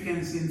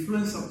 significance,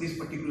 influence of this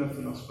particular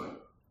philosopher.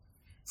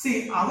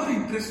 See, our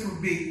interest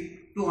would be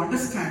to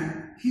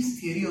understand his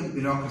theory on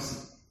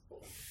bureaucracy.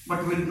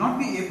 But we will not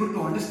be able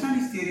to understand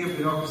his theory of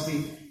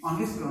bureaucracy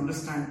unless we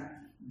understand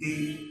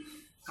the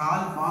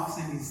Karl Marx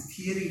and his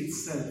theory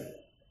itself.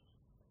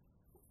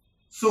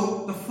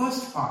 So, the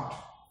first part,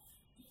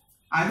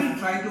 I will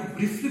try to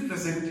briefly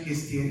present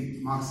his theory,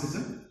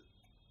 Marxism.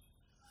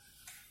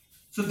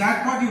 So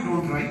that part you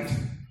don't write,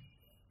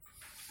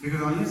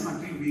 because unless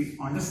until we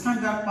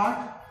understand that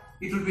part,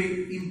 it will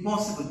be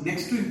impossible,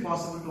 next to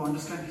impossible to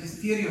understand his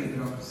theory on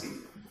bureaucracy.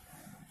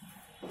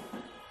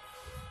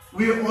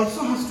 We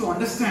also have to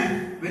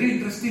understand, very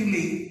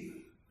interestingly,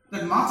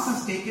 that Marx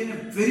has taken a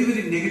very,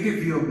 very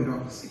negative view of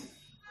bureaucracy.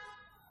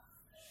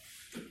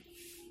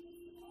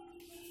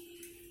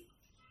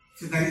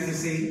 So that is a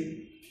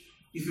saying,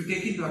 if you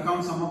take into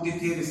account some of the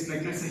theorists,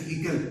 like let's say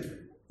Hegel,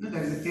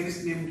 there is a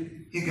theorist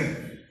named Hegel.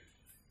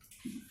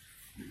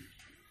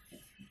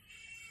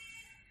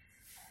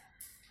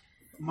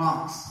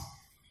 Marx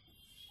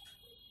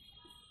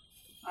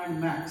and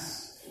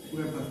Max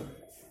Weber.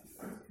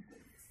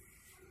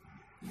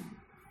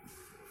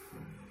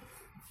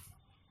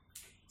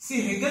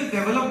 See, Hegel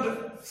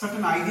developed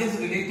certain ideas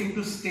relating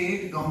to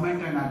state,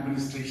 government and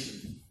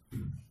administration.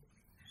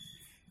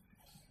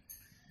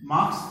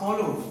 Marx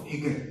followed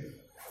Hegel.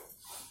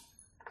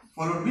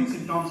 Followed means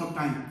in terms of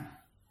time.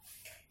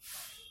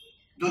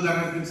 Though there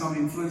have been some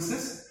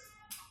influences.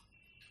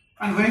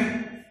 And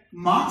when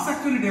Marx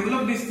actually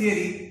developed this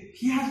theory,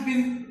 he has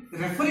been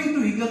referring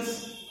to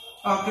Hegel's,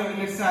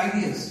 let's say,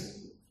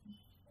 ideas.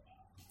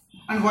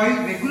 And while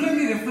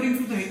regularly referring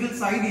to the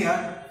Hegel's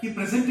idea, he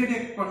presented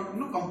a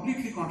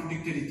completely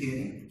contradictory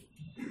theory.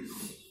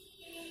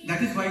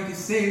 That is why it is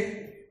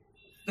said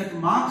that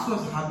Marx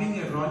was having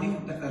a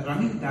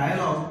running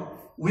dialogue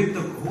with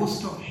the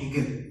ghost of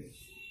Hegel.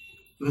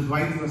 Because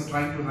while he was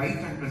trying to write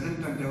and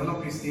present and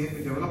develop his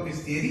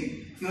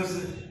theory, he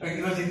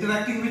was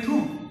interacting with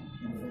whom?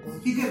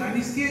 Hegel and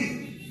his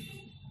theory.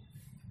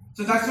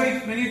 So that's why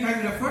it's many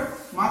times referred,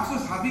 Marx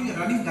was having a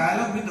running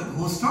dialogue with the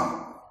ghost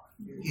of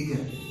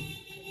Hegel.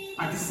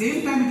 At the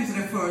same time it is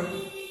referred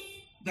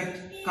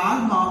that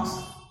Karl Marx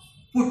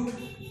put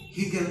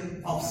Hegel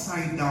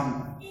upside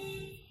down.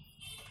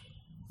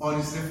 Or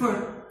it's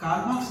referred,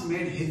 Karl Marx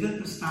made Hegel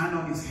to stand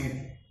on his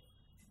head.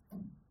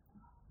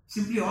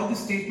 Simply all these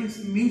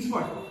statements means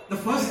what? The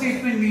first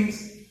statement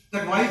means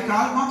that while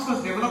Karl Marx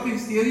was developing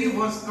his theory, he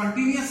was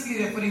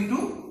continuously referring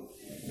to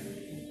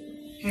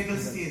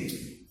Hegel's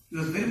theory. He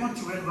was very much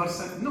well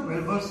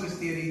versed with his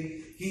theory.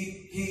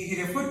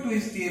 He referred to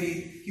his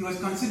theory. He was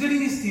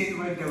considering his theory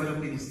while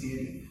developing his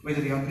theory.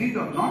 Whether he agreed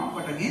or not,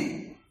 but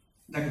again,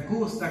 that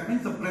ghost, that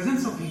means the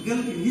presence of Hegel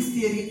in his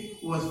theory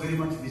was very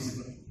much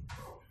visible.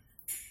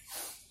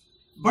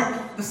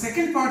 But the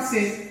second part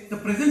says the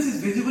presence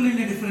is visible in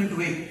a different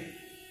way.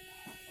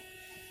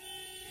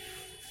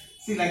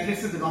 See, like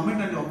let's say the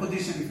government and the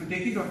opposition, if you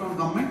take into account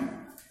government,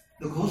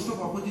 the ghost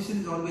of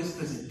opposition is always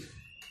present.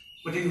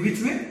 But in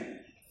which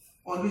way?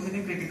 Always in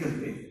a critical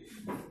way.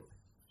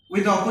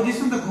 With the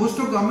opposition, the ghost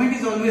of government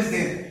is always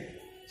there.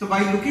 So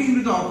by looking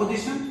into the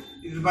opposition,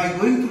 by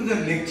going through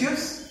their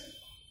lectures,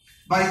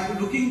 by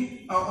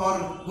looking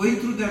or going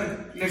through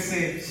their, let's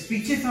say,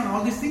 speeches and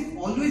all these things,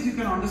 always you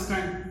can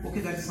understand,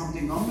 okay, there is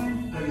something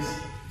government, there is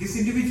this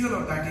individual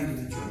or that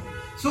individual.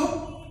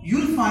 So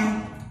you'll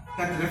find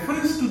that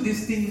reference to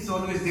this thing is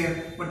always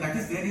there, but that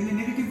is there in a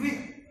negative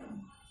way.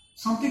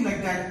 Something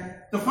like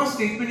that. The first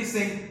statement is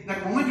saying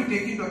that the moment you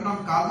take into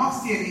account Karl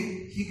Marx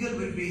theory, Hegel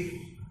will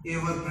be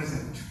ever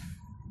present.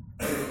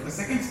 The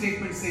second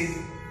statement says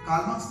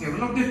Karl Marx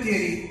developed a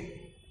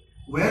theory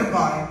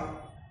whereby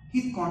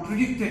he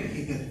contradicted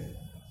Hegel.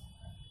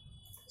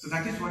 So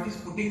that is what is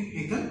putting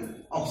Hegel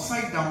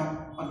upside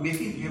down or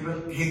making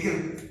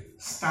Hegel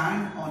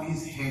stand on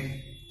his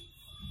head.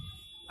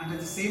 And at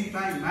the same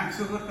time, Max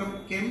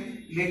Weber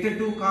came later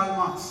to Karl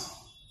Marx.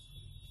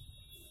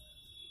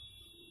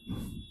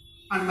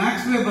 And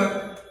Max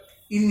Weber,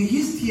 in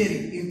his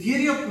theory, in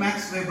theory of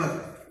Max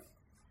Weber,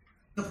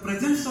 the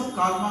presence of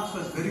Karl Marx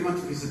was very much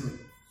visible.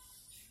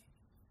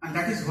 And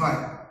that is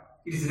why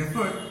it is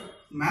referred,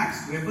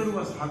 Max Weber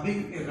was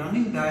having a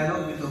running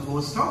dialogue with the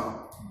host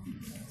of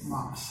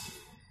Marx.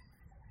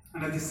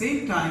 And at the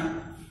same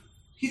time,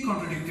 he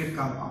contradicted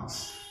Karl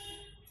Marx.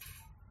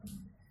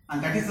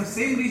 And that is the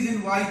same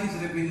reason why it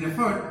is being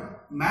referred,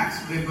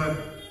 Max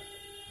Weber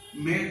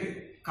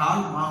made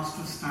Karl Marx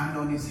to stand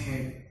on his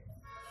head.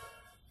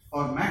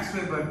 Or Max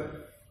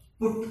Weber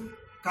put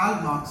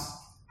Karl Marx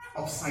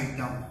upside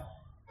down.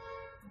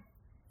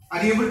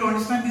 Are you able to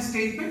understand these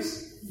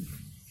statements?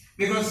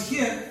 Because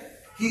here,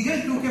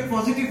 Hegel took a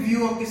positive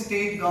view of the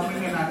state,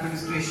 government and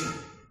administration.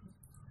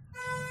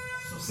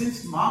 So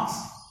since Marx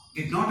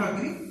did not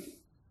agree,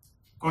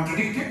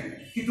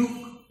 contradicted, he took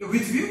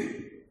which view?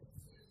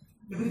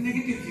 A very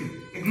negative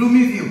view, a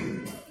gloomy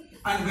view.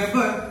 And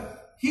Weber,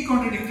 he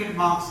contradicted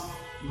Marx.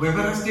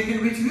 Weber has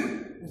taken which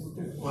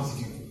view?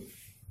 Positive.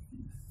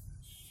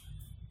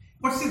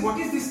 But see, what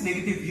is this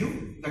negative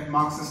view that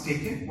Marx has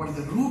taken? What is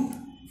the root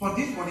for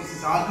this? What is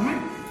his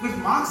argument? Because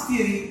Marx's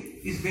theory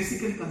is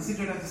basically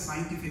considered as a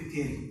scientific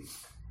theory.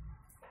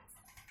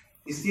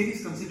 His theory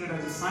is considered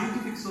as a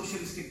scientific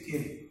socialistic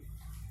theory.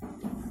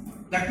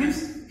 That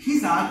means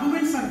his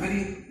arguments are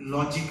very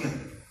logical.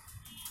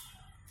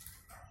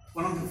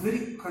 One of the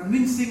very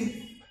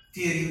convincing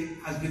theory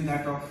has been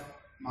that of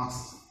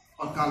Marxism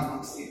or Karl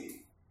Marx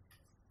theory.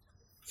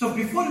 So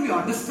before we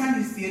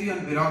understand his theory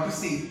on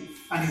bureaucracy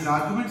and his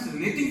arguments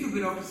relating to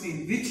bureaucracy,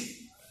 in which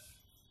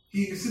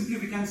he simply,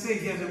 we can say,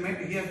 he has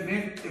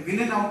made a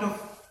villain out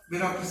of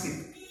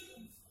bureaucracy,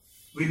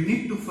 we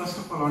need to first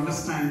of all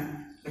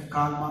understand the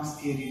Karl Marx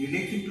theory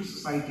relating to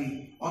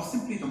society, or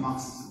simply the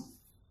Marxism.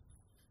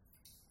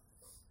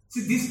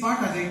 See, this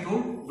part, as I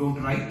told,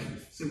 don't write,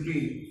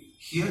 simply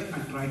hear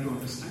and try to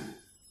understand.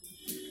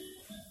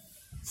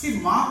 See,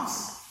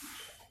 Marx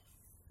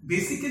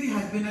basically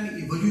has been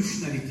an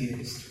evolutionary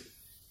theorist.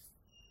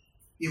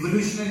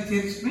 Evolutionary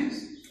theorist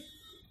means,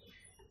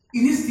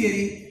 in his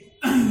theory,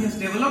 he has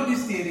developed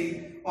his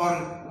theory, or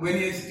when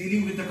he is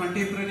dealing with the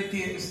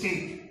contemporary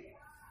state,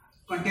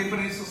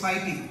 contemporary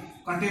society,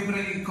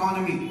 contemporary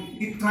economy,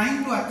 he is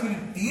trying to actually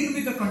deal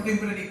with the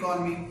contemporary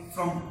economy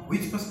from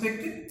which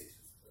perspective?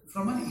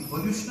 From an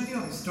evolutionary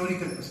or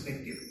historical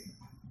perspective.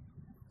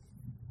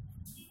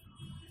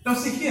 Now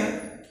see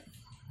here,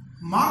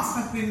 Marx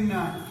has been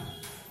a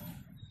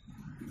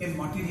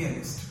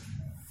materialist.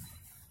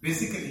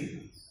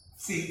 Basically,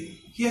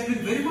 see, he has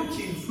been very much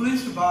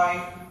influenced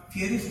by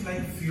theorists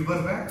like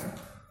Feuerbach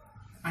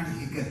and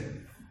Hegel.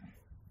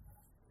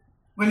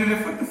 When you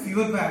refer to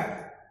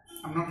Feuerbach,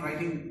 I'm not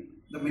writing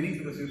the meaning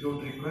because you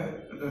don't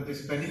require the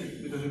spelling,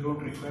 because you don't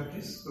require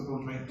this, so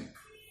don't write.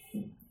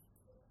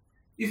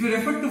 If you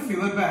refer to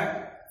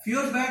Feuerbach,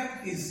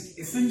 Feuerbach is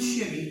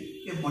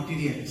essentially a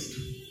materialist.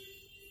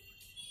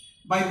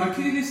 By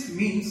materialist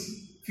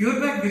means,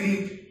 Feuerbach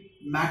believed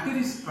matter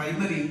is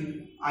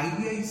primary,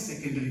 idea is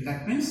secondary.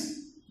 That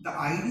means the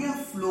idea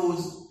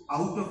flows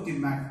out of the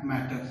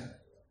matter.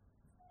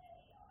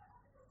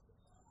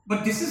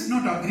 But this is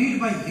not agreed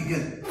by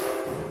Hegel.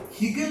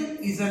 Hegel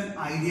is an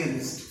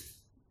idealist.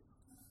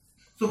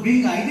 So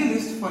being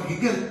idealist for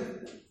Hegel,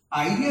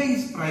 idea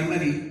is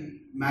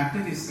primary,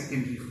 matter is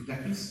secondary.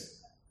 That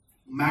means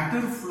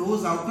matter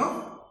flows out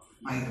of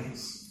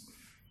ideas.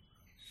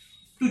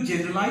 To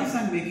generalize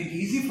and make it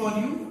easy for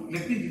you,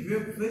 let me give you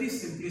a very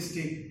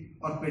simplistic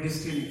or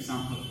pedestrian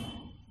example.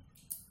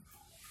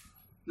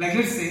 Like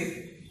let's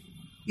say,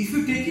 if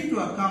you take into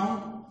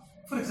account,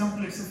 for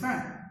example, it's a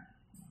fan.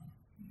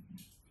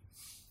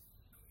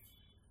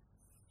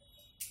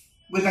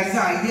 Well, there is an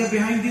idea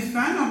behind this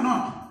fan or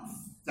not?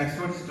 That's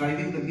what is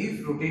driving the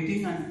leaf,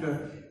 rotating and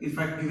in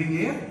fact giving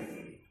air.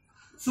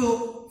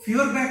 So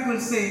Feuerbach will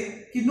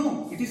say,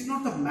 no, it is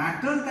not the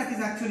matter that is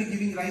actually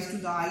giving rise to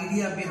the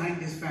idea behind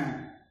this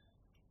fan.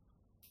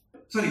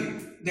 Sorry,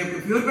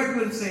 Feuerbach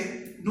will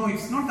say, no,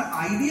 it's not the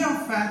idea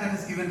of fan that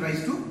has given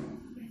rise to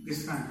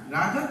this fan.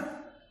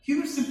 Rather, he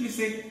will simply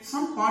say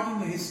some part in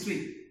the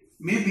history,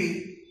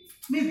 maybe,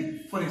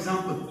 for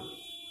example,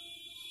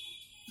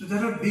 so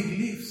there are big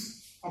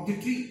leaves of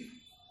the tree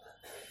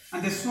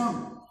and they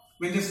swung.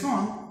 When they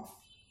swung,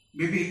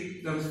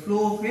 maybe there was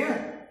flow of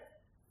air.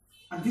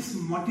 And this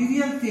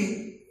material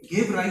thing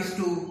gave rise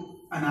to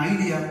an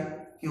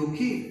idea,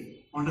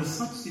 okay, under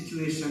such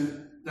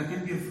situation, there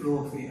can be a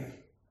flow of air.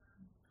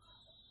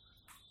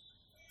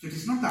 So it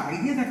is not the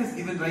idea that has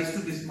given rise to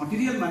this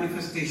material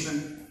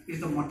manifestation, it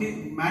is the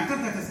matter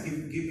that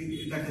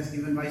has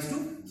given rise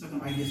to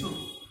certain idea. So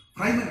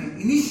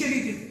primarily,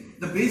 initially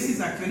the base is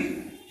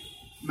actually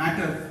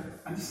matter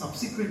and the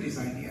subsequent is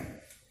idea.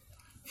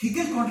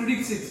 Hegel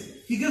contradicts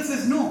it. Hegel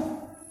says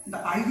no. The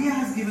idea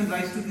has given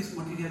rise to this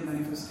material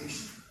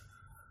manifestation.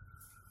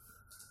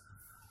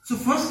 So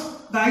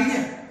first, the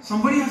idea,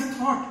 somebody has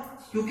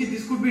thought, okay,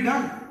 this could be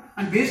done.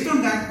 And based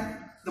on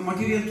that, the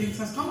material things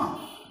has come up.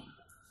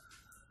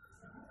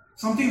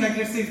 Something like,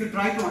 let's say, if you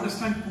try to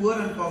understand poor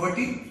and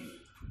poverty,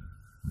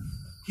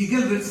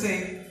 Hegel will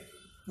say,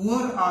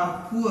 poor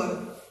are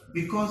poor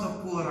because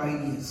of poor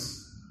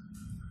ideas.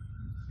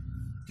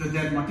 So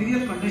their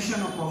material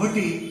condition of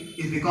poverty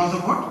is because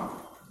of what?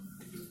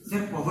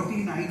 Their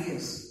poverty in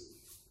ideas.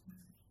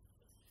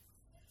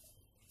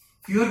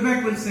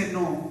 Feuerbach will say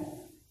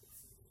no,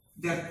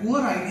 their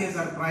poor ideas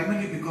are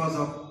primarily because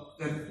of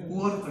their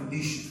poor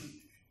condition.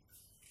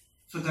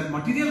 So that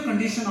material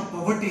condition of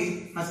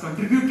poverty has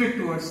contributed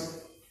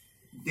towards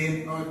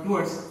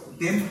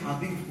them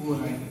having poor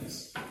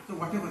ideas. So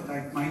whatever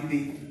that might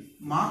be,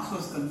 Marx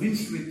was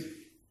convinced with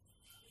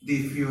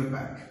the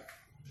Feuerbach.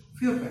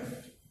 He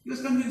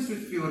was convinced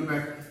with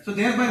Feuerbach. So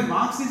thereby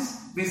Marx is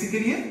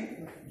basically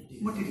a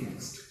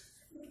materialist.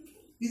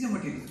 He's a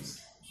materialist.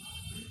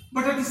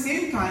 But at the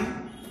same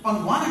time,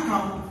 on one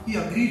account, he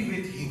agreed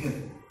with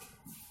Hegel.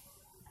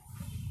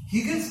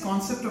 Hegel's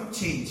concept of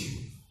change.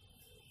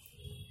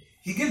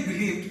 Hegel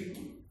believed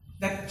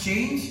that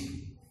change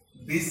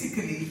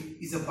basically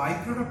is a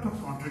byproduct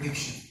of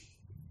contradiction.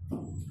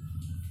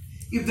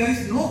 If there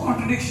is no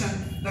contradiction,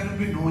 there will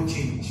be no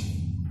change.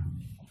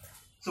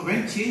 So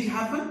when change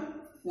happens,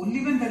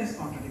 only when there is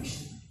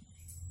contradiction.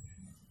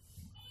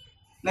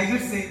 Like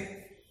let's say,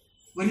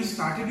 when you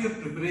started your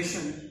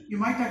preparation, you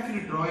might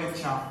actually draw a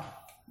chart.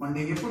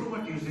 Monday ये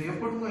पढ़ूंगा, Tuesday ये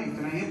पढ़ूंगा,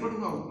 इतना ये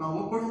पढ़ूंगा, उतना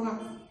वो पढ़ूंगा,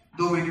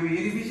 2 महीने में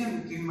ये revision,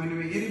 3 महीने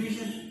में ये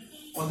revision.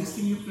 All this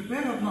thing you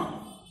prepare or not?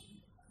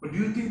 But do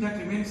you think that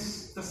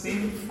remains the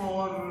same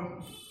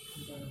for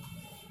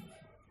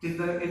till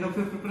the end of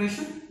your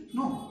preparation?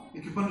 No.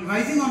 You keep on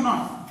revising or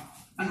not?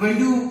 And when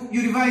do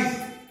you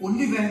revise?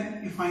 Only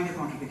when you find a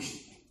contradiction.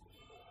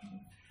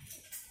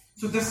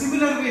 So the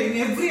similar way,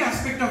 in every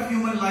aspect of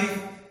human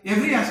life,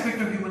 every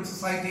aspect of human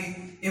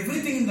society,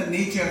 everything in the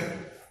nature,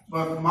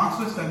 Marx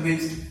was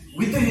convinced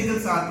with the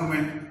Hegel's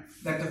argument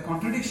that the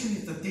contradiction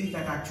is the thing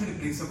that actually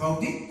brings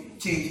about the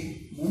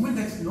change. The moment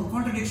there is no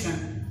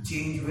contradiction,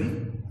 change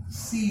will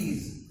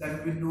cease. There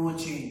will be no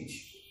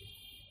change.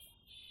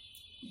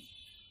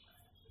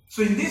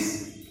 So in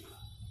this,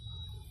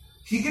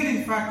 Hegel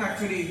in fact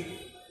actually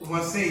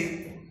was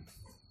saying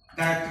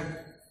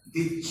that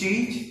the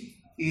change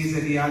is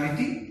a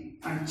reality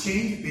and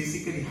change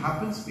basically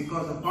happens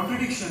because of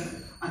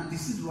contradiction, and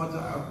this is what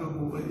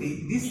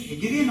this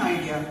Hegelian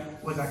idea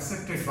was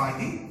accepted by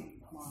the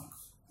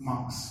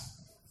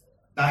Marx.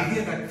 The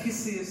idea that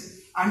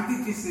thesis,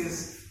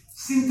 antithesis,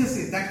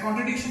 synthesis, that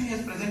contradiction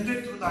is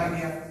presented through the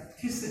idea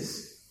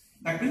thesis.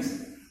 That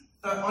means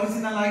the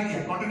original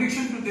idea,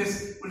 contradiction to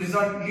this will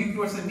lead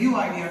towards a new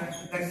idea,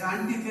 that is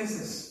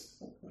antithesis.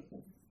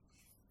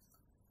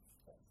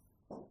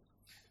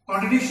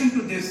 Contradiction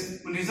to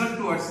this will result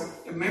towards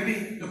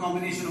maybe the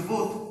combination of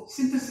both,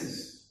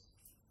 synthesis.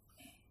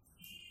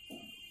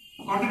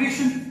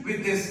 Contradiction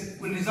with this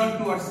will result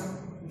towards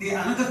the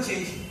another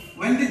change.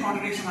 When the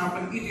contradiction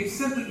happens, it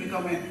itself will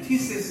become a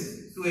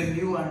thesis to a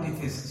new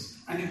antithesis,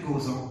 and it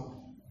goes on.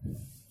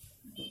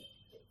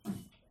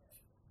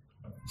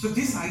 So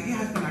this idea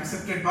has been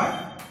accepted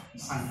by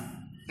science,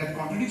 that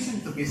contradiction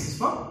is the basis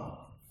for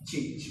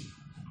change.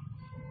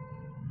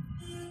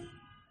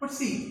 But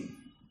see,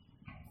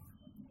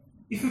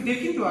 if you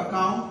take into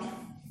account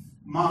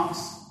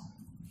Marx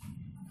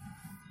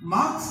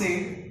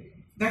said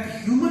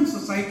that human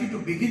society to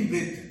begin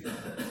with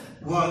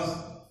was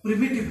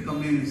primitive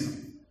communism.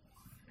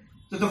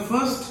 So the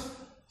first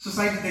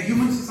society, the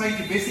human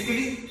society,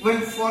 basically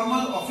when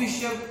formal,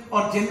 official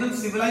or general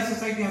civilized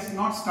society has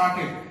not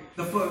started,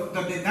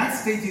 that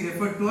stage is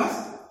referred to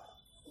as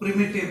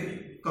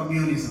primitive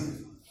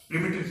communism.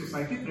 Primitive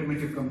society,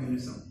 primitive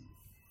communism.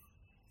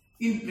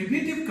 In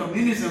primitive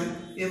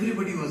communism,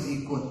 everybody was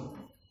equal.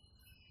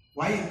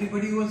 Why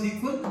everybody was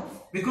equal?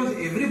 Because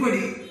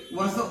everybody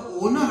was the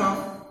owner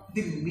of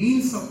the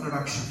means of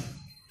production.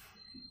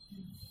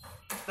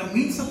 The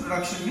means of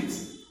production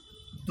means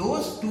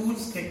those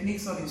tools,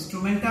 techniques or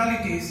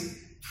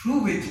instrumentalities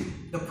through which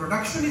the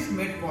production is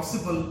made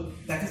possible,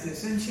 that is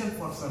essential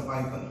for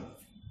survival.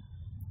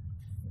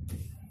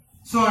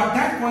 So at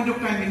that point of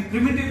time in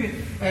primitive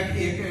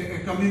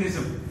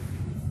communism,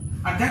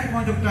 at that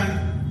point of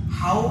time,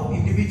 how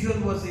individual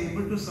was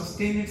able to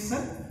sustain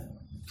itself?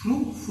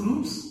 Through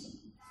fruits,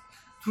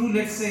 through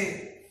let's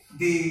say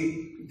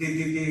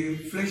the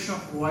flesh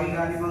of wild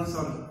animals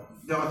or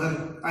the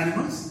other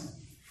animals.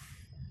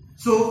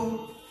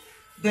 So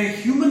the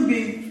human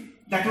being,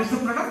 that was the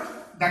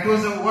product, that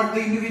was what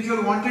the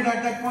individual wanted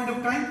at that point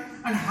of time.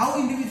 And how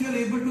individual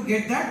able to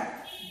get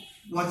that?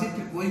 Was it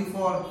going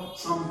for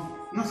some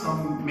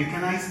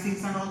mechanized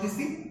things and all these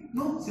things?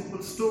 No,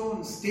 simple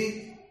stone,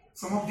 stake,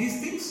 some of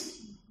these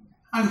things.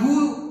 And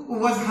who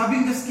was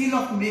having the skill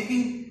of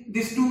making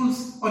these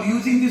tools or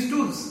using these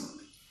tools?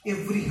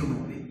 Every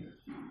human being.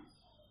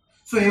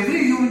 So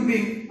every human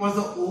being was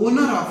the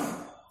owner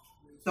of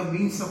the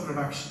means of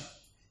production.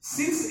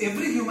 Since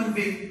every human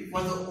being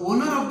was the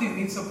owner of the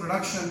means of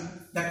production,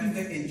 that means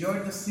they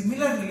enjoyed the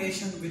similar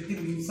relation with the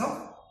means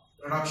of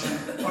production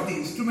or the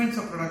instruments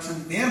of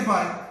production.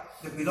 Thereby,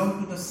 they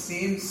belong to the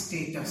same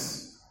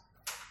status.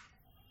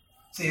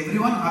 So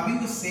everyone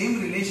having the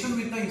same relation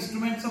with the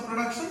instruments of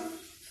production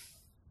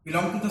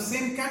belong to the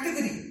same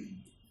category.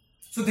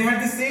 So they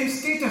had the same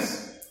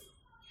status.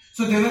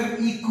 So they were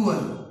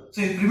equal.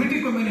 So in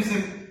primitive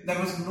communism, there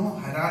was no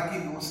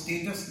hierarchy, no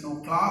status, no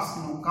class,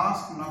 no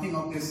caste, nothing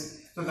of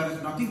this. So there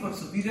is nothing called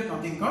superior,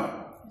 nothing called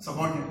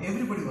subordinate.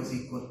 Everybody was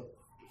equal.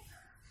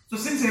 So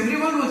since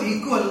everyone was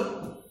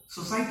equal,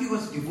 society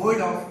was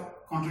devoid of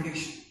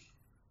contradiction.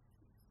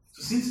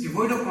 So since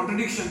devoid of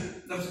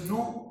contradiction, there was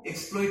no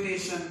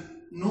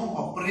exploitation,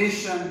 no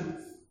oppression.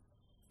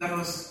 There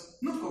was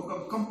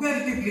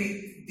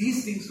comparatively,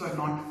 these things were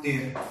not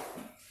there.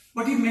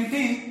 But he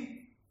maintained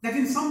that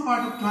in some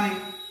part of time,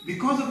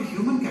 because of the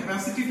human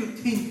capacity to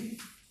think,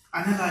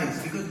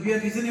 analyze, because we are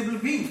reasonable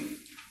beings.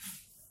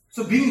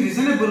 So being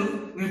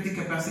reasonable, we have the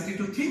capacity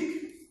to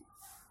think.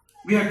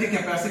 We have the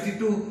capacity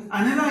to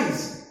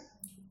analyze.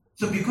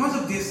 So because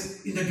of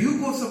this, in the due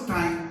course of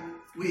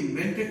time, we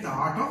invented the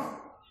art of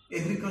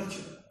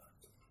agriculture.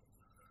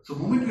 So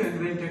the moment we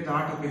invented the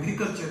art of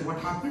agriculture, what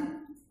happened?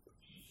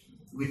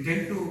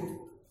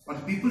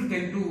 People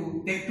tend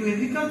to take to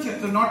agriculture.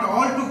 So not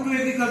all took to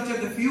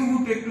agriculture. The few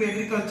who take to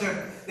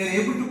agriculture, they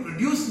are able to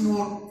produce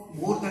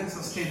more than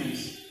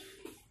sustenance.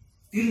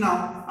 Till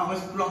now, I was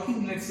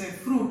plucking, let's say,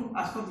 fruit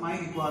as per my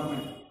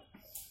requirement.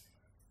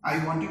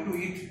 I wanted to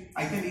eat,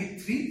 I can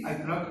eat 3, I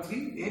plucked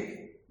 3,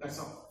 ate, that's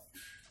all.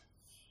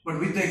 But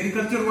with the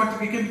agriculture, what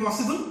became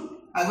possible?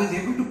 I was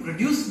able to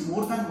produce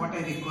more than what I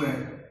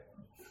required.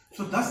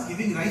 So thus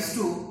giving rise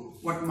to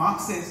what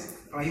Marx says,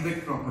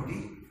 private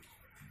property.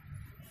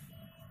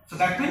 So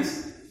that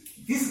means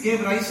this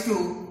gave rise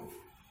to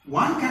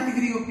one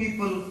category of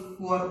people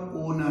who are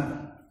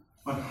owner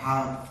or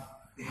have.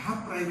 They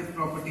have private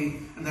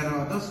property, and there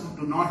are others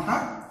who do not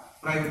have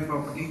private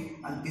property,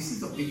 and this is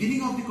the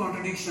beginning of the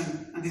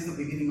contradiction, and this is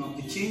the beginning of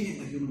the change in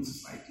the human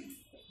society.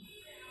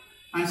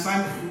 And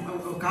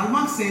Karl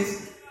Marx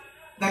says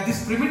that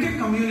this primitive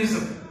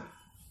communism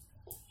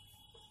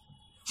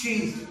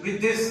changed with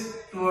this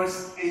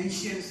towards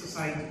ancient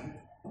society.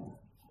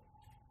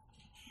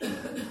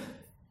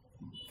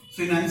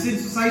 So in ancient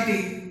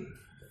society,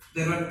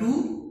 there were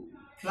two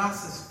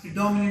classes,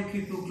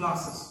 predominantly two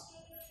classes.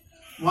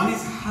 One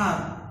is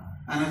have,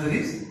 another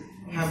is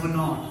have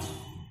not.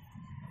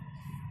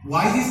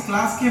 Why this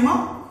class came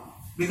up?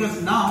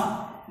 Because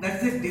now there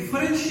is a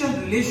differential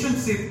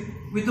relationship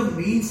with the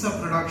means of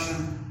production.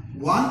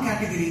 One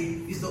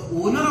category is the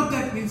owner of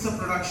that means of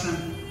production,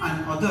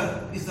 and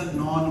other is the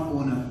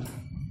non-owner.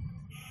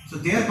 So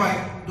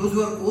thereby, those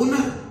who are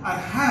owner are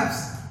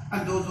haves,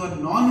 and those who are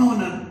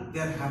non-owner, they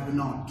are have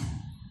not.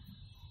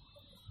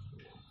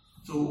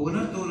 So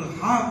owner, those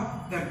who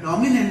have, they are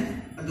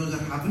dominant, and those who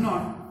have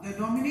not, they are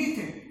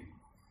dominated.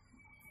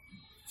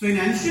 So in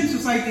ancient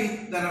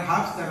society, there are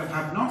haves, there are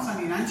have-nots,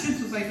 and in ancient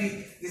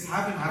society, these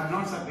have and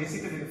have-nots are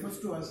basically refers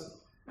to as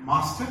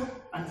master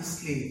and the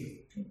slave.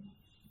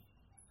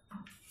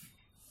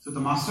 So the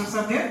masters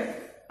are there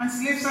and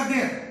slaves are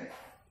there.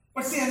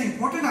 But see, an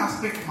important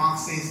aspect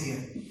Marx says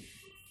here.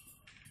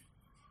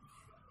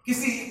 You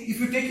see, if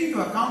you take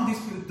into account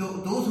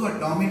those who are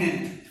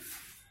dominant,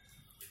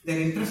 their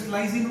interest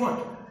lies in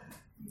what?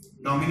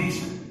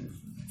 Domination.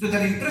 So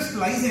their interest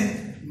lies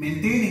in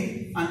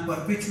maintaining and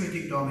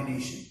perpetuating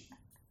domination.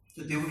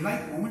 So they would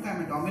like, the moment I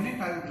am a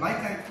dominant, I would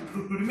like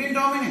to remain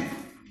dominant.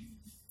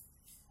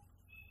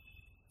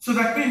 So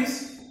that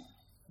means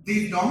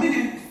the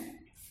dominant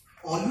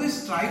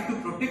always tried to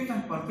protect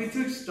and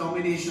perpetuate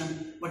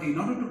domination, but in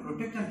order to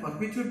protect and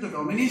perpetuate the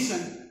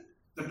domination,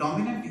 the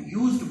dominant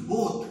used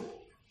both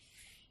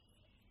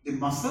the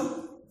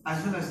muscle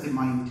as well as the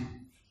mind.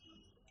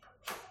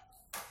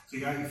 So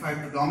yeah, if I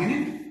have to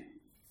dominate,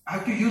 I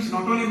have to use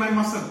not only my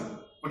muscle,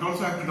 but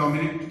also I have to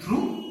dominate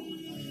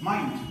through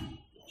mind.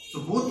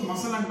 So both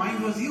muscle and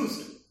mind was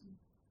used.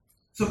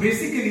 So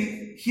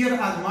basically, here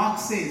as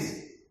Marx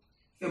says,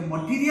 a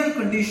material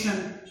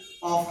condition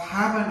of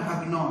have and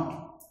have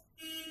not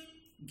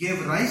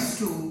gave rise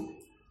to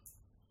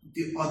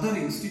the other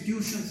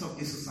institutions of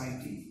the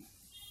society.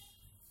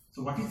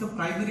 So what is the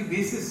primary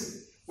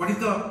basis? What is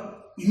the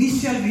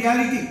initial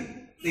reality?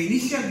 The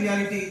initial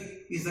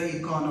reality is the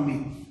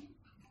economy.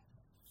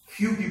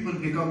 Few people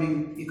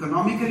becoming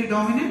economically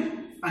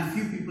dominant and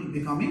few people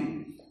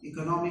becoming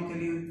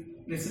economically,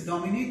 let's say,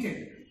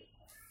 dominated.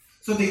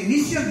 So the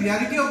initial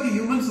reality of the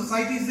human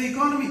society is the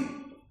economy.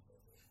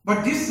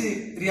 But this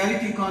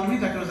reality economy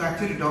that was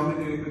actually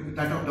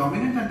that of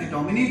dominant and the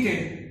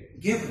dominated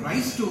gave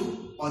rise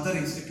to other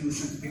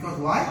institutions. Because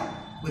why?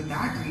 But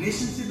that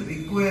relationship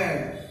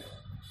required.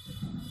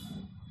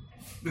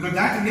 Because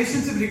that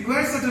relationship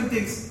required certain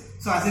things.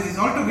 So as a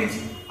result of which,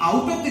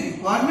 out of the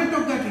requirement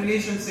of that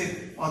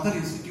relationship, other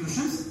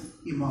institutions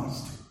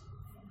emerged.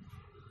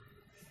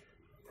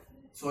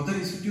 So other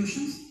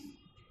institutions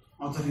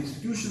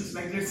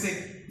like, let's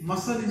say,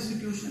 muscle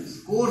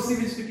institutions, coercive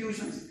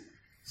institutions,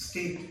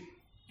 state,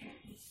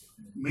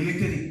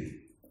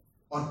 military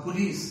or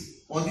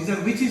police, all these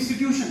are which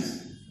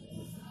institutions?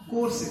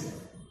 Coercive.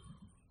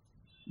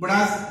 But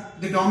as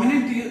the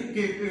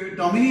dominated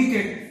not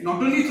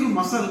only through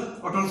muscle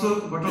but also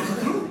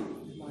through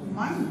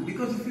mind,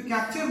 because if you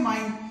capture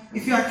mind,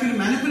 if you actually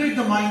manipulate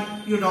the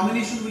mind, your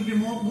domination will be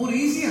more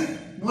easier,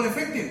 more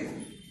effective.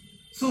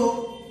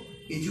 So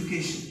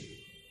education,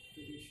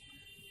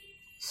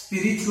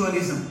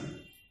 spiritualism,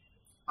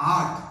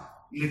 art,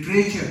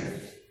 literature,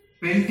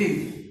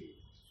 painting,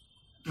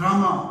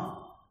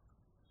 drama,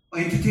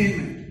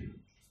 entertainment,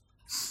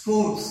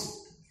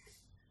 sports,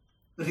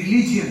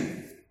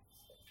 religion,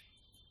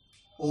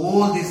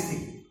 all these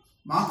things.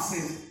 Marx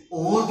says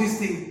all these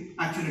things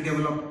actually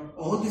developed.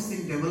 All these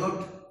things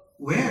developed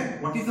where?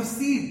 What is the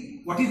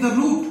seed? What is the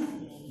root?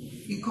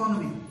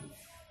 Economy.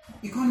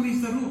 Economy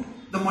is the root.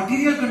 The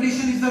material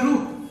condition is the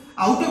root.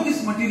 Out of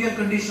this material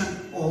condition,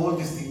 all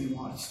these things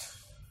emerged.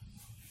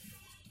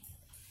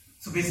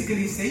 So basically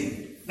he's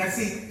saying that,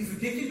 see, if you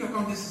take into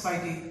account this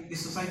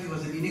society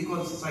was an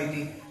unequal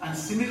society, and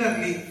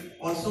similarly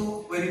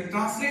also when it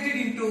translated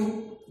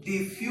into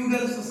the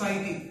feudal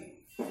society,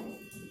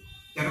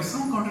 there was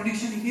some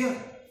contradiction here,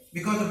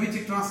 because of which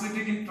it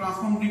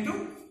transformed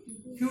into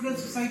feudal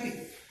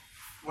society.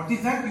 What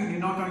is that? You did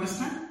not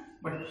understand,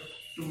 but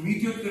to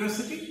meet your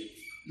curiosity,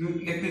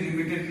 let me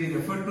repeatedly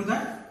refer to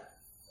that.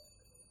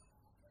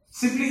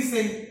 Simply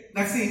say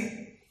that,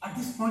 see, at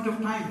this point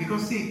of time,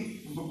 because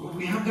see,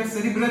 we have that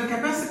cerebral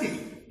capacity.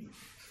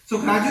 So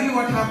gradually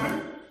what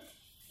happened?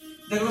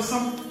 There were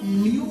some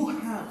new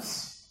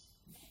haves,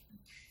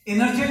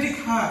 energetic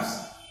haves,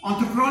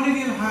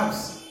 entrepreneurial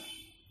haves.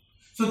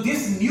 So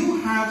these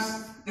new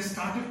haves, they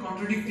started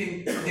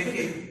contradicting,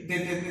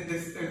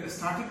 they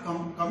started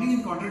coming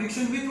in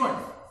contradiction with what?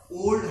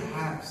 old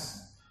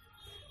haves.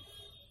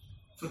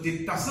 So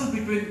the tussle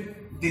between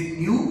the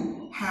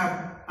new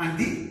have and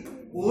the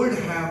old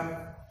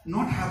have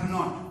not,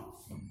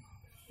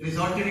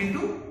 resulted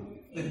into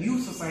the new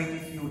society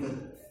feudal.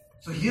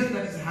 So here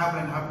that is have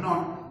and have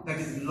not, that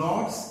is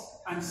lords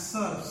and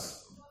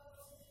serfs.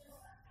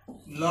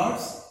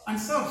 Lords and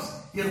serfs.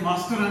 Here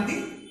master and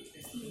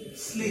the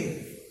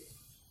slave.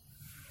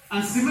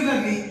 And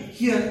similarly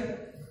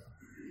here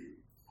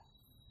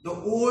the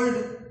old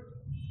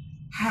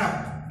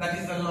have, that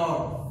is the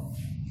lord,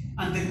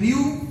 and the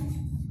new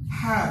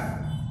have,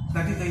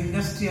 that is the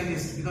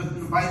industrialist, because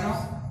by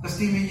now the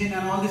steam engine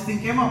and all this thing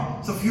came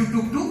up. So few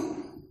took to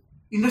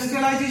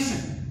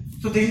industrialization.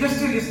 So the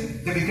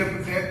industrialists, they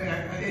became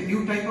a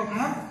new type of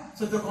have.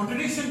 So the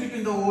contradiction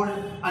between the old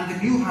and the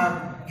new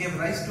have gave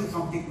rise to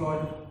something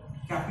called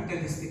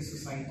capitalistic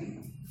society.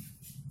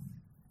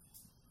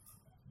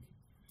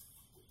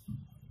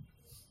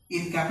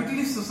 In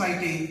capitalist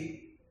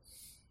society,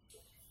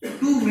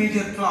 two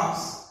major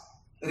classes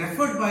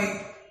referred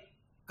by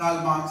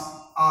Karl Marx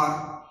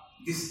are,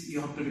 this you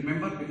have to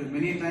remember because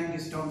many times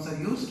these terms are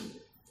used.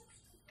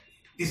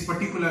 This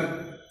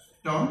particular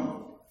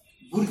term,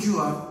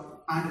 bourgeois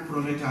and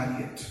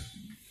proletariat.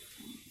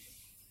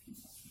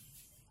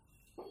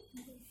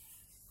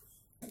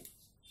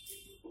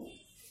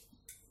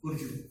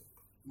 Bourgeois.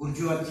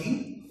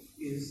 Bourgeoisie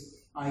is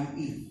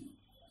IE.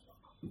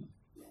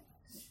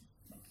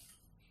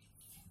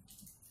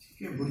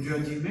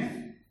 bourgeoisie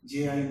में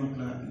JI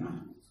मतलब है ना,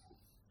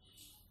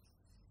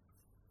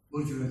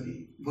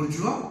 bourgeoisie,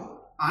 bourgeois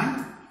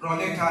and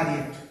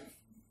proletariat.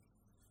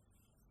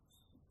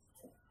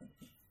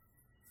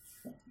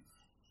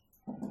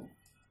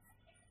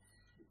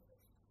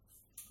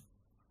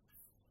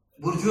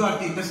 Bourgeois are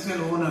the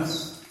industrial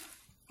owners,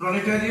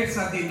 proletariats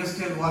are the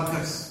industrial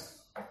workers.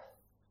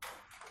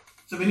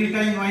 So many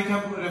times you might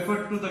have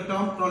referred to the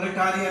term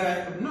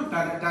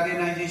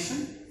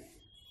proletarianization.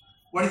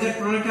 What is that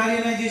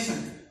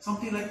proletarianization?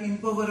 Something like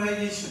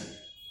impoverization.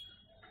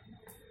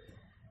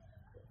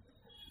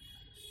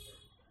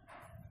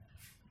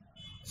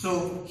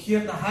 So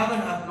here the have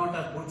and have not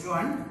are bourgeois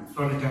and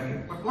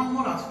proletariat. But one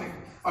more aspect,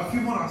 a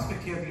few more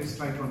aspects here let's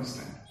try to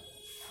understand.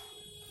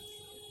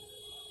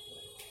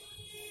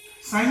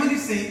 Simon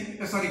is saying,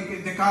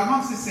 the Karl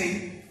Marx is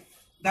saying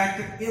that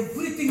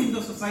everything in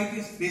the society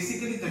is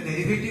basically the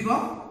derivative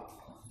of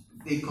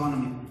the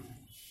economy.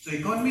 So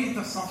economy is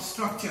the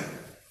substructure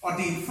or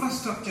the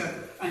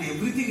infrastructure and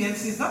everything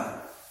else is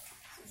the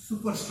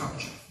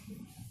superstructure.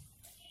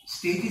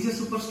 State is a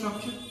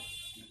superstructure,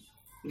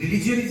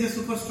 religion is a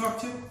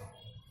superstructure,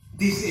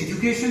 this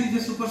education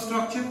is a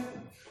superstructure,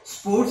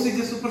 sports is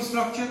a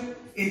superstructure,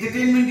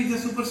 entertainment is a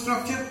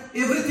superstructure,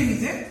 everything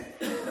is a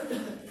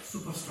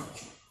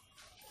superstructure.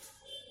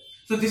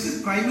 So this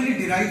is primarily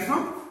derived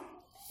from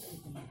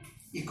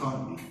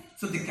economy.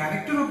 So the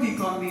character of the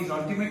economy is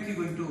ultimately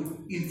going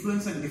to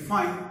influence and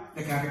define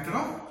the character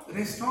of the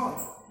rest all.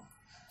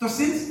 So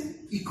since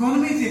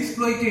economy is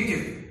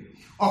exploitative,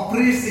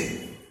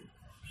 oppressive,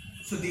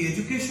 so the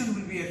education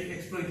will be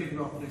exploitative,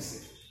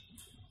 oppressive.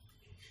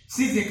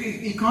 See,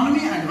 the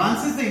economy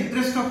advances the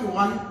interest of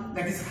one,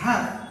 that is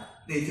have,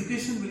 the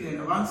education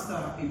will advance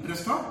the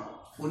interest of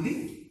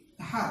only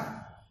the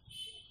have.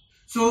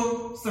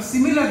 So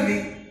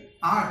similarly,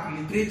 art,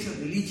 literature,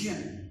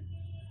 religion,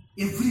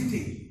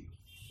 everything,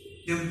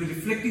 they will be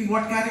reflecting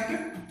what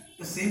character?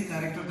 The same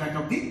character that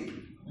of the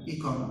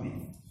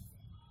economy.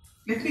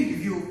 Let me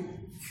give you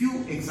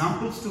few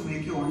examples to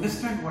make you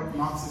understand what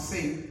Marx is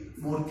saying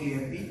more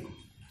clearly.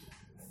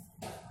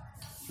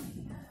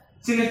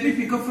 So let me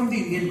pick up from the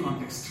Indian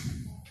context.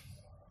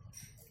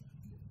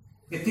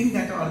 A thing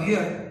that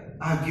earlier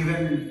I have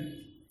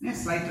given, a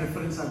slight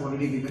reference I have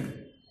already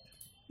given.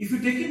 If you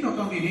take into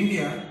account in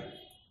India,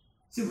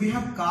 see, we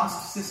have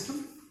caste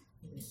system.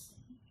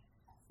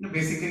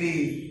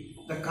 Basically,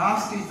 the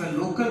caste is the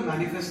local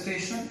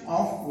manifestation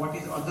of what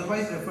is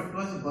otherwise referred to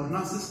as a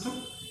Varna system.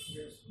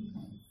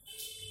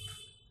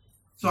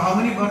 So how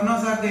many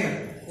Varnas are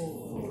there?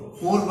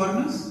 4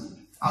 Varnas.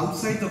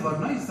 Outside the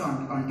Varna is the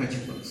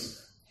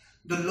untouchables.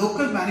 The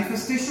local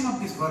manifestation of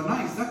this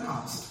Varna is the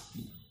caste.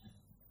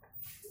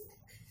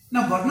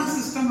 Now, Varna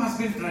system has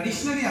been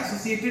traditionally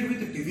associated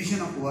with the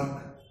division of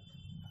work.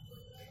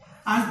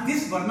 And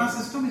this Varna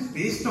system is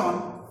based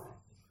on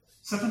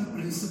certain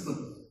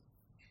principle.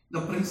 The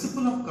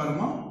principle of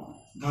karma,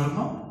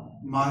 dharma,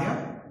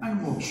 maya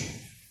and moksha.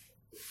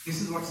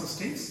 This is what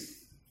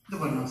sustains the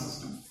Varna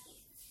system.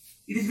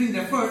 It is being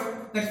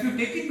referred that if you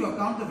take into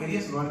account the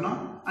various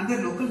Varna and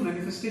their local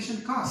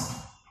manifestation caste,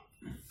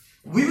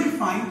 we will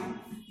find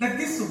that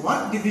this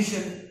work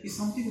division is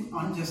something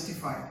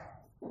unjustified.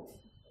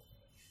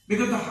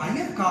 Because the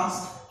higher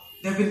caste,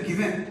 they have been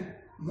given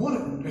more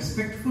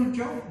respectful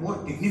job,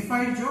 more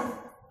dignified job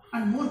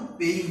and more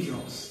paying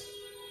jobs.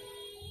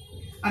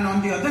 And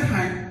on the other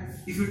hand,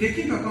 if you take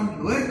into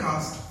account lower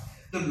caste,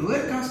 the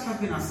lower caste have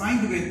been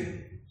assigned with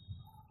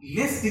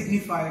less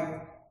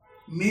dignified,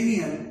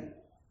 menial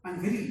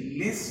and very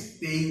less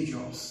paying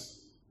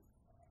jobs,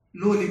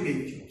 lowly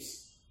paying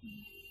jobs.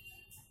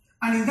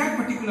 And in that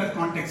particular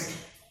context,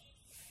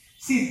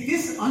 see,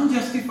 this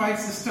unjustified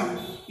system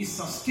is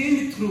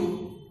sustained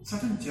through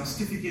certain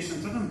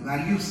justification, certain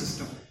value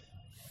system.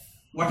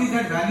 What is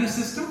that value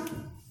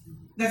system?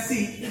 That,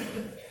 see,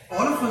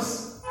 all of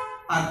us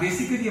are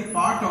basically a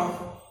part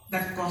of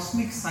that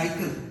cosmic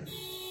cycle.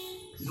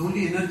 It's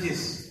only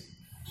energies.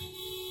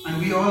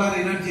 And we all are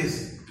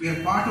energies. We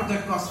are part of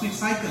that cosmic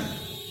cycle.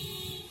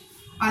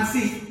 And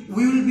see,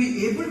 we will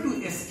be able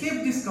to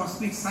escape this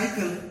cosmic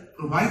cycle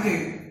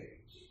provided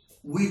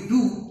we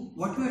do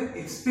what we are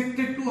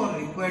expected to or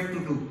required to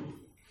do.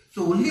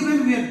 So only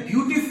when we are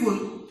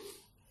dutiful,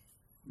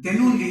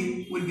 then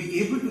only we'll be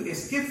able to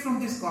escape from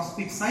this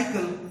cosmic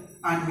cycle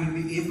and we'll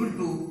be able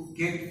to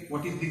get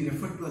what is being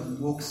referred to as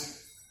moksha.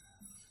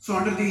 So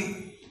under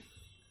it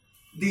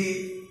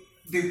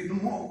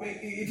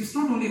is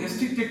not only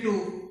restricted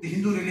to the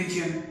Hindu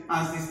religion,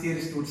 as these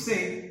theorists would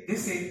say. They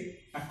say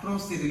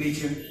across the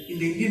religion, in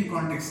the Indian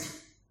context,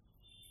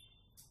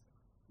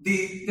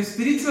 the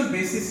spiritual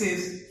basis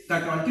is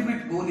that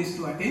ultimate goal is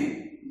to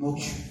attain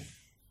moksha.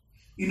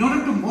 In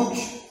order to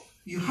moksha,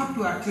 you have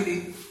to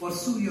actually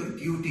pursue your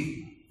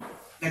duty.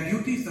 The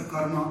duty is the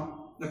karma.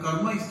 The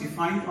karma is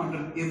defined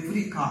under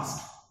every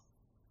caste.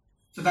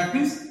 So that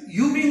means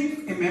you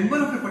being a member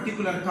of a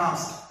particular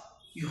caste,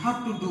 you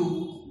have to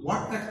do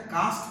what that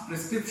caste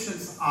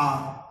prescriptions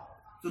are.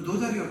 So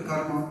those are your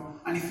karma.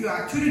 And if you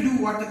actually do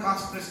what the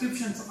caste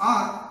prescriptions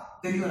are,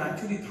 then you are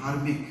actually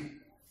dharmic.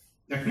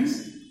 That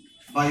means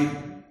by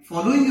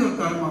following your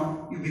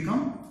karma, you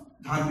become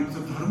dharmic.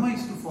 So dharma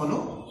is to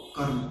follow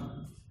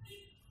karma.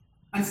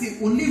 And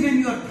see, only when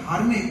you are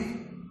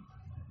dharmic,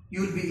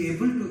 you will be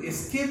able to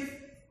escape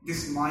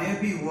this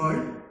Mayavi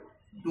world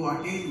to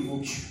attain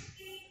moksha.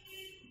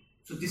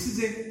 So this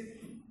is a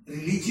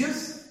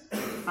religious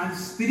and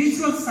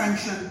spiritual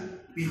sanction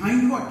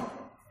behind what?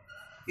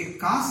 A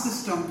caste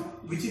system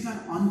which is an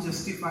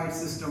unjustified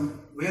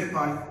system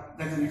whereby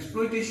there is an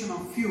exploitation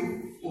of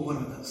few over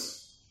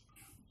others.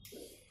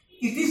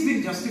 It is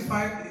being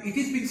justified, it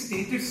is being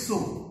stated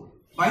so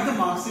by the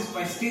Marxists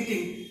by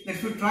stating that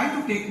if you try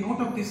to take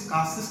note of this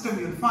caste system,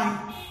 you will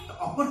find the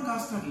upper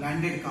caste are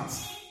landed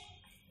caste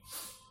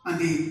and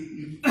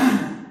the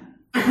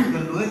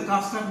lower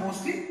caste are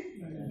mostly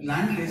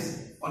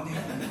landless, or they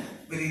have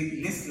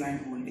very less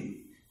land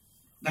holding.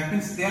 That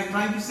means they are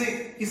trying to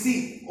say, you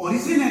see,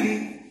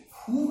 originally,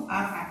 who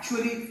are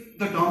actually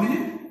the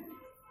dominant?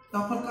 The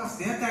upper caste.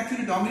 They are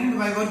actually dominant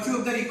by virtue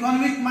of their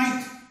economic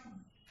might.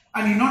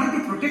 And in order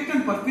to protect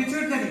and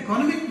perpetuate their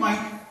economic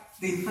might,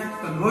 they in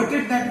fact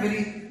converted that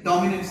very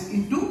dominance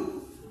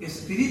into a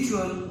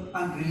spiritual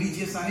and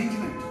religious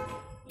arrangement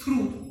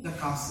through the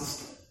caste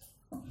system.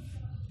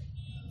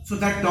 So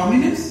that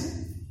dominance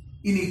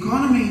in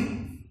economy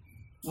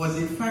was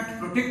in fact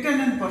protected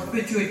and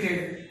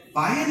perpetuated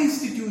by an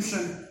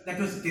institution that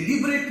was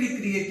deliberately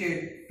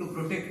created to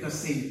protect the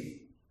same.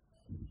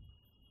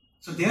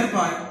 So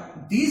thereby,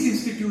 these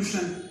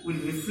institutions will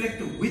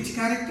reflect which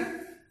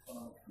character?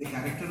 The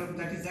character of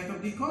that is that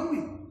of the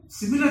economy.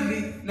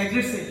 Similarly, like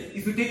let's say,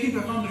 if you take into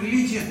account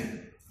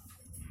religion,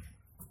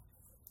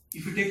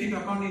 if you take into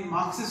account in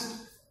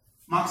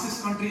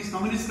Marxist countries,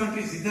 communist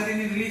countries, is there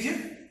any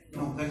religion?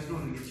 No, there is no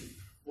religion.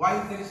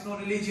 Why there is no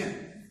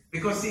religion?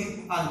 Because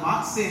see, as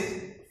Marx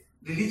says,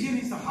 religion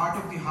is the heart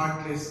of the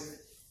heartless,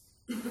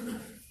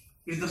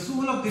 is the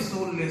soul of the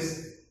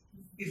soulless,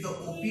 is the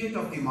opiate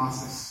of the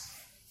masses.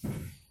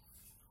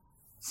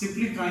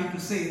 Simply trying to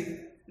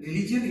say,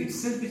 religion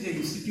itself is an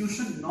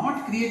institution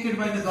not created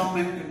by the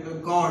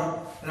government,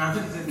 God,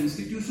 rather is an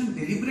institution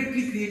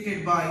deliberately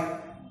created by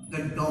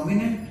the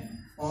dominant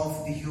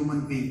of the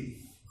human being.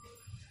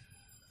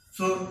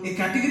 So, a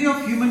category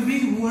of human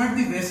being who had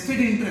the vested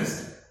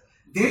interest,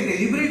 they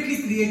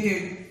deliberately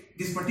created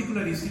this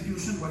particular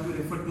institution, what we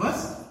refer to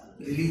as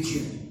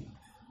religion,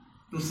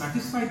 to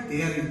satisfy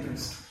their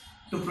interest,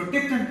 to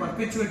protect and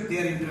perpetuate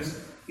their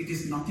interest. It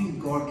is nothing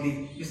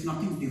godly, it is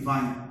nothing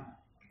divine.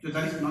 So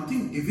there is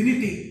nothing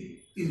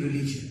divinity in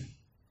religion.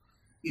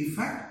 In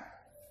fact,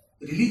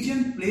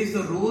 religion plays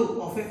the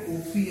role of a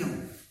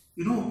opium.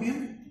 You know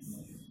opium?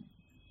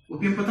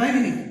 Opium पता है कि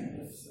नहीं?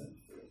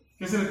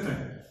 कैसे लगता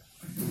है?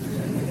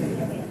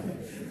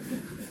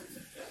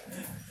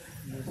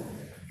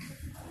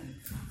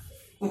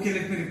 Okay,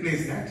 let me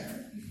replace that.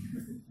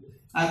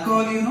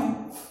 Alcohol, you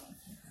know?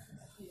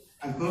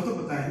 Alcohol तो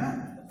पता है ना?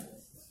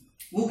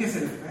 वो कैसे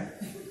लगता है?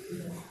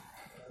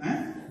 हैं?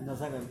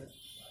 नशा करता है।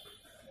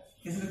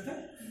 कैसे लगता है?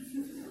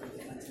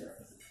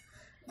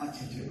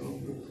 अच्छा चलो.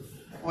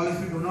 All if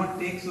you do not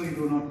take, so you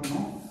do not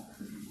know.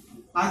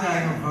 As I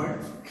have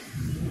heard.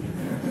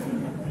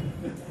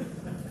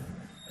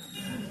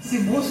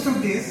 See, most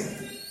of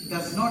this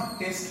does not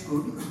taste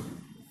good.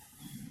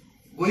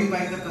 Going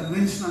by the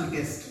conventional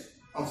taste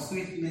of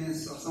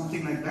sweetness or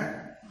something like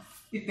that,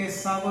 it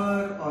tastes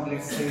sour or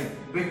let's say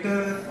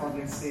bitter or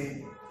let's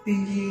say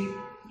stingy.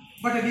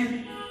 But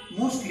again,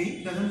 mostly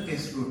it doesn't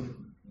taste good.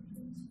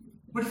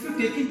 But if you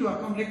take into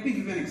account, let me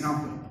give you an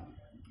example.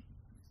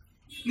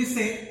 Let's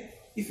say,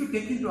 if you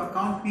take into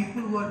account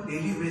people who are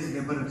daily wage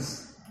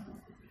laborers,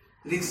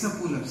 rickshaw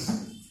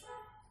pullers.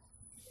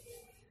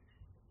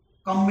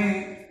 Come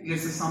May,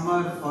 let's say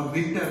summer or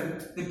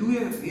winter, they do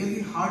a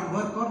really hard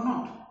work or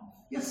not?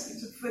 Yes,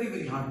 it's a very,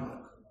 very hard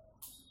work.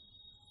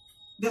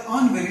 They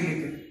earn very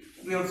little.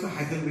 We also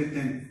haggle with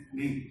them.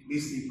 We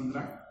sleep on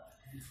that.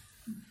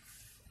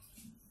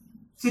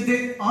 So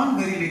they earn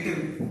very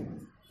little.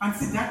 And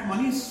see, that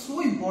money is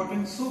so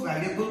important, so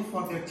valuable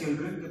for their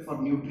children,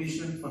 for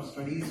nutrition, for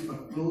studies, for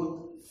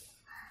clothes.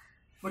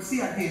 But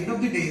see, at the end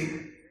of the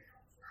day,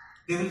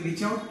 they will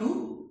reach out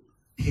to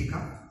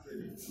Theka.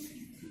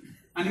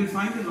 And you'll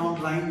find a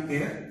long line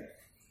there.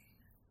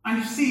 And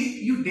you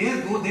see, you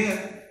dare go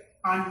there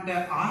and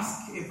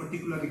ask a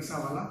particular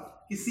rickshawala,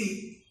 you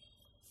see,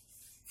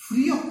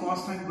 free of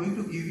cost, I'm going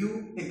to give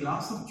you a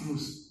glass of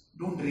juice.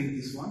 Don't drink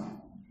this one.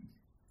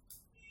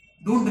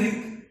 Don't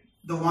drink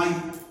the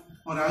wine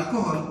or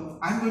alcohol.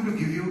 I'm going to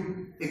give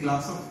you a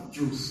glass of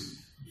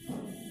juice.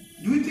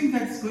 Do you think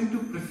that's going to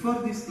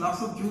prefer this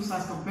glass of juice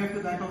as compared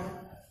to that of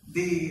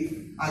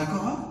the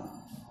alcohol?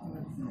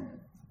 No,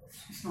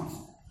 it's not.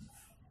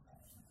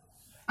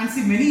 And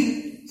see,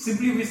 many,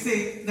 simply we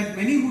say that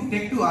many who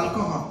take to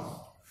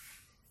alcohol,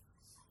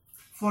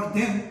 for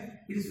them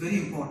it is very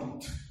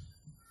important.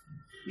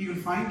 You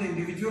will find the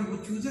individual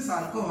who chooses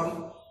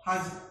alcohol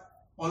has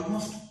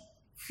almost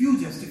few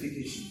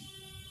justification.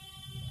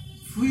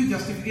 Few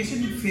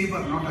justification in favor,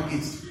 not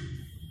against.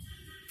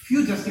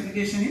 Few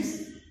justification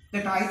is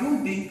that I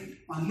don't drink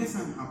unless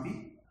I'm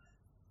happy,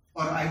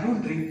 or I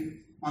don't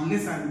drink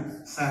unless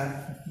I'm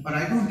sad, or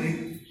I don't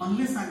drink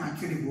unless I'm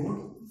actually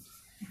bored.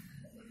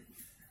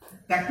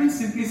 That means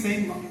simply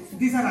saying,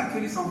 these are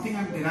actually something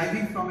I'm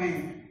deriving from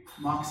a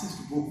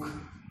Marxist book.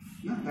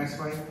 No, that's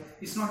why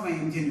it's not my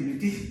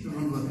ingenuity,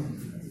 don't worry.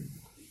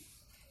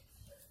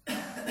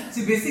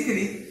 See,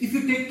 basically, if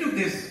you take to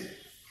this,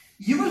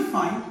 you will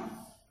find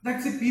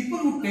that the people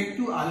who take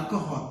to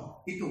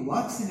alcohol, it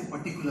works in a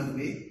particular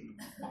way.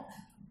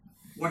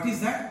 What is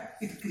that?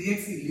 It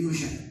creates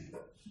illusion.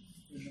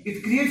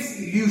 It creates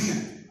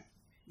illusion.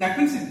 That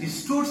means it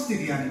distorts the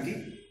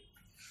reality.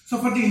 So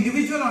for the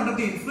individual under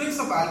the influence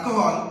of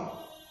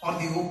alcohol or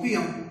the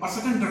opium or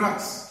certain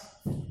drugs,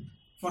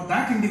 for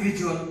that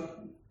individual,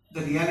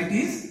 the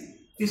reality is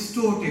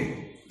distorted.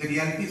 The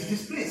reality is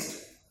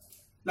displaced.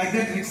 Like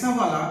that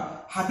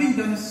rickshawala, having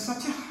done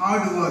such a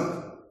hard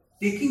work,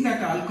 taking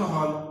that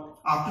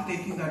alcohol, after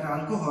taking that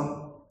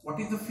alcohol, what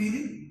is the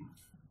feeling?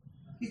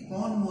 He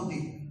gone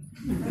Modi.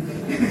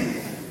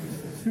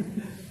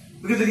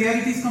 Because the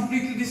reality is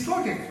completely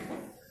distorted.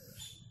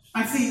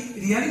 And see,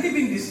 reality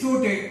being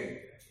distorted,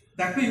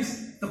 that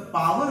means the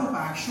power of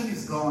action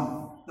is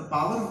gone. The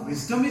power of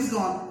wisdom is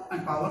gone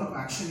and power of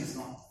action is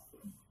gone.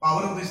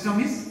 Power of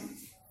wisdom is,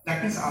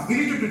 that means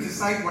ability to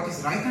decide what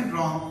is right and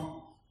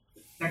wrong,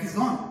 that is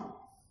gone.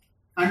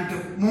 And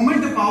the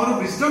moment the power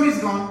of wisdom is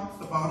gone,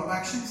 the power of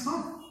action is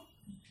gone.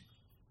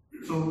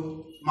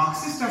 So,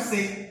 Marxists are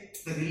saying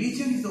the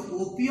religion is the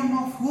opium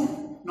of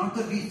whom? Not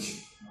the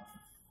rich.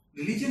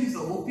 Religion is the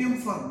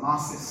opium for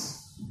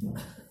masses.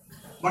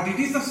 But it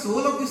is the soul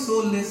of the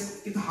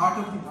soulless, in the heart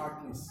of the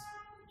heartless.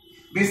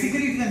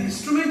 Basically, it is an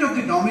instrument of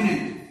the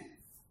dominant.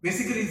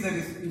 Basically, it is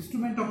an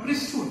instrument of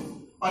priesthood,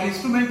 or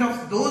instrument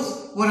of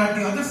those who are at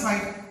the other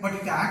side, but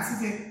it acts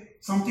as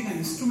an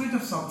instrument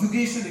of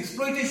subjugation,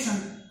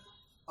 exploitation,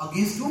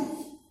 against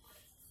whom?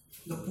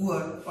 The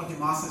poor or the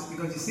masses,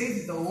 because he says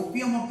it's the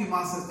opium of the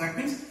masses. That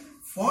means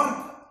for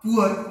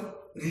poor,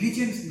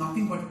 religion is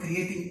nothing but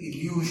creating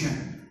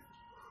illusion.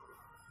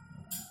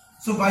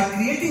 So by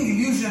creating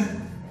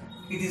illusion,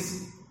 it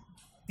is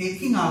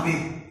taking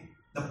away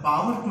the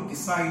power to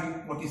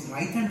decide what is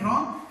right and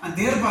wrong, and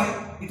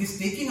thereby it is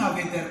taking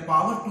away their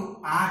power to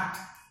act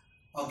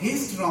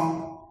against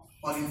wrong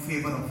or in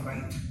favor of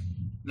right.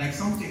 Like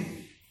something,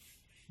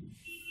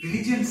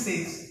 religion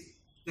says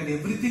that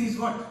everything is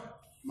what?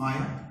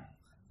 Maya.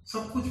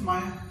 सब कुछ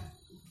माया.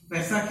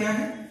 पैसा क्या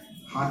है?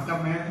 हाथ का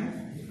मैल है.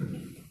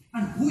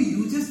 And who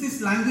uses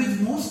this language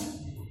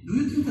most? Do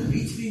you think the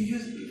rich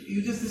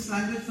uses this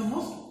language the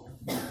most?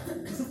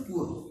 It's the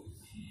poor.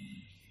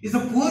 It's the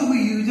poor who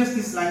uses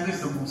this language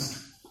the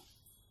most.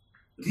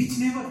 Rich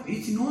never.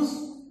 Rich knows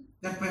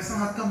that पैसा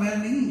हाथ का मैल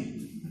नहीं है.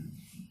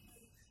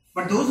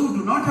 But those who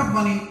do not have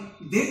money,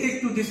 they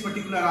take to this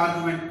particular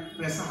argument,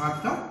 पैसा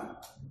हाथ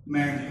का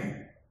मैल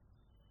है.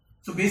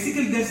 So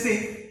basically they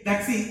say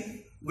that,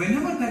 see,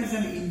 whenever there is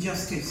an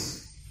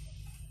injustice,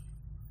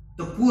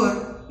 the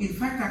poor in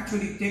fact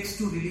actually takes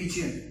to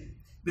religion,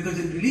 because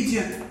in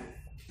religion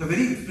the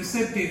very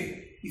preceptive,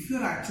 if you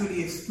are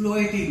actually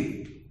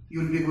exploiting,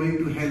 you will be going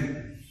to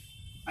hell,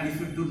 and if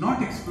you do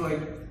not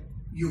exploit,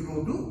 you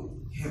go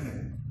to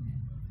heaven.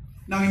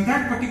 Now in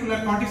that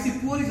particular context, the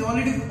poor is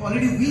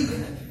already weak,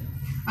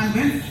 and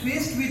when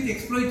faced with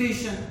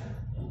exploitation,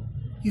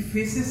 he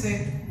faces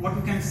what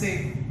we can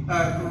say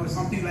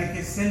something like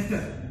a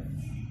shelter.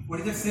 What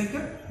is that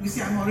shelter? We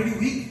say, I'm already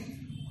weak.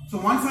 So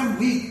once I'm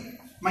weak,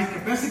 my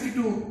capacity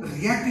to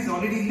react is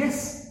already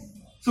less.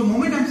 So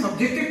moment I'm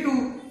subjected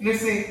to,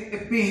 let's say,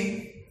 a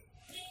pain,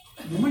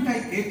 moment I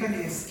get an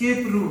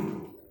escape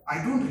route,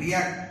 I don't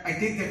react, I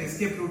take that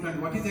escape route.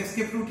 And what is the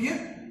escape route here?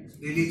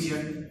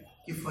 Religion.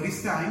 कि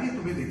फरिश्ते आएंगे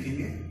तुम्हें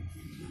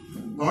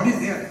देखेंगे. God is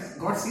there.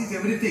 God sees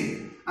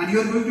everything, and you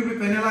are going to be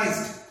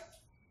penalized.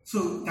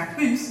 So that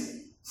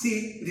means,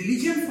 see,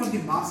 religion for the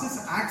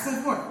masses acts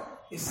as what?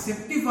 A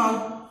safety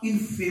valve in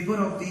favor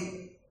of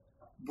the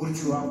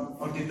bourgeois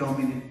or the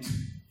dominant.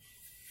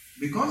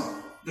 Because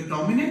the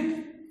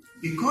dominant,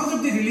 because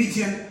of the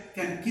religion,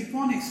 can keep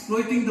on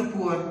exploiting the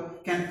poor,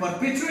 can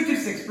perpetuate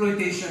its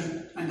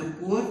exploitation, and the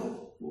poor,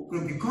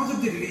 because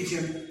of the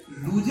religion,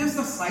 loses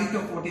the sight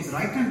of what is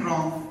right and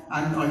wrong,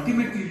 and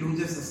ultimately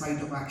loses the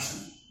sight of action.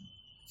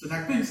 So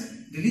that means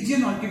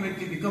religion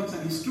ultimately becomes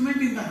an instrument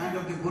in the hand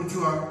of the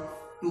bourgeois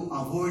to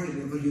avoid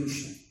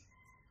revolution,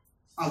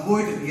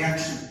 avoid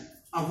reaction,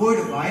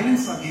 avoid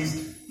violence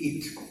against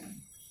it.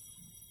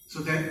 So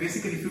that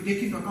basically, if you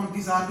take into account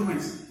these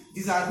arguments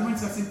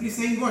are simply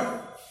saying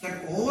what?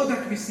 That all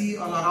that we see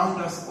all around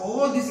us,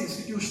 all these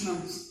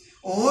institutions,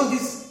 all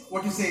these,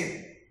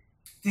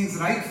 things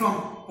right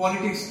from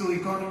politics to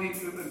economy,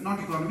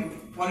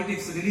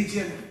 politics,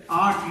 religion,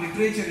 art,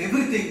 literature,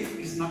 everything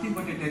is nothing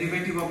but a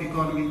derivative of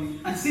economy.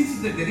 And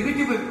since it's a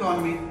derivative of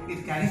economy,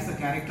 it carries the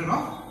character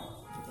of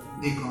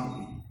the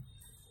economy.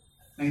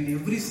 And in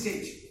every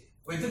stage,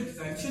 whether it's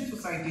ancient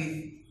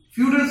society,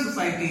 feudal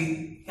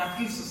society,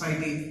 capitalist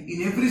society,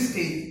 in every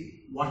stage,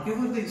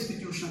 whatever the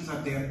institutions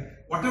are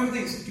there, whatever the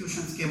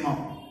institutions came up,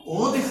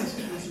 all these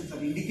institutions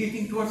are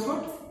indicating towards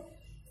what?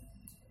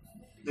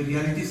 The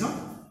realities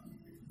of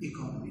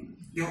economy.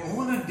 They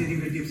all are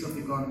derivatives of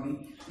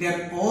economy. They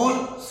are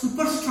all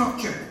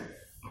superstructure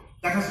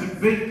that has been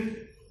built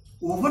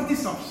over the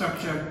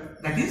substructure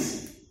that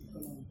is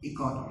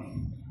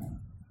economy.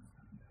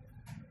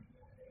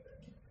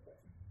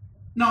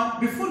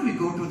 Now, before we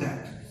go to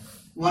that,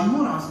 one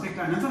more aspect,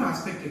 another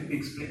aspect let me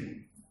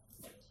explain.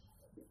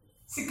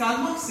 See, Karl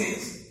Marx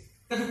says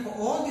that for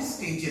all these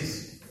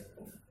stages,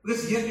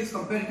 because here is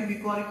comparative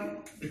equality,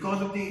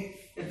 because of the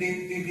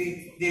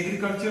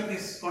agriculture,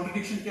 this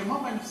contradiction came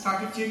up and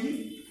started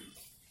changing.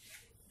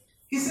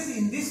 He says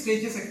in these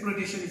stages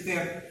exploitation is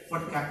there,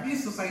 but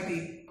capitalist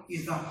society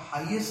is the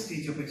highest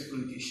stage of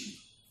exploitation.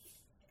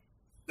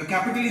 The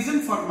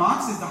capitalism for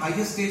Marx is the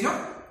highest stage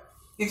of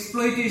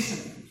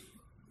exploitation.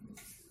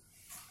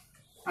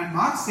 And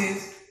Marx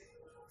says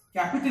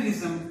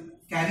capitalism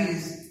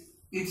carries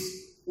its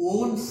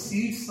own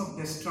seeds of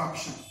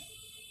destruction.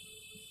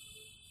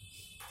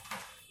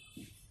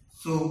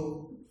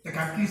 So the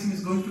capitalism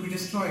is going to be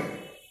destroyed.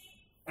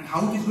 And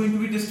how it is going to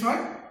be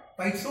destroyed?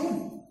 By its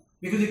own.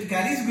 Because it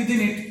carries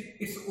within it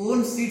its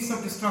own seeds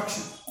of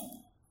destruction.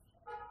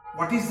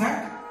 What is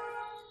that?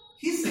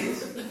 He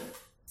says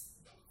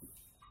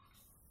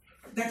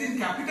that in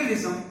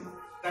capitalism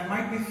there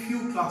might be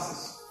few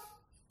classes.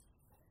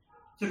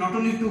 So not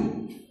only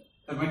two,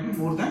 there might be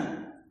more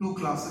than two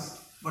classes.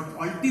 But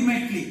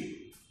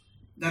ultimately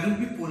there will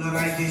be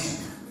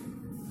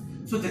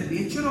polarization. So the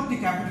nature of the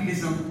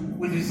capitalism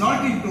will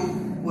result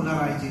into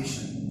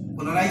polarization.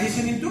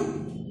 Polarization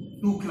into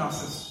two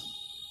classes.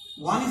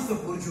 One is the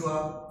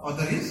bourgeois,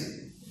 other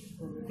is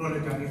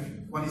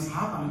proletariat. One is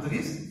have, another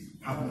is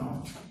have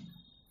not.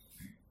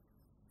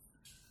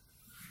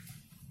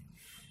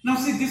 Now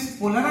see, this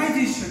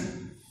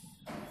polarization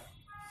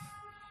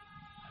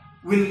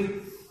will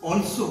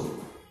also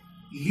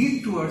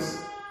lead towards,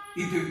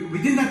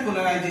 within that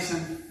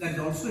polarization, there is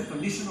also a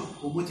condition of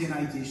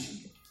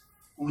homogenization.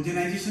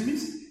 Homogenization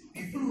means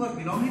people who are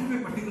belonging to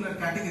a particular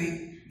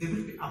category, they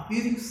will be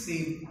appearing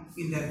same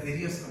in their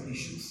various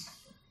conditions.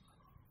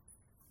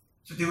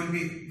 So they will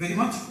be very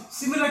much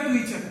similar to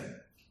each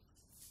other.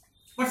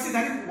 But see,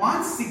 that is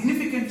one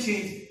significant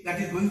change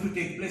that is going to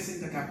take place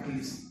in the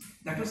capitalism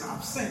that was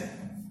absent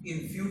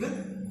in feudal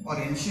or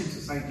ancient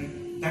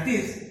society. That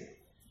is,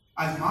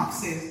 as Marx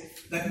says,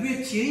 that will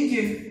be a change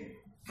in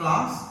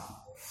class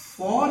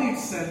for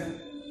itself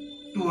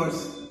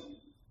towards,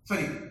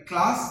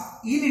 class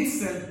in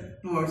itself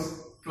towards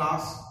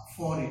class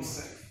for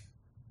itself.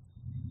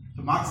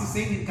 So Marx is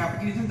saying in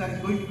capitalism that is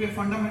going to be a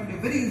fundamental,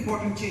 a very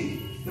important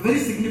change, a very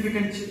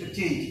significant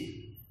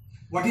change.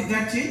 What is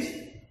that change?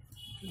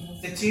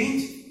 The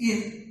change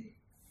in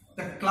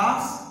the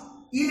class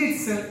in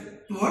itself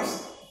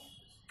towards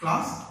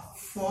class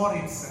for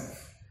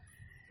itself.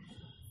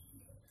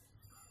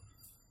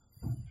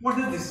 What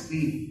does this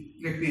mean?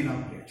 Let me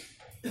elaborate.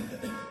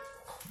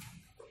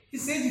 He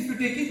says if you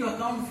take into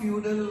account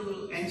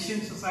feudal,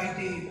 ancient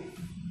society,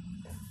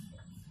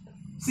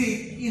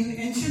 see, in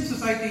ancient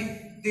society,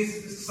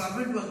 this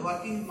servant was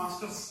working in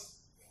master's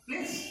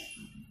place.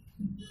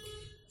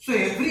 So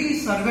every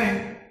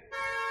servant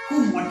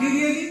who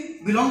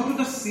materially belonged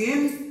to the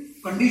same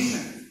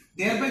condition,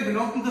 thereby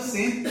belonged to the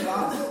same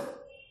class,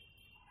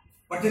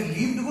 but they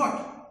lived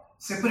what?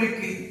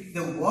 Separately, they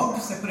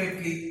worked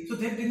separately, so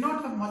they did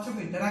not have much of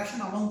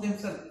interaction among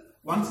themselves.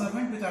 One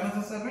servant with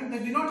another servant, they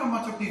did not have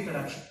much of the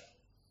interaction.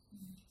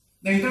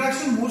 The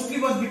interaction mostly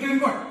was between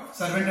what?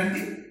 Servant and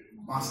the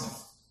master.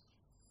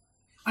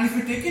 And if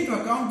you take into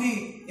account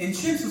the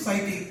ancient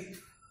society,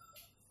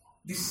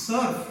 the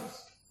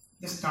serf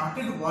they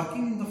started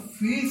working in the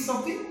fields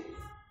of the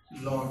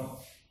Lord.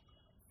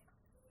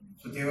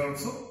 So they were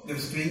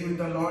staying with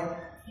the Lord,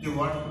 they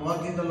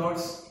worked in the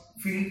Lord's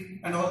field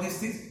and all these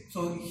things.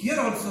 So here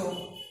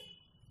also,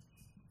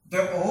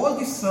 all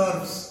the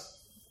serfs,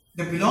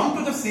 they belong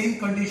to the same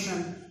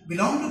condition,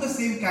 belong to the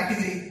same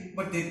category,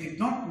 but they did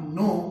not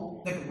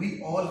know that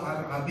we all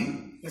are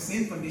having the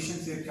same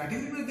conditions, their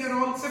category, but they are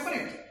all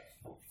separate.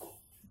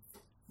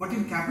 But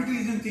in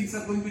capitalism, things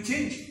are going to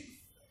change.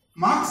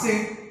 Marx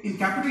said, in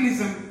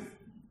capitalism,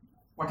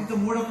 what is the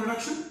mode of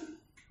production?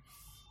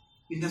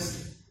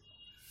 Industry.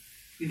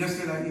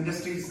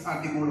 Industries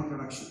are the mode of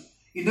production.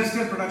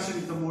 Industrial production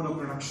is the mode of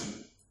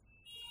production.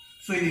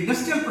 So in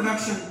industrial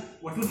production,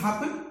 what will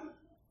happen?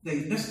 The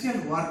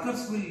industrial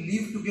workers will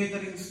live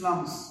together in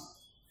slums.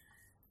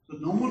 So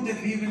no more they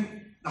live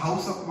in the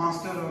house of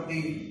master or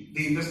the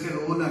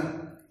industrial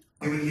owner.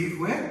 They will live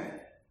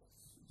where?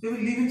 They will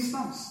live in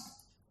slums.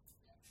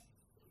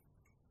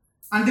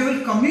 And they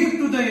will commute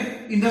to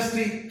the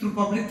industry through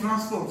public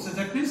transport. So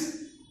that means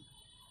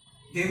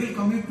they will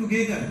commute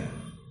together.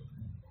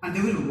 And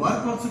they will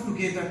work also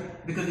together,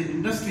 because in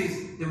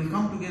industries, they will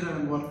come together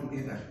and work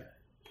together.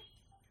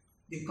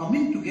 The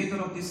coming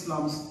together of these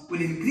slums will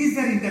increase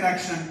their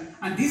interaction,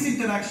 and this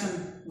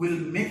interaction will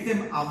make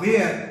them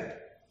aware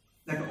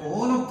that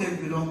all of them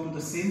belong to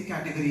the same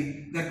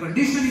category, their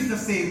condition is the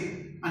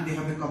same, and they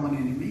have a common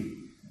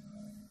enemy.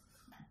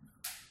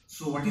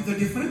 So what is the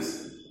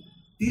difference?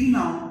 Till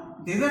now,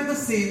 they were the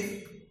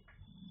same,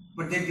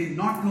 but they did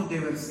not know they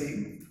were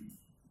same.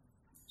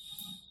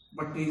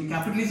 But in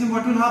capitalism,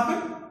 what will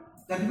happen?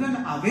 There will be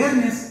an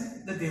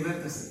awareness that they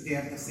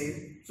are the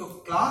same. So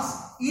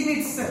class in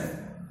itself,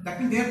 that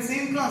means they are the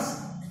same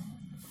class,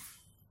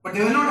 but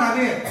they were not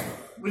aware,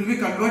 will be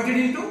converted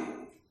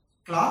into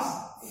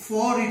class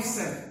for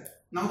itself.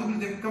 Now they will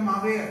become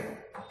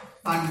aware,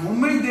 and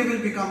moment they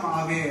will become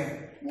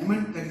aware,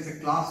 moment there is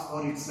a class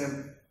for itself,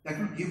 that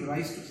will give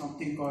rise to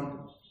something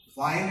called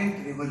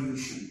violent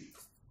revolution.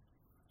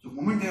 So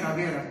moment they are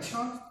aware,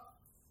 Acha,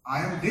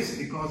 I am this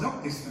because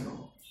of this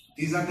fellow.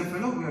 These are the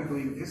fellow who are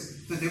doing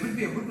this. So they will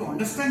be able to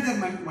understand their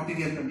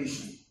material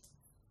condition.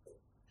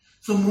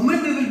 So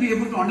moment they will be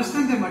able to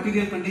understand their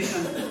material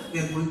condition, they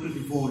are going to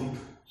revolt.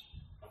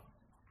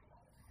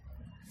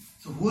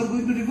 So who are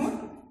going to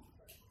revolt?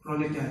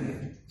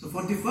 Proletariat. So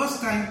for the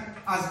first time,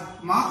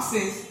 as Marx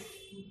says,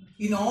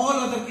 in all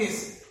other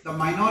cases, the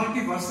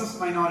minority versus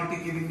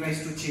minority giving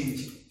rise to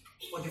change.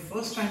 For the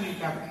first time in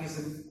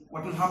capitalism,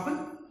 what will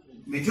happen?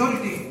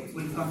 Majority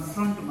will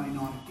confront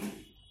minority.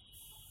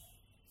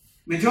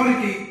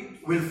 Majority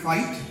will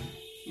fight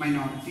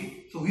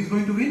minority. So who is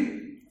going to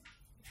win?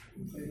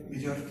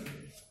 Majority.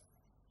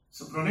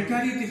 So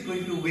proletariat is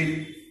going to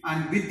win,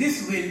 and with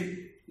this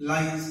win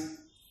lies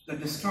the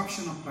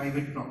destruction of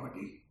private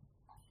property.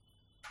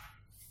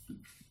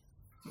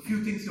 So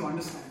few things you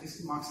understand. This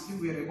is Marxism.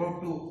 We are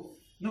about to,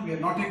 we are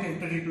not yet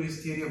entered into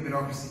his theory of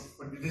bureaucracy,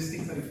 but these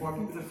things are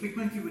important because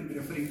frequently we will be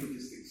referring to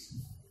these things.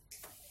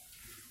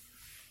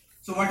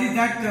 So what is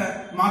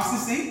that Marx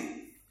is saying?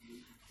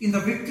 In the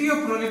victory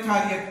of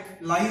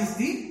proletariat lies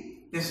the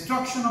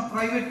destruction of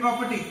private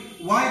property.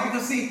 Why?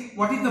 Because see,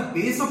 what is the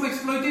base of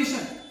exploitation?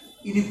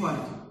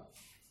 Inequality.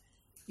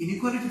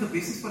 Inequality is the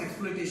basis for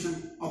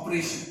exploitation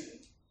operation.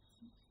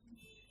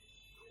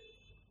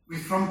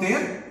 From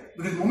there,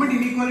 because the moment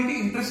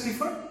inequality, interest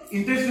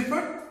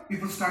differed,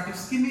 people started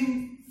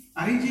scheming,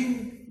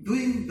 arranging,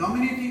 doing,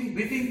 dominating,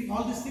 bidding,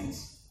 all these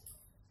things.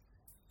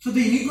 So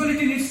the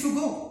inequality needs to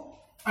go.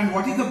 And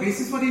what is the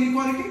basis for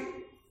inequality?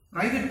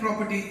 Private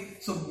property.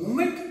 So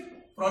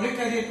moment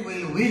proletariat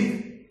will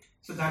win,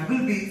 so that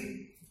will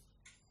be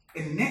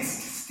a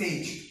next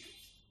stage.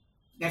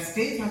 That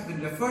stage has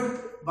been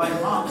referred by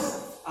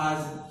Marx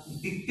as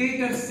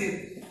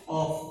dictatorship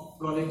of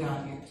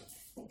proletariat.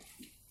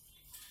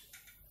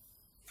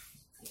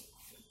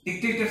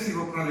 Dictatorship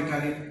of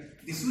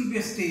proletariat. This will be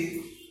a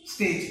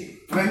stage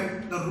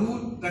when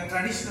the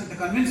traditional, the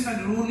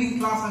conventional ruling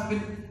class has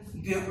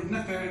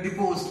been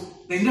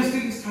deposed, the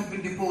industrialist has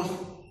been deposed,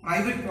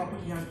 private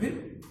property has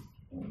been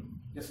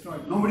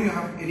destroyed. Nobody will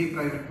have any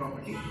private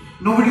property.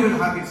 Nobody will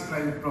have its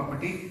private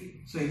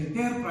property. So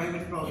entire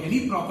private property,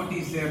 any property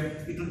is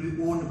there, it will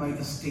be owned by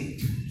the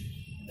state.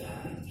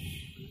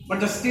 But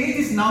the state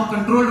is now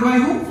controlled by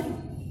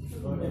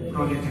who?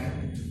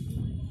 Proletariat.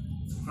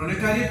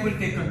 Proletariat will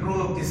take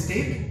control of the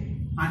state,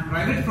 and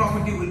private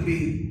property will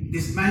be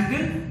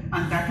dismantled,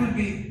 and that will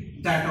be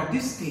that of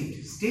the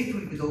state. State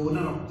will be the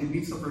owner of the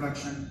means of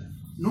production.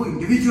 No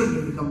individual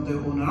will become the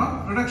owner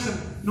of production.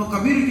 No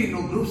community,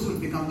 no groups will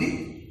become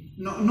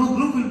no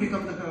group will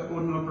become the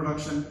owner of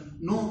production.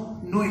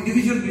 No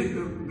individual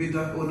will be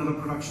the owner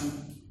of production.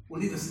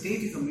 Only the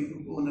state is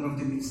the owner of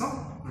the means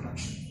of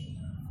production.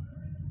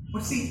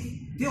 But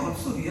see, they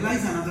also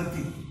realize another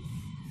thing.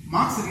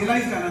 Marx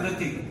realized another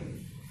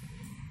thing.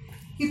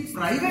 If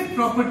private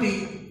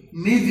property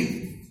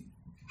maybe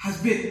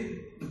has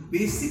been the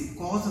basic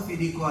cause of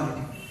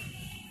inequality,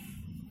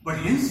 but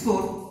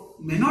henceforth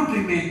may not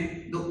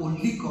remain the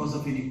only cause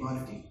of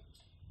inequality.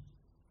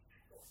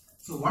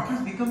 So what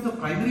has become the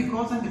primary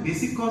cause and the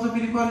basic cause of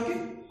inequality?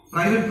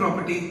 Private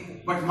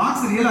property. But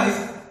Marx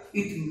realized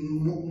it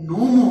no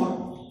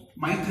more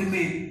might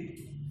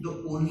remain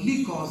the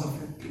only cause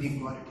of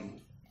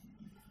inequality.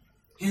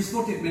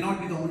 Henceforth, it may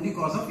not be the only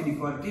cause of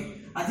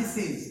inequality. As he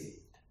says,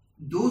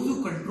 those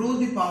who control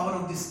the power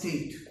of the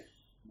state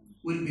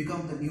will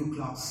become the new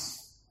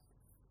class.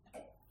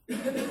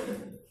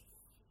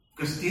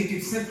 Because state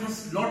itself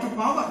has a lot of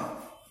power.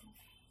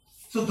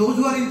 So those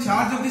who are in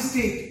charge of the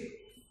state,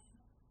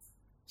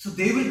 so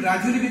they will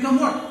gradually become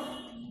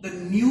what? The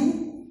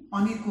new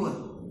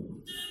unequal.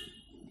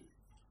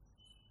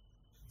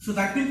 So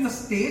that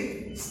means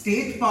the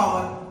state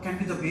power can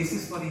be the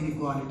basis for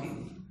inequality.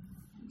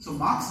 So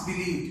Marx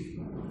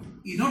believed,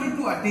 in order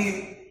to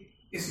attain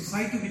a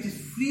society which is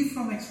free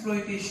from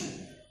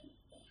exploitation,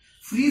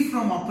 free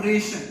from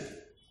oppression,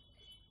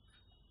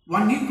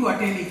 one needs to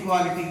attain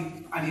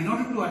equality, and in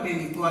order to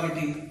attain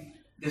equality,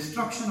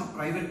 destruction of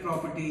private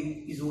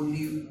property is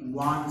only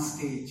one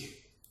stage.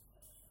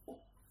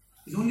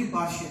 It's only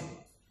partial.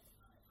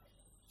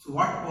 So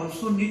what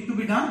also need to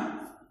be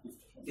done?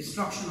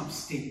 Destruction of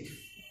state,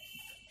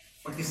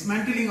 or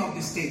dismantling of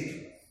the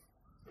state.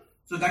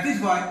 So that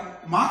is why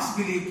Marx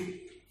believed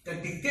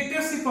that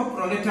dictatorship of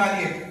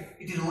proletariat,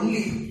 it is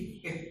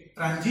only a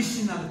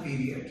transitional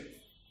period.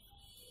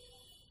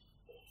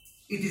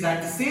 It is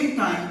at the same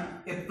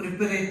time a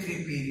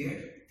preparatory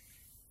period.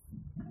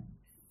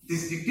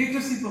 This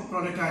dictatorship of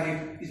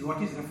proletariat is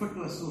what is referred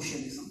to as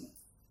socialism.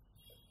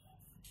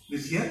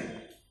 This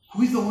here,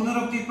 who is the owner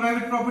of the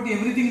private property?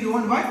 Everything is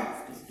owned by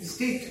the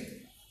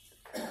state.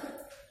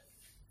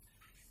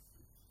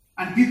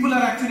 And people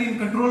are actually in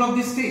control of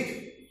the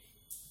state.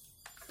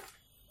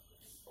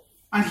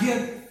 And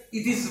here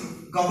it is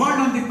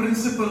governed on the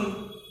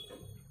principle,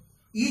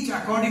 each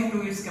according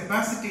to its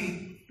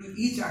capacity, to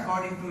each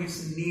according to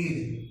its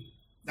need.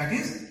 That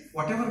is,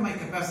 whatever my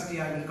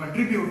capacity I will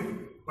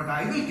contribute, but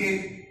I will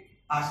get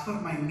as per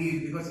my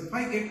need, because if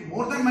I get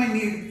more than my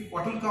need,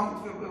 what will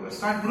come?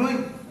 Start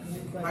growing?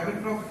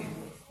 Private property.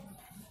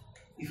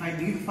 If I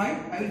need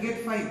 5, I will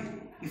get 5.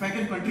 If I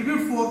can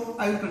contribute 4,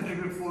 I will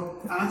contribute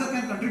 4. Another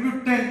can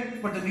contribute 10,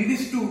 but the need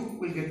is 2,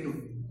 will get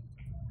 2.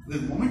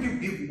 The moment you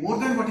give more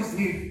than what is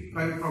needed,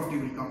 private property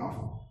will come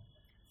up.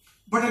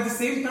 But at the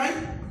same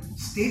time,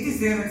 state is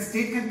there and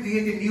state can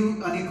create a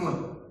new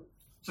unequal.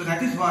 So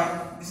that is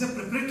why this is a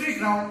preparatory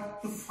ground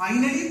to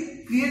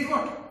finally create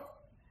what?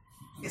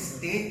 A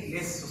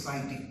stateless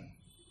society.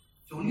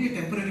 It's only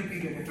a temporary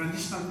period, a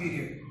transitional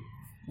period.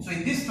 So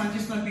in this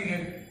transitional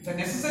period, the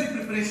necessary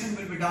preparation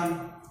will be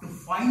done to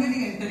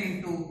finally enter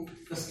into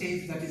the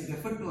stage that is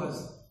referred to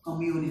as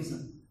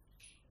communism.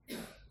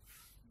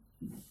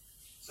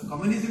 So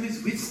communism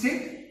is which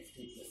state?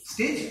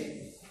 Stage?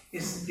 A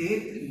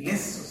stateless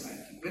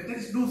society, where there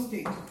is no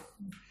state.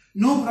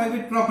 No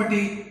private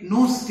property,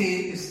 no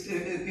state.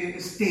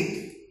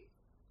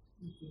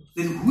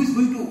 Then who is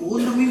going to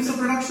own the means of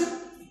production?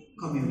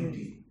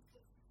 Community.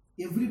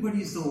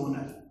 Everybody is the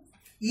owner.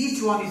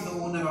 Each one is the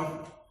owner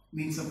of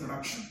means of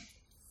production.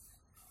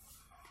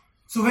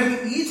 So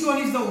when each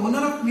one is the owner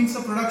of means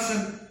of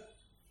production,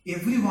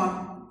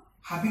 everyone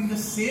having the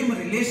same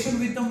relation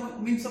with the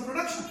means of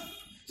production.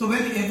 So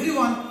when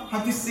everyone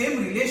have the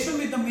same relation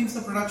with the means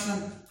of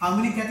production, how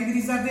many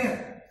categories are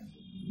there?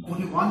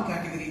 Only one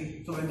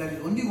category. So when there is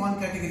only one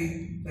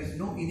category, there is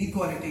no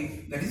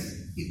inequality, that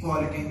is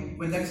equality.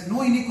 When there is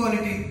no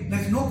inequality,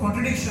 there is no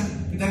contradiction.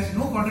 If there is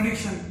no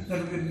contradiction, there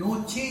will be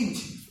no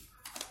change.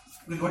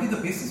 Well, what is the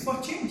basis for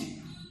change?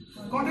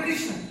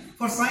 Contradiction.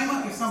 For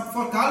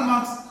Karl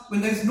Marx,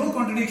 when there is no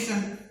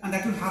contradiction, and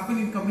that will happen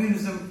in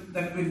communism,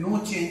 there will be no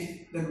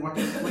change. Then what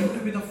is going to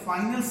be the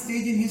final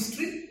stage in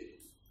history?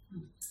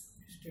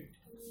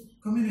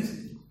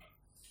 Communism.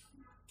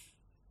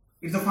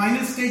 It's the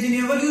final stage in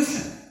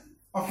evolution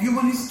of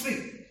human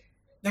history.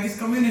 That is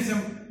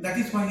communism. That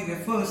is why he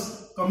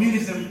refers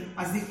communism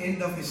as the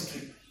end of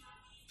history.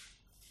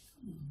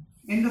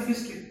 End of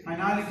history,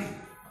 finality.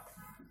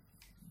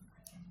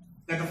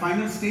 That the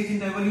final stage in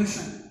the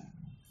evolution.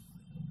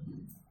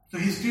 So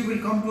history will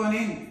come to an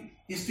end.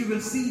 History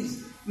will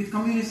cease with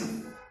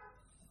communism.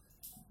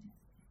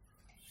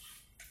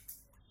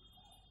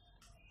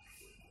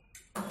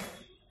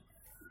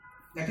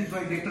 That is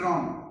why later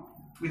on,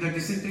 with the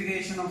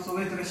disintegration of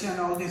Soviet Russia and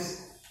all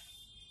this,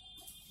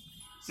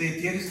 say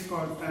a theorist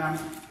called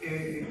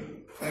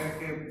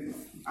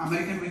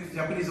American with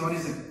Japanese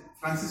origin,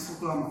 Francis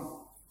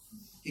Fukuyama,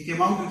 he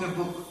came out with a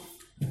book,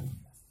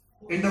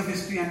 End of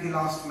History and the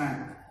Last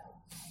Man,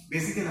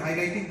 basically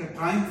highlighting the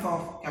triumph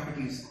of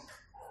capitalism.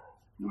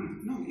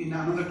 In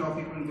another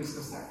topic we will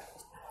discuss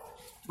that.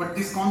 But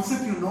this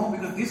concept you know,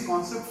 because this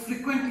concept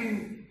frequently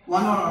in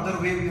one or other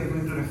way we are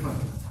going to refer.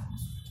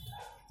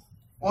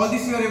 All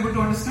this you are able to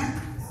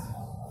understand?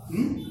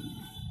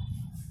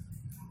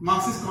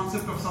 Marxist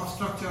concept of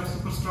substructure,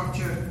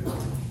 superstructure,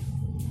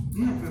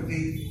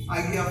 the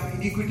idea of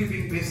inequity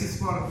being basis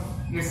for,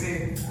 let's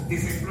say,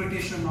 this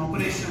exploitation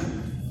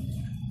operation,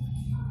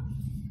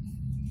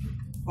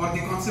 or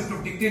the concept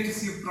of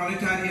dictatorship,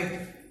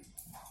 proletariat.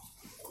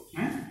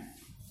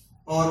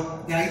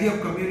 or the idea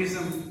of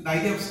communism, the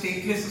idea of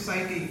stateless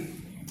society.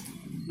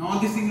 Now all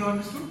these things you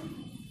understood?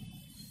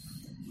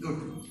 Good.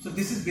 So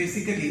this is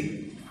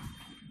basically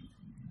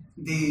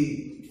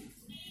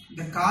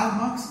the Karl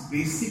Marx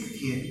basic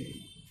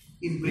theory.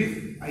 In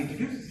brief, I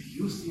introduced, it's a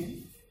huge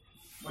theory,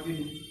 but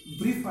in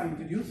brief I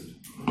introduced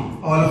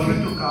all of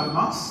it to Karl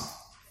Marx.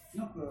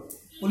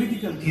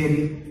 Political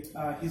theory,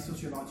 his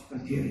sociological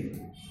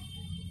theory.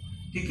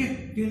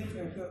 Okay?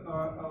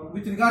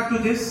 With regard to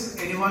this,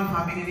 anyone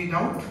having any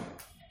doubt?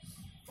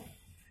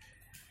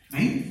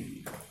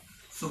 Right?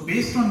 So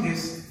based on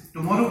this,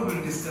 tomorrow we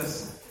will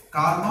discuss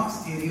Karl Marx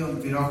theory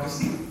on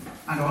bureaucracy,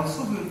 and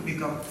also we will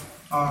pick up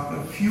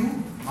a few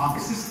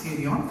Marxist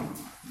theory on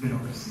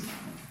bureaucracy.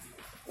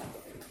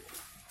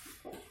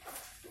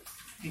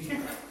 Okay?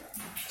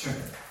 Sure.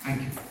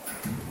 Thank you.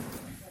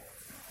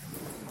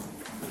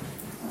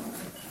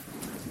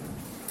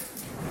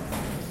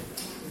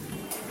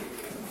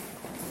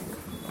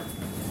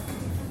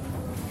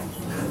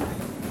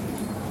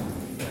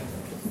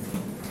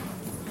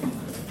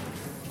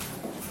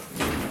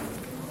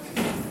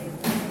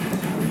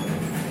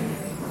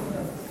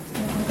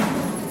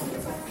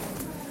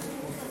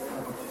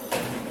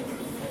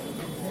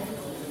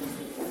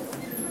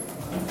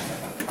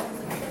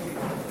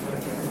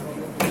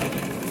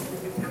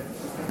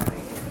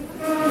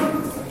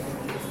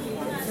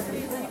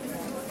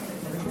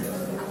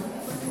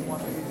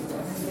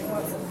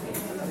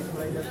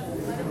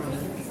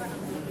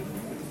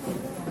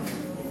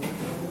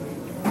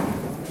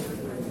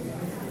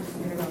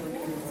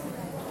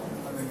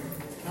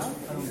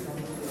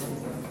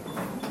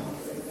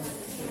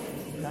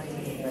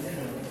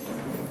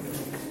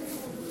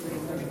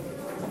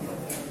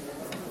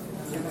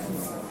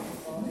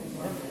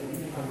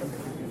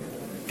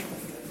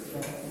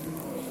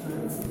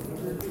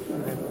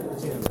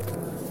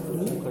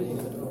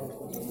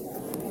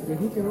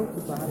 यही के हो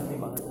कि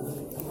बाहर